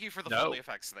 Thank you for the No. Foley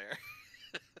effects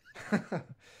there.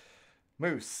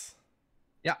 Mousse.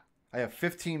 Yeah. I have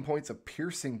 15 points of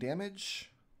piercing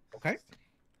damage. Okay.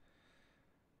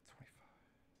 25.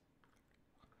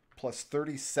 Plus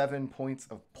 37 points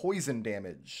of poison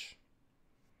damage.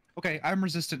 Okay, I'm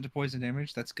resistant to poison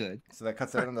damage. That's good. So that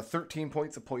cuts out on the 13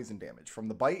 points of poison damage from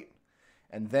the bite.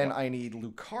 And then I need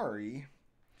Lukari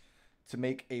to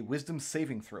make a wisdom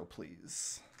saving throw,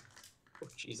 please. Oh,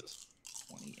 Jesus.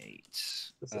 28.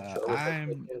 This is a trouble.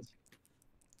 I'm...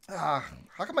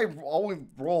 How come I always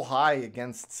roll high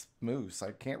against Mousse?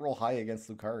 I can't roll high against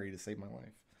Lukari to save my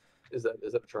life. Is that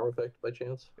a charm effect by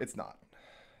chance? It's not.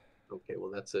 Okay,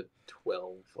 well that's a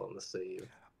 12 on the save.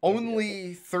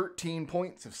 Only 13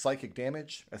 points of psychic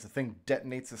damage as the thing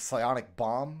detonates a psionic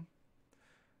bomb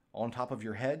on top of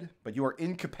your head, but you are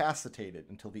incapacitated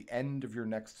until the end of your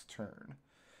next turn.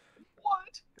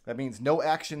 What? That means no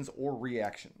actions or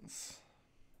reactions.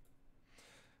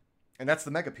 And that's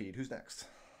the Megapede. Who's next?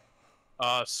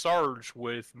 Sarge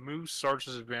with Mousse. Sarge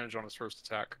has advantage on his first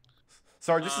attack.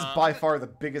 Sorry, this is by far the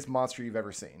biggest monster you've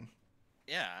ever seen.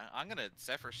 Yeah, I'm gonna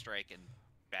Zephyr Strike and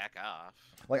back off.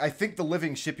 Like, I think the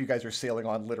living ship you guys are sailing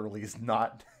on literally is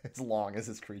not as long as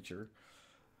this creature.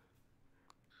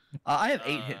 I have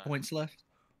 8 hit points left.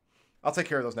 I'll take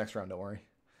care of those next round, don't worry.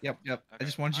 Yep. I Okay,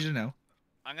 just wanted you to know.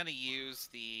 I'm gonna use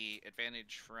the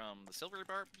advantage from the Silvery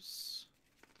Barbs.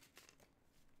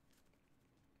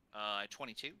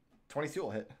 22. 22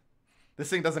 will hit. This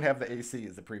thing doesn't have the AC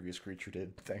as the previous creature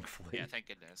did, thankfully. Yeah, thank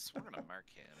goodness. We're gonna mark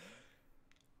him.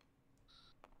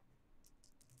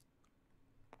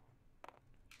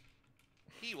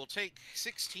 He will take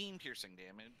 16 piercing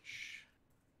damage.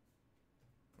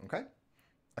 Okay.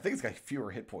 I think it's got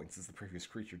fewer hit points as the previous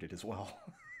creature did as well.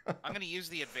 I'm going to use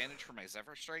the advantage for my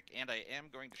Zephyr Strike, and I am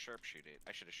going to sharpshoot it.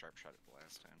 I should have sharpshot it the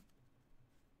last time.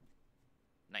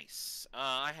 Nice.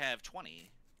 I have 20.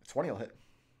 20 will hit.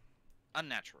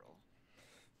 Unnatural.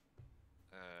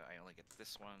 I only get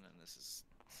this one, and this is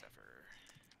Zephyr.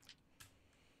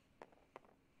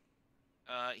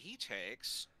 He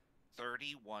takes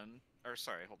 31... Or,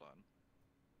 sorry, hold on.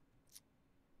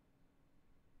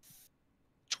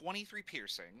 23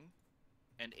 piercing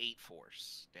and 8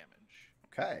 force damage.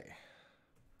 Okay.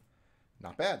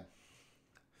 Not bad.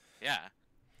 Yeah.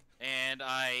 And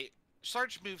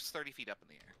Sarge moves 30 feet up in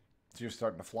the air So you're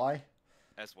starting to fly?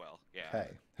 as well. Yeah. Okay.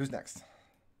 Who's next?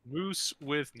 Mousse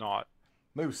with Naught.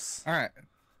 Mousse. All right.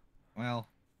 Well,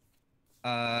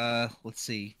 let's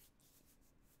see.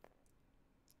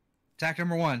 Attack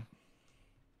number 1.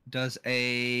 Does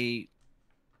a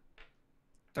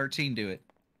 13 do it?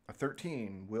 A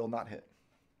 13 will not hit.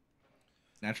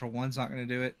 Natural 1's not going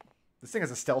to do it. This thing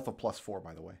has a stealth of +4,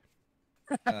 by the way.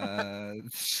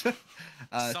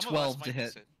 12 to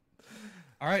hit.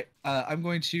 All right, I'm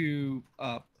going to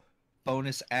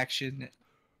bonus action.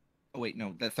 Oh wait,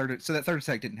 no, that third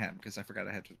attack didn't happen because I forgot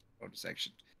I had to bonus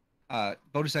action.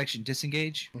 Bonus action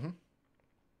disengage,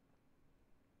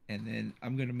 and then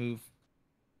I'm going to move.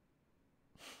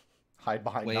 Hide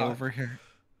behind. Way Naught. over here.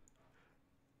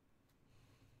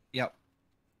 Yep.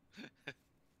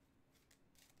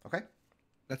 Okay.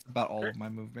 That's about all of my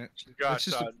movement. We got That's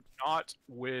just Naught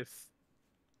with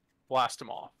Blast him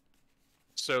off.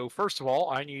 So first of all,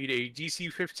 I need a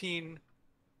DC 15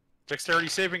 dexterity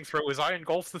saving throw as I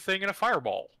engulf the thing in a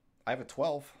fireball. I have a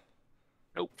 12.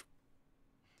 Nope.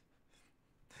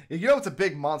 You know it's a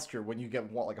big monster when you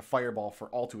get like a fireball for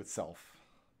all to itself.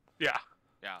 Yeah.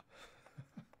 Yeah.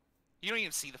 You don't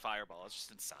even see the fireball. It's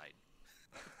just inside.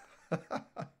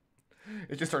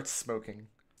 It just starts smoking.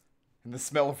 And the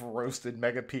smell of roasted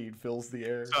megapede fills the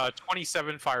air. It's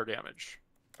 27 fire damage.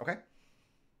 Okay.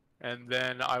 And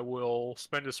then I will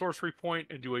spend a sorcery point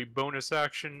and do a bonus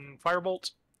action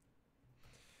firebolt.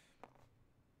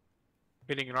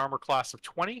 Hitting an armor class of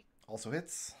 20. Also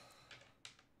hits.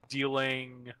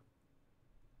 Dealing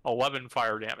 11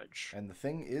 fire damage. And the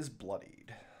thing is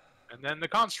bloodied. And then the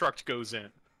construct goes in.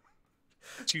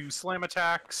 2 slam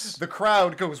attacks. The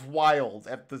crowd goes wild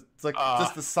at the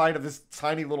just the sight of this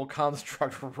tiny little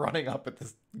construct running up at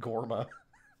this Gorma.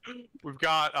 We've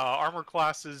got armor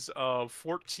classes of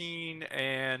 14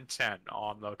 and 10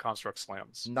 on the construct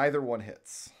slams. Neither one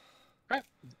hits. Okay.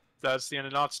 That's the end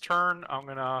of Naught's turn. I'm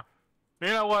gonna... You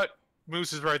know what?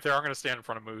 Mousse is right there. I'm gonna stand in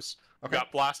front of Mousse. Okay.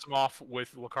 Got Blast him off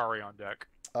with Lukari on deck.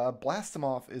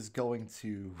 Blastimov is going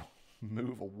to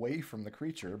move away from the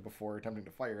creature before attempting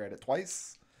to fire at it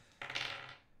twice.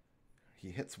 He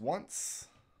hits once.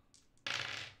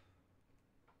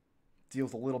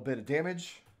 Deals a little bit of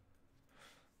damage.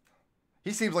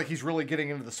 He seems like he's really getting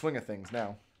into the swing of things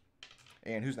now.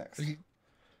 And who's next? We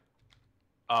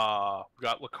got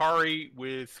Lukari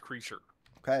with creature.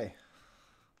 Okay.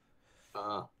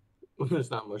 There's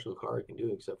not much Lukari can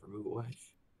do except for move away.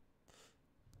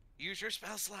 Use your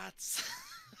spell slots.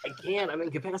 I can't. I'm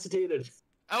incapacitated.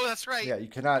 Oh, that's right. Yeah, you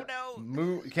cannot Oh, no.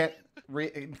 move. You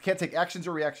can't take actions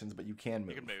or reactions, but you can move.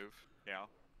 You can move. Yeah.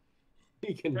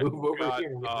 He can move over got,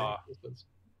 here. And get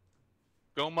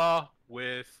Goma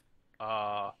with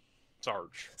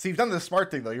Sarge. See, you've done the smart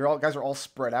thing though. Guys are all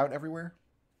spread out everywhere.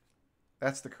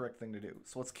 That's the correct thing to do.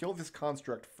 So let's kill this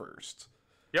construct first.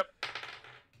 Yep.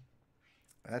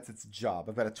 That's its job.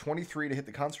 I've got a 23 to hit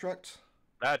the construct.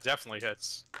 That definitely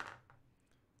hits.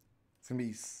 It's gonna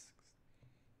be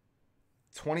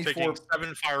 24. Taking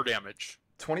 7 fire damage.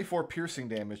 24 piercing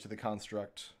damage to the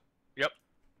construct. Yep.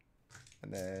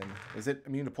 And then, is it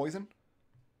immune to poison?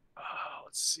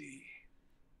 Let's see.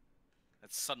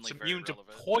 That's suddenly It's very immune to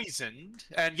relevant. poisoned,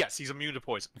 and yes, he's immune to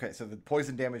poison. Okay, so the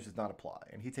poison damage does not apply,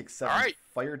 and he takes 7 All right.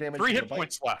 fire damage. 3 from the hit bite.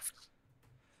 points left.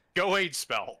 Go aid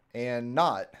spell. And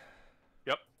not.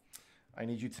 Yep. I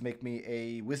need you to make me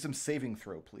a wisdom saving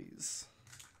throw, please.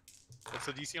 What's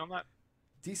the DC on that?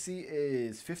 DC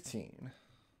is 15.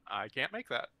 I can't make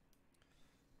that.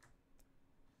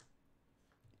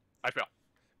 I fail.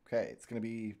 Okay, it's going to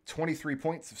be 23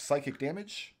 points of psychic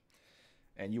damage,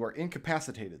 and you are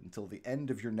incapacitated until the end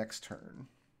of your next turn.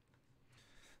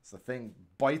 So the thing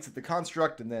bites at the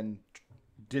construct and then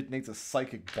detonates a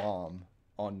psychic bomb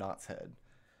on Knott's head.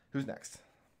 Who's next?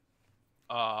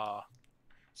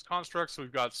 It's constructs. So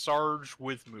we've got Sarge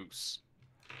with Mousse.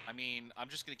 I mean, I'm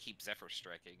just gonna keep Zephyr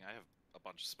striking. I have a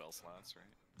bunch of spell slots, right?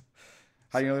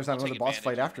 How do you know there's not I'll another take boss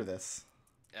fight advantage. after this?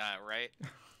 Right?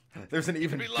 There's an You'd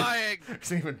even be lying.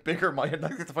 there's an even bigger might have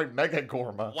to fight Mega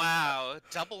Gorma. Wow,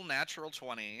 double natural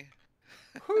 20.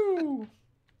 Whoo!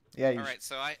 Yeah. You All right,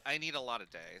 so I need a lot of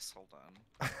dice. Hold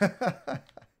on.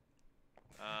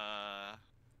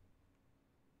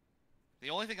 The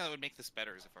only thing that would make this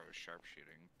better is if I was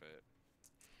sharpshooting, but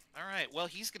all right. Well,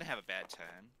 he's gonna have a bad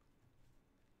time.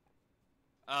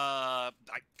 God,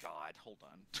 hold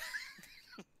on.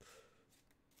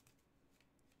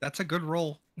 That's a good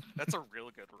roll. That's a real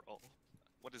good roll.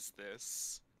 What is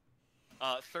this?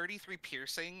 33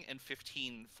 piercing and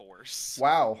 15 force.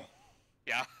 Wow.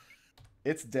 Yeah.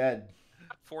 It's dead.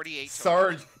 48. total.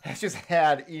 Sarge has just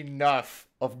had enough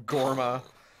of Gorma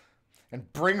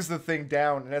and brings the thing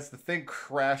down, and as the thing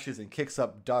crashes and kicks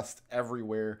up dust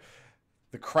everywhere,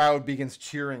 the crowd begins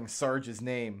cheering Sarge's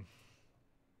name.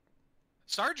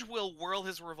 Sarge will whirl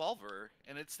his revolver,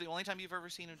 and it's the only time you've ever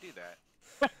seen him do that.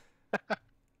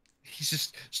 He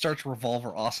just starts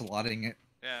revolver ocelotting it.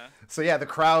 Yeah. So yeah, the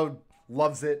crowd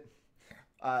loves it.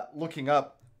 Looking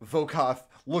up, Vokoth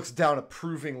looks down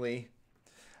approvingly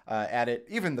at it.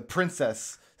 Even the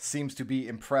princess seems to be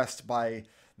impressed by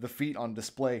the feat on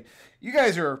display. You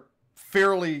guys are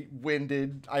fairly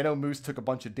winded. I know Mousse took a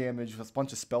bunch of damage. A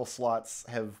bunch of spell slots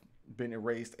have been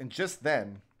erased. And just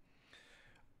then,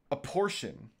 a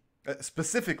portion,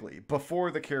 specifically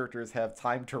before the characters have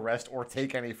time to rest or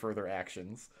take any further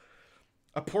actions,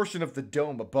 a portion of the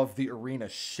dome above the arena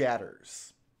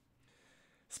shatters.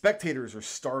 Spectators are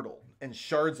startled, and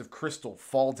shards of crystal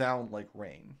fall down like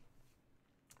rain.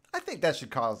 I think that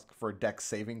should cause for a dex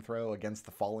saving throw against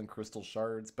the fallen crystal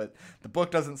shards, but the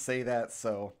book doesn't say that,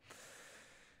 so...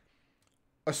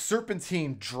 A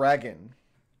serpentine dragon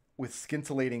with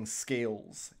scintillating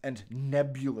scales and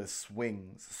nebulous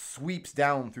wings sweeps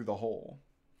down through the hole.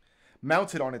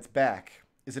 Mounted on its back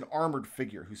is an armored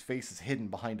figure whose face is hidden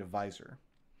behind a visor.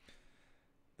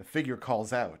 The figure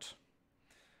calls out,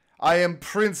 "I am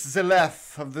Prince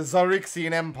Zeleth of the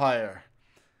Xaryxian Empire.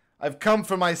 I've come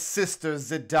for my sister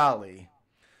Zidali.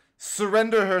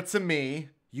 Surrender her to me,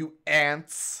 you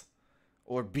ants,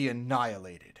 or be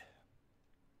annihilated."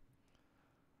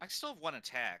 I still have one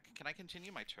attack. Can I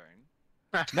continue my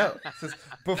turn? No, it says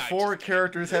before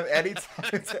characters have any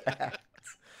time to act.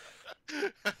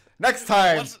 Next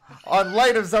time on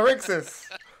Light of Xaryxis,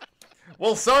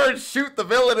 will Sarge shoot the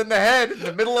villain in the head in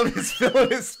the middle of his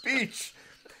villainous speech?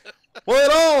 Will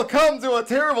it all come to a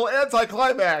terrible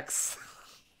anticlimax?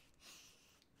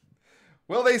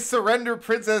 Will they surrender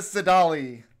Princess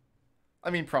Zidali?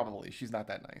 I mean, probably. She's not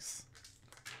that nice.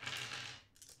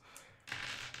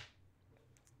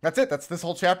 That's it. That's this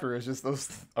whole chapter is just those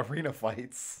arena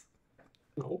fights.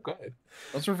 Okay.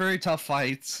 Those were very tough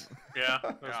fights. Yeah,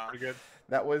 that was pretty good.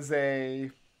 That was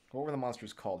a... What were the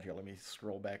monsters called here? Let me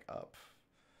scroll back up.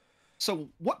 So,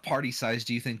 what party size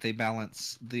do you think they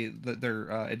balance their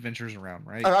adventures around?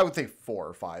 Right? I would say 4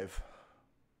 or 5.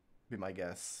 Be my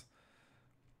guess.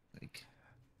 Like...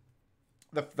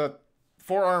 The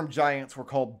 4-armed giants were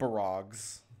called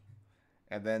Barogs.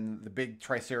 And then the big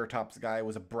Triceratops guy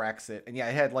was a Braxit. And yeah,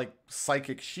 it had like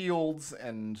psychic shields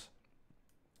and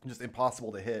just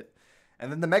impossible to hit.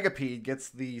 And then the Megapede gets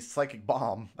the psychic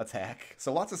bomb attack.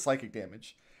 So lots of psychic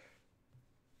damage.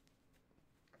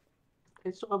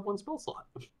 I still have one spell slot.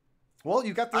 Well,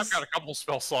 you got this. I've got a couple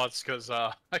spell slots because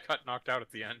I got knocked out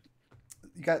at the end.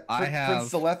 You got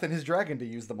Prince Zeleth and his dragon to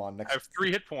use them on next. I have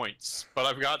 3 hit points, but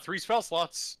I've got 3 spell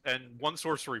slots and 1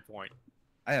 sorcery point.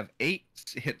 I have 8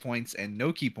 hit points and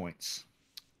no key points.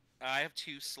 I have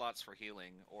 2 slots for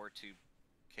healing or to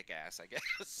kick ass, I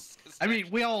guess. I mean,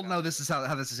 we all know this is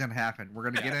how this is going to happen. We're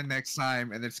going to get in next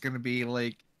time, and it's going to be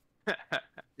like...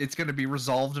 it's going to be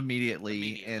resolved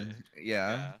immediately. And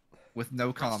yeah, with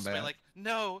no combat. Like,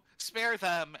 no, spare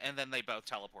them, and then they both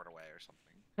teleport away or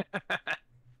something.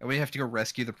 And we have to go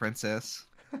rescue the princess.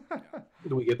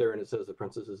 Do we get there and it says the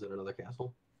princess is in another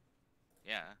castle?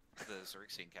 Yeah, the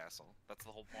Xaryxian castle. That's the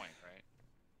whole point,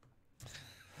 right?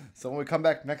 So when we come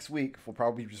back next week, we'll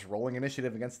probably be just rolling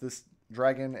initiative against this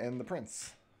dragon and the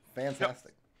prince.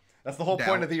 Fantastic. Yep. That's the whole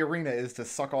point of the arena, is to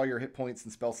suck all your hit points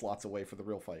and spell slots away for the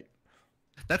real fight.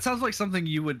 That sounds like something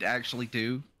you would actually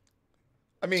do.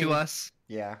 I mean, to us.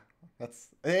 Yeah, that's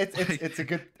it's a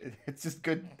good. It's just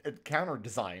good counter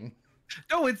design.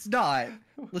 No, it's not.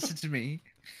 Listen to me.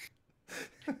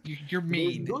 You're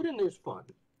mean. There's good and there's fun.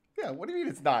 Yeah, what do you mean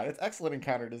it's not? It's excellent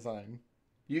encounter design.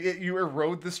 You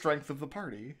erode the strength of the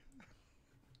party.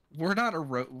 We're not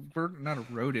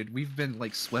eroded. We've been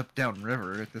like swept down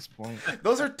river at this point.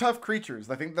 Those are tough creatures.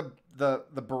 I think the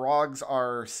Barogs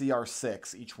are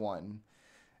CR6 each one,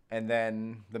 and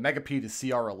then the Megapede is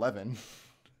CR11.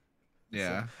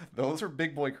 Yeah, so those are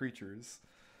big boy creatures.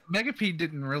 Megapede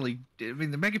didn't really. I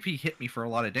mean, the Megapede hit me for a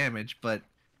lot of damage, but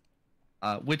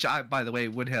which I, by the way,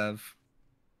 would have.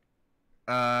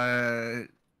 Trying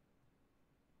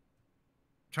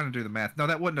to do the math. No,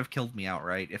 that wouldn't have killed me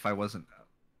outright if I wasn't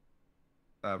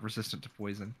resistant to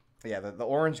poison. Yeah, the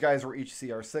orange guys were each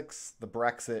CR6, the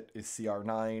Braxit is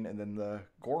CR9, and then the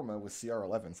Gorma was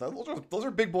CR11. So those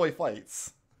are big boy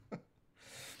fights.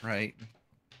 Right.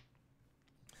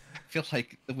 I feel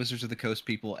like the Wizards of the Coast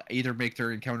people either make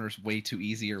their encounters way too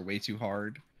easy or way too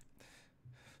hard.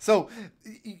 So,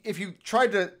 if you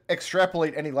tried to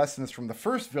extrapolate any lessons from the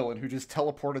first villain who just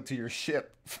teleported to your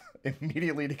ship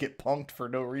immediately to get punked for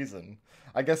no reason,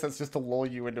 I guess that's just to lull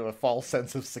you into a false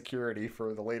sense of security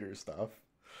for the later stuff.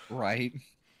 Right.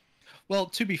 Well,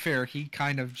 to be fair, he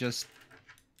kind of just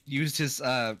used his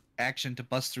action to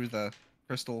bust through the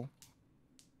crystal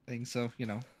thing, so, you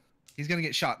know, he's going to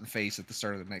get shot in the face at the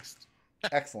start of the next.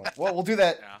 Excellent. Well, we'll do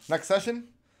that next session.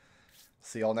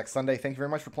 See y'all next Sunday. Thank you very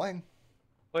much for playing.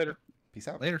 Later. Peace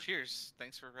out. Later. Cheers.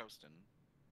 Thanks for hosting.